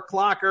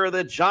 4-o'clocker.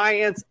 The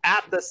Giants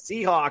at the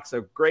Seahawks.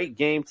 A great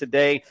game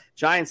today.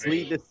 Giants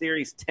lead the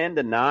series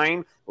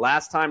 10-9.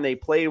 Last time they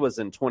played was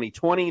in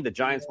 2020. The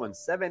Giants won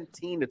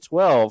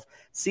 17-12.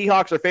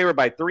 Seahawks are favored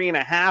by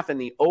 3.5,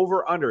 and the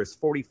over/under is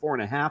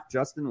 44.5.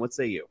 Justin, what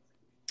say you?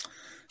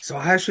 So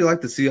I actually like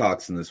the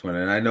Seahawks in this one,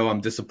 and I know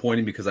I'm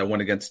disappointing because I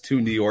went against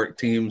 2 New York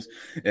teams,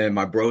 and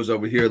my bros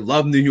over here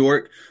love New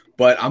York,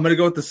 but I'm going to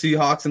go with the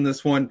Seahawks in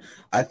this one.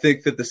 I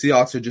think that the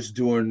Seahawks are just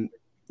doing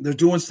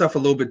stuff a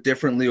little bit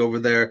differently over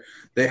there.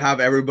 They have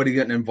everybody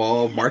getting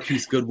involved.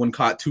 Marquise Goodwin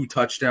caught 2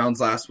 touchdowns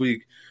last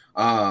week.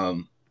 I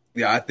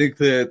think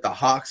that the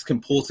Hawks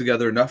can pull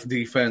together enough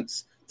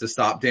defense to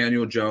stop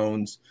Daniel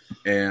Jones,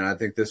 and I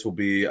think this will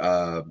be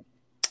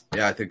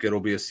I think it'll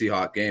be a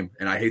Seahawks game.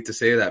 And I hate to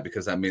say that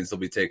because that means they'll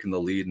be taking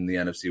the lead in the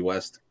NFC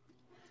West.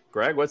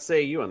 Greg, what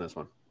say you on this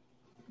one?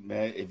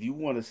 Man, if you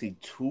want to see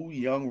 2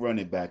 young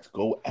running backs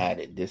go at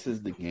it, this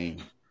is the game.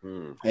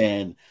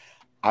 And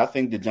I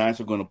think the Giants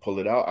are going to pull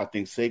it out. I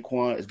think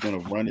Saquon is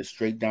going to run it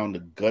straight down the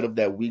gut of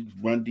that weak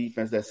run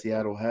defense that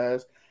Seattle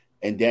has.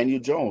 And Daniel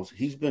Jones,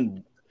 he's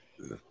been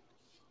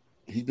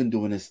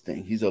doing his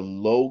thing. He's a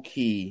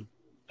low-key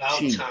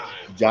cheap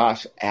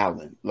Josh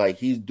Allen. Like,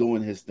 he's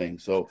doing his thing.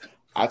 So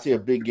I'd say a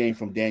big game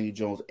from Daniel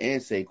Jones and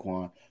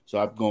Saquon. So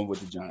I'm going with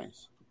the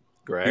Giants.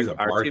 Greg,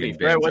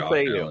 Fred, what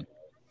say you?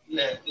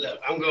 Look,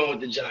 I'm going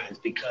with the Giants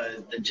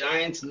because the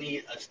Giants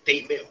need a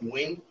statement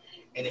win.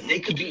 And if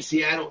they could beat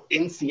Seattle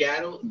in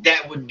Seattle,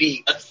 that would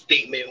be a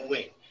statement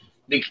win.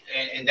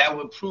 And that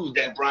would prove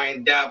that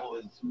Brian Daboll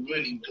is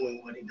really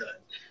doing what he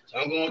does. So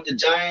I'm going with the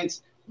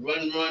Giants.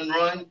 Run.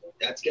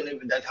 That's how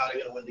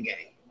they're gonna win the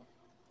game.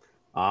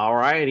 All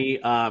righty.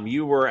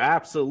 You were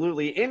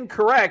absolutely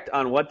incorrect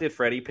on what did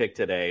Freddie pick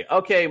today.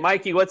 Okay,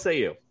 Mikey, what say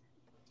you?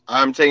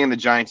 I'm taking the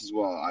Giants as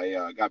well.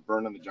 I got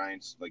burned on the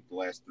Giants like the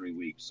last 3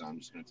 weeks, so I'm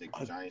just going to take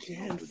the Giants.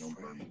 Don't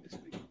burn me this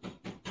week.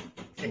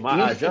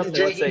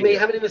 Justin,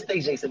 how many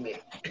mistakes Jason made?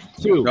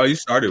 2. No, you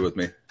started with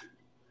me.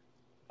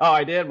 Oh,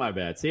 I did. My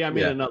bad. See, I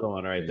made another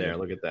one right there.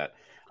 Look at that.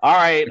 All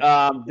right.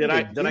 Did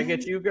I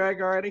get you,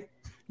 Greg, already?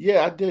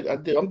 Yeah, I did.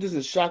 I'm just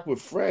in shock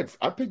with Fred.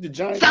 I picked the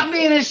Giants. Stop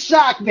being in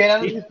shock,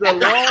 man. He's the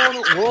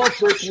lone wolf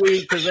this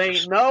week because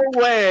ain't no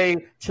way.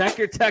 Check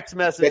your text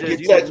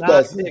messages. You did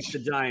not pick the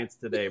Giants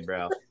today,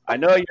 bro. I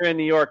know you're in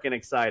New York and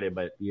excited,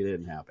 but you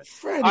didn't happen.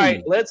 Freddie. All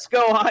right, let's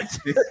go on to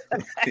the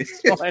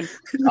next one.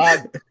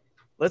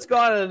 Let's go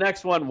on to the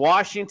next one.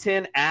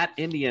 Washington at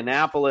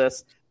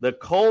Indianapolis. The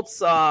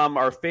Colts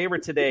are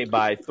favored today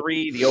by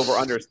 3. The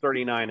over-under is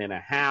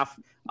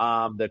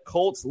 39.5. The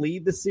Colts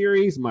lead the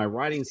series. My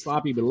writing's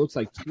sloppy, but it looks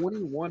like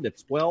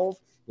 21-12.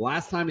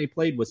 Last time they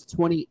played was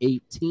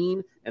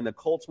 2018, and the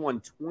Colts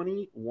won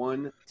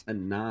 21-9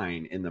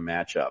 in the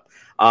matchup.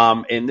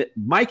 And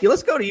Mikey,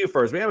 let's go to you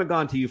first. We haven't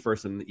gone to you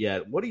first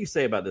yet. What do you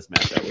say about this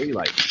matchup? What do you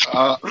like?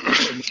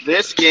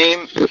 This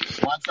game,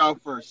 watch out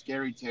for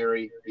Scary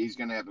Terry. He's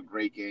going to have a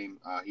great game.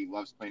 He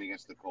loves playing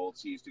against the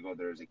Colts. He used to go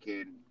there as a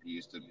kid. He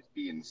used to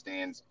be in the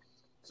stands.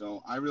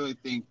 So I really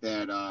think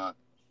that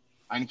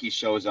Heineke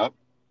shows up.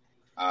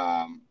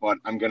 But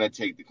I'm going to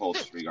take the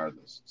Colts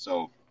regardless.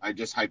 So I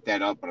just hyped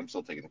that up, but I'm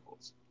still taking the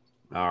Colts.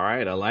 All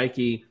right. I like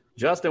you.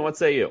 Justin, what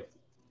say you?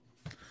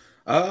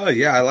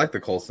 I like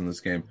the Colts in this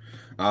game.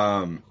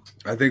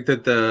 I think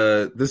that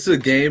this is a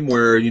game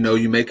where,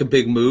 you make a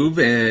big move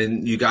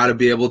and you got to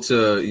be able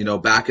to,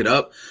 back it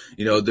up.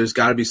 There's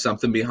got to be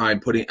something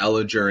behind putting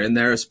Ellinger in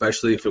there,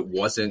 especially if it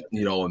wasn't,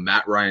 a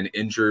Matt Ryan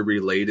injury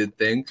related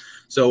thing.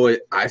 So if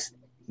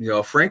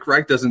Frank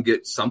Reich doesn't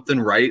get something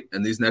right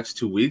in these next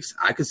 2 weeks,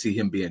 I could see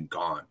him being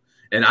gone.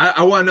 And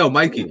I want to know,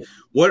 Mikey,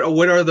 what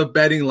are the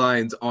betting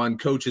lines on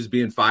coaches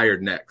being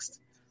fired next?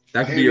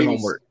 That could be your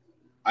homework.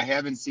 I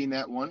haven't seen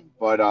that one,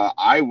 but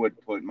I would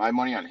put my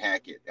money on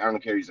Hackett. I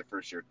don't care. He's a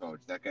first-year coach.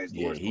 That guy's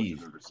the worst coach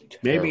I've ever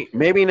seen.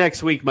 Maybe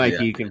next week,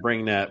 Mikey, you can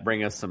bring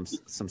us some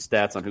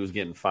stats on who's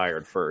getting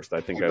fired first.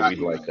 I think we'd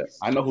like that.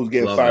 I know who's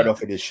getting fired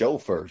off of this show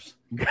first.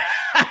 Greg,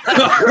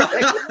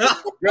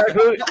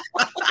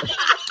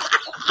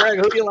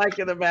 who do you like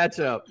in the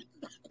matchup?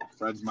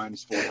 Fred's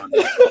minus 400.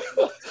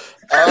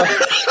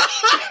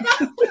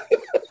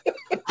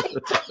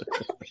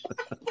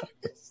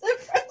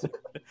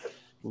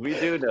 We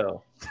do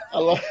know. I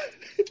like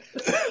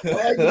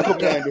the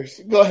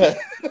Commanders. Go ahead.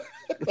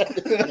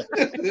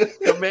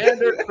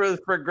 Commander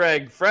for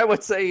Greg. Fred,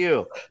 what say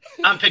you?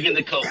 I'm picking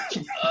the Colts.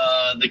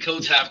 The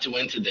Colts have to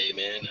win today,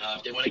 man.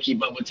 If they want to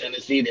keep up with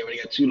Tennessee, they already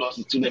got 2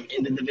 losses to them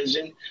in the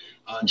division.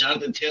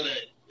 Jonathan Taylor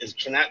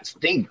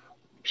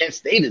can't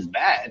stay this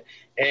bad,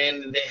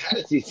 and they had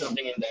to see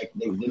something in that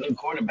the new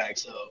quarterback.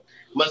 So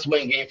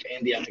must-win game for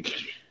Indy.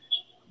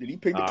 Did he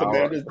pick the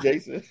Commanders,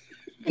 Jason?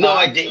 No,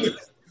 I didn't.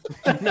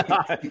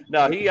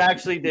 No, he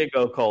actually did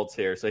go Colts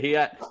here. So he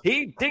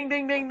ding,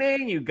 ding, ding,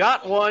 ding. You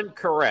got one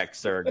correct,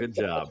 sir. Good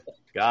job.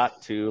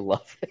 Got to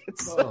love it.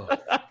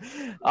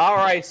 All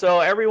right. So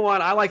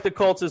everyone, I like the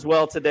Colts as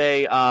well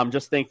today.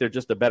 Just think they're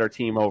just a better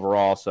team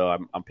overall. So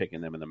I'm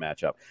picking them in the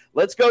matchup.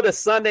 Let's go to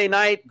Sunday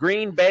night.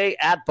 Green Bay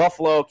at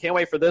Buffalo. Can't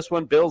wait for this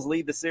one. Bills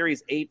lead the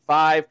series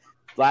 8-5.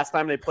 Last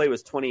time they played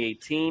was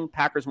 2018.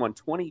 Packers won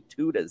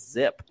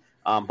 22-0.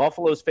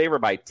 Buffalo's favored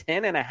by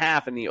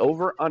 10.5, and the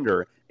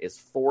over-under is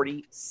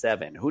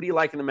 47. Who do you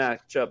like in the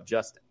matchup,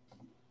 Justin?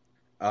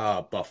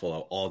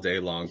 Buffalo all day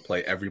long.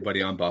 Play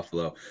everybody on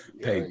Buffalo.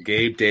 Play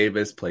Gabe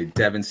Davis. Play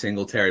Devin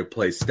Singletary.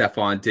 Play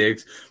Stephon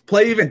Diggs.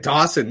 Play even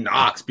Dawson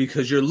Knox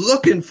because you're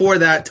looking for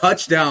that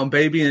touchdown,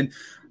 baby. And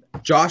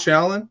Josh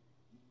Allen,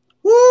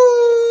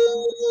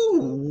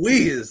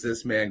 woo-wee, is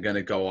this man going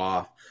to go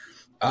off?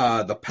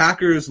 The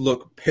Packers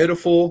look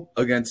pitiful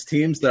against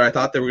teams that I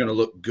thought they were going to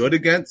look good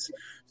against.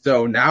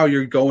 So now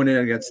you're going in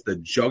against the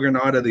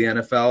juggernaut of the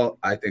NFL.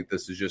 I think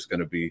this is just going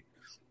to be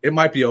 – it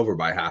might be over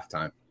by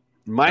halftime.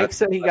 Mike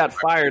said he got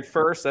fired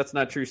first. That's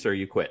not true, sir.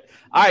 You quit.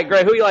 All right,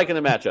 Greg, who you like in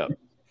the matchup?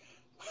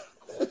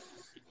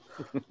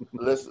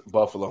 Listen,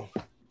 Buffalo.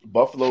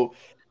 Buffalo,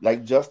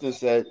 like Justin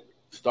said,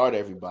 start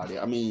everybody.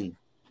 I mean,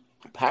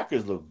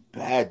 Packers look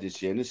bad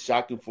this year, and it's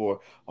shocking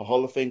for a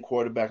Hall of Fame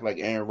quarterback like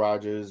Aaron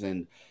Rodgers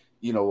and,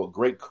 you know,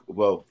 we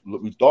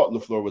thought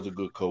LaFleur was a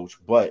good coach,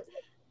 but,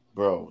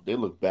 bro, they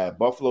look bad.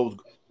 Buffalo's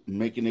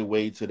making their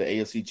way to the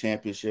AFC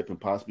Championship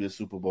and possibly a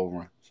Super Bowl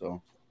run.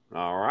 So,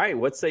 all right.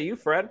 What say you,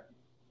 Fred?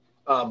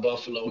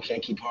 Buffalo.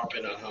 Can't keep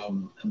harping on how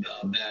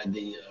bad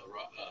the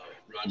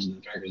Rodgers and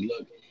the Packers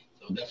look.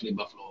 So definitely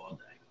Buffalo all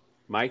day.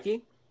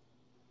 Mikey?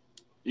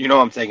 You know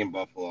I'm taking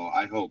Buffalo.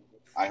 I hope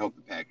the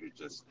Packers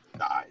just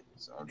die.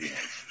 So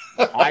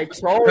I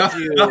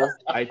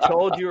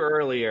told you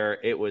earlier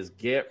it was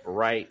get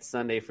right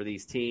Sunday for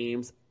these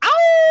teams.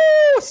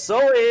 Ow! So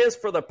it is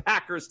for the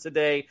Packers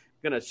today.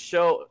 Going to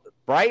show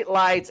bright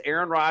lights.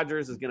 Aaron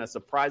Rodgers is going to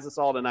surprise us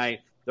all tonight.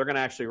 They're going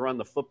to actually run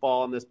the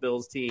football on this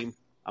Bills team.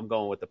 I'm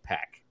going with the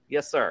Pack.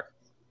 Yes, sir.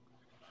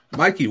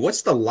 Mikey,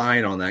 what's the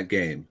line on that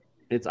game?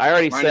 I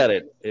already said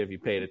it if you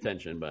paid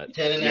attention, but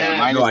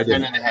 10.5. No, I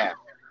didn't. 10.5.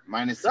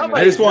 Minus 10.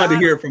 I just wanted to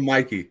hear it from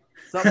Mikey.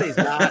 Somebody's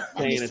not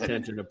paying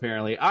attention,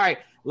 apparently. All right,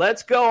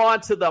 let's go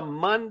on to the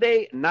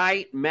Monday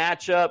night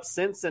matchup.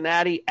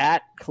 Cincinnati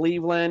at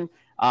Cleveland.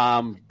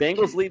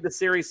 Bengals lead the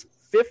series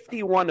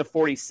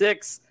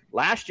 51-46.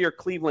 Last year,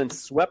 Cleveland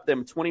swept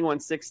them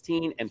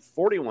 21-16 and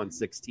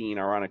 41-16,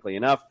 ironically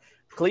enough.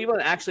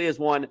 Cleveland actually has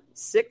won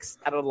 6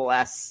 out of the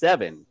last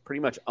 7, pretty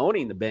much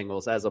owning the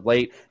Bengals as of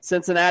late.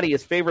 Cincinnati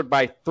is favored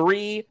by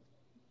 3.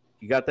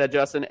 You got that,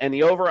 Justin? And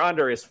the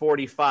over-under is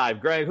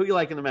 45. Greg, who you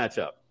like in the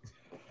matchup?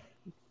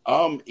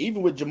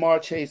 Even with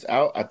Jamar Chase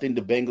out, I think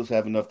the Bengals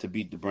have enough to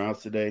beat the Browns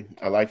today.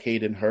 I like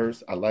Hayden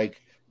Hurst. I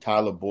like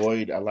Tyler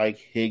Boyd. I like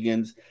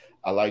Higgins.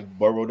 I like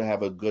Burrow to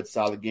have a good,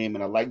 solid game,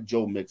 and I like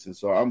Joe Mixon.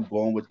 So I'm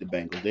going with the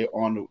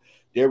Bengals.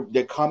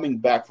 They're coming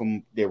back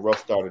from their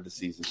rough start of the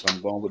season, so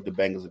I'm going with the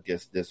Bengals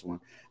against this one.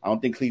 I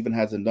don't think Cleveland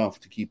has enough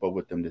to keep up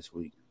with them this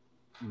week.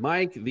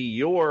 Mike, the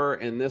your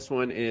in this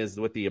one is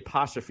with the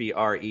apostrophe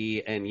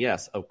R-E, and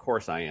yes, of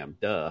course I am.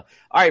 Duh.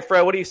 All right,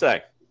 Fred, what do you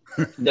say?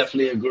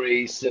 Definitely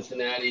agree.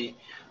 Cincinnati,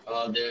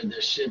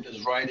 their ship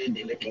is righted.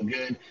 They're looking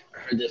good. I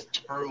heard there's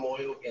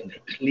turmoil in the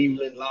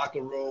Cleveland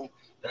locker room.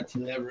 That's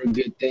never a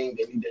good thing.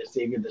 They need their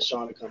savior,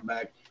 Deshaun, to come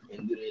back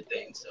and do their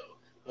thing. So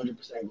 100%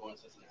 going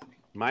Cincinnati.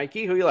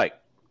 Mikey, who you like?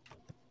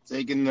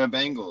 Taking the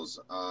Bengals.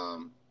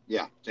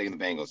 Taking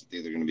the Bengals. I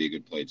think they're going to be a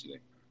good play today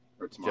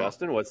or tomorrow.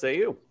 Justin, what say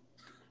you?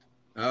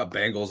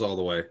 Bengals all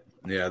the way.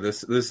 Yeah,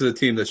 this is a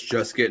team that's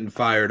just getting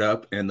fired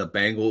up, and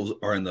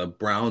the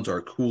Browns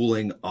are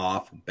cooling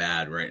off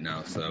bad right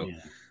now. So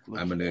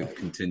I'm going to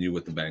continue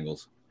with the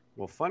Bengals.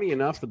 Well, funny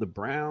enough, for the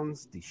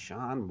Browns,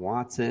 Deshaun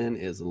Watson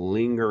is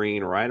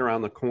lingering right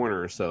around the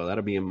corner, so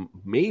that'll be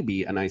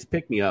maybe a nice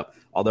pick-me-up,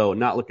 although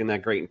not looking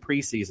that great in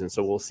preseason,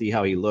 so we'll see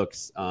how he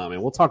looks.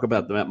 And we'll talk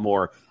about that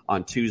more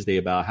on Tuesday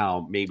about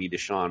how maybe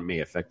Deshaun may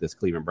affect this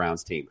Cleveland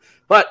Browns team.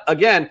 But,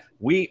 again,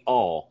 we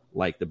all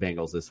like the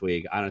Bengals this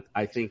week.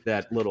 I think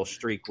that little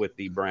streak with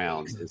the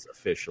Browns is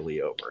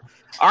officially over.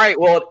 All right,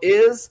 well, it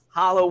is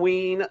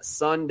Halloween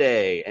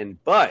Sunday,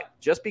 but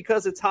just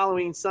because it's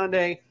Halloween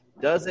Sunday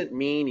doesn't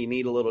mean you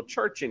need a little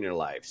church in your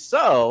life.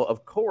 So,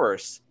 of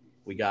course,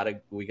 we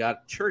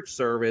got church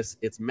service.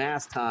 It's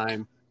mass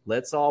time.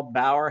 Let's all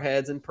bow our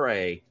heads and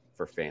pray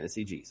for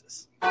Fantasy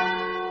Jesus.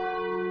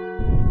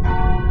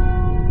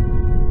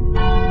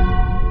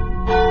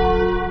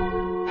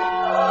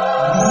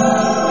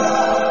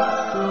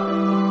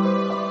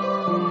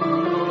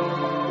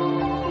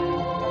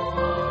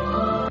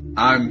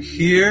 I'm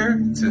here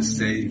to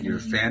save your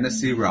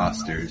fantasy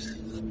rosters.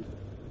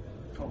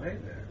 Oh, hey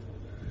there.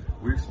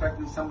 We're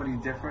expecting somebody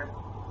different,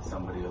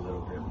 somebody a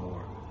little bit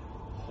more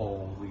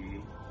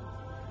holy.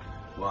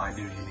 Well, I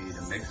knew you needed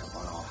a mix-up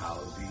on All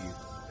Hallows Eve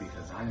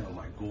because I know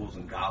my ghouls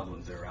and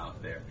goblins are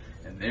out there,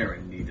 and they're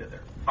in need of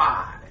their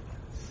 5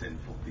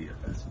 sinful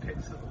DFS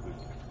picks of the week.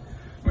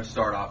 I'm going to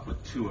start off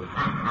with two of them.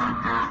 Now,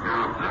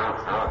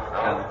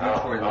 the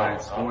Detroit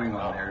Lions scoring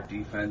on their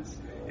defense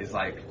is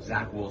like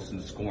Zach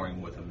Wilson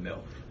scoring with a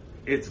MILF.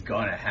 It's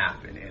going to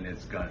happen, and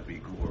it's going to be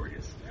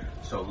glorious.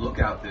 So look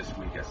out this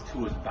week as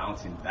Tua's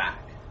bouncing back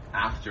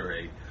after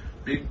a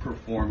big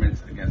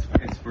performance against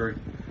Pittsburgh.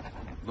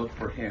 Look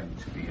for him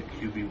to be a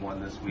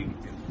QB1 this week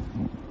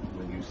and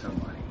win you some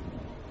money.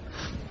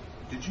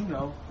 Did you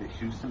know that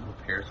Houston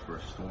prepares for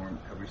a storm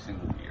every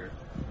single year?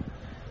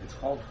 It's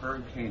called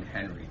Hurricane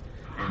Henry,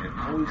 and it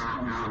always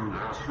comes through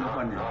with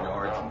 200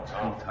 yards and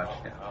 2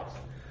 touchdowns.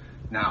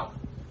 Now,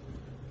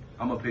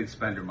 I'm a big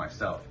spender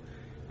myself,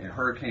 and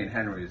Hurricane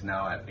Henry is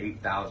now at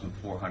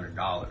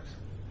 $8,400.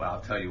 But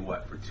I'll tell you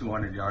what, for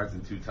 200 yards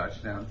and 2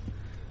 touchdowns,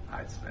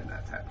 I'd spend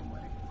that type of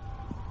money.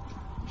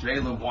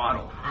 Jalen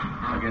Waddle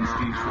against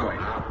Detroit.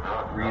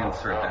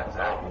 Reinsert that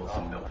Zach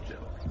Wilson milk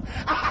joke.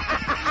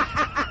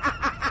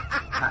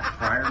 Pat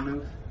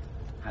Freiermuth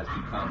has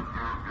become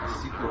a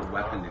secret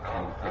weapon to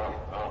Kenny Pickett.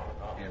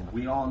 And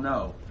we all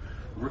know,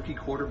 rookie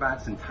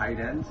quarterbacks and tight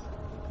ends,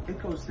 it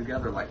goes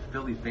together like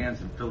Philly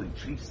fans and Philly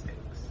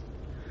cheesesteaks.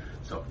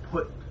 So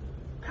put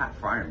Pat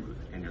Freiermuth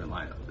in your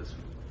lineup this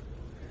week.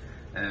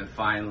 And then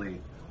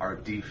finally, our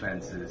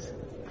defenses.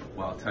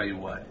 Well, I'll tell you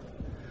what.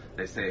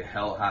 They say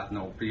hell hath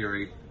no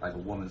fury like a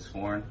woman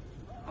scorned.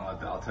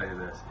 I'll tell you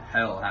this.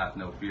 Hell hath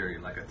no fury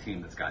like a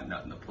team that's got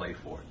nothing to play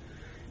for.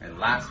 And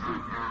last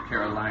week,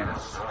 Carolina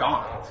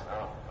stomped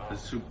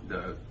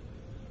the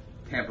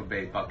Tampa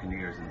Bay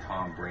Buccaneers and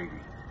Tom Brady.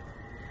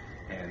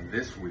 And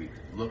this week,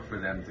 look for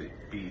them to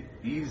be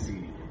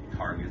easy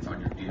targets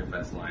on your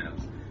DFS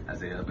lineups as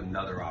they have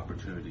another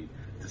opportunity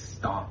to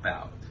stomp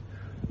out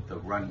the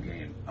run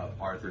game of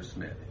Arthur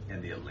Smith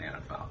and the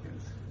Atlanta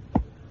Falcons.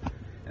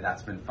 And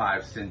that's been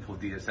 5 sinful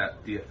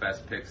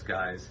DFS picks,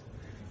 guys.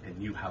 And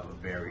you have a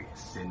very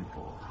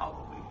sinful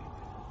Halloween.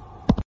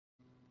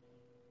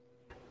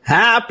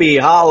 Happy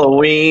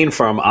Halloween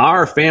from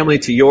our family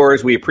to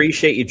yours. We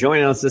appreciate you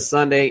joining us this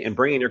Sunday and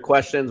bringing your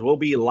questions. We'll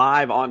be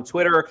live on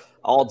Twitter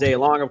all day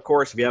long, of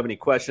course. If you have any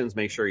questions,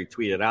 make sure you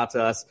tweet it out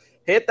to us.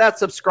 Hit that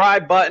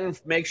subscribe button.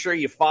 Make sure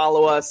you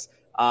follow us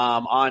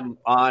on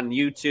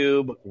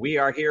YouTube. We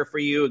are here for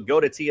you.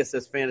 Go to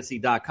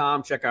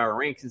TSSFantasy.com. Check out our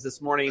rankings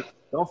this morning.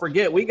 Don't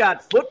forget, we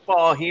got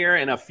football here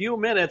in a few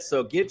minutes,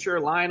 so get your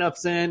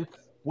lineups in.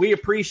 We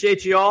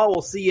appreciate you all.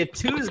 We'll see you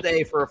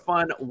Tuesday for a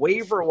fun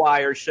waiver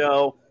wire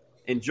show.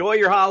 Enjoy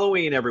your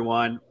Halloween,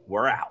 everyone.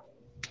 We're out.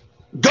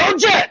 Go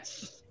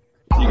Jets!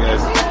 See you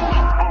guys.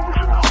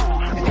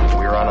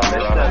 We're on a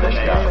mission.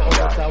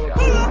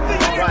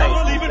 Right.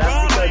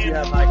 That's because you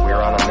have my.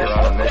 We're on a mission.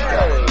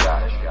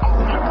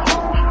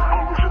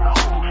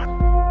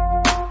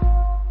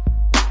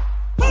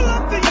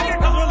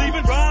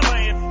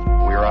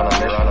 We're on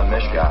a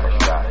mission,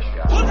 guys.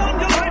 Put on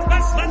your life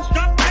vest and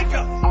stop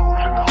breaker.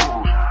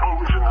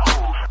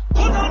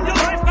 Put on your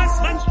life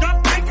vest and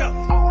stop breaker.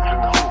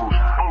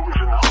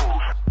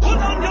 Put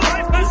on your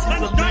life vest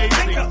and stop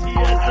breaker.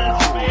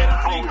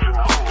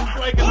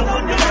 Put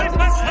on your life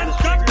vest and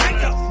stop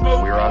breaker.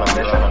 We're on a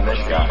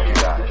mission, guys.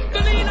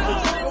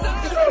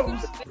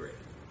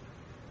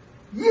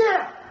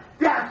 Yeah,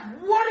 that's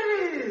what it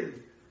is.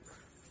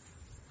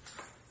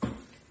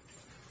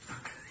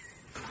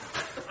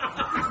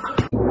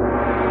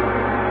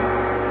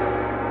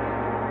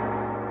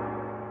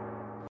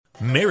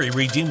 Mary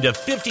redeemed a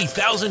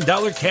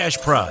 $50,000 cash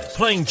prize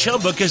playing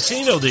Chumba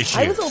Casino this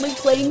year. I was only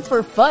playing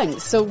for fun,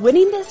 so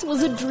winning this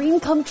was a dream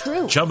come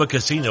true. Chumba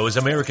Casino is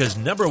America's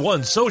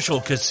 #1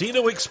 social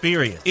casino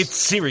experience. It's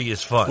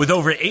serious fun. With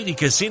over 80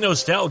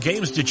 casino-style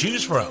games to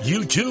choose from,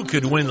 you too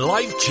could win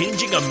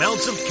life-changing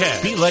amounts of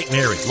cash. Be like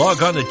Mary.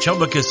 Log on to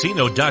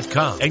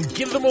ChumbaCasino.com and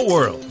give them a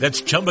whirl.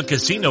 That's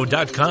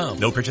ChumbaCasino.com.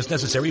 No purchase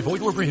necessary.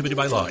 Void where prohibited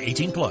by law.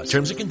 18+.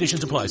 Terms and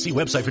conditions apply. See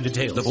website for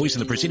details. The voice in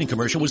the preceding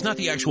commercial was not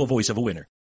the actual voice of a winner.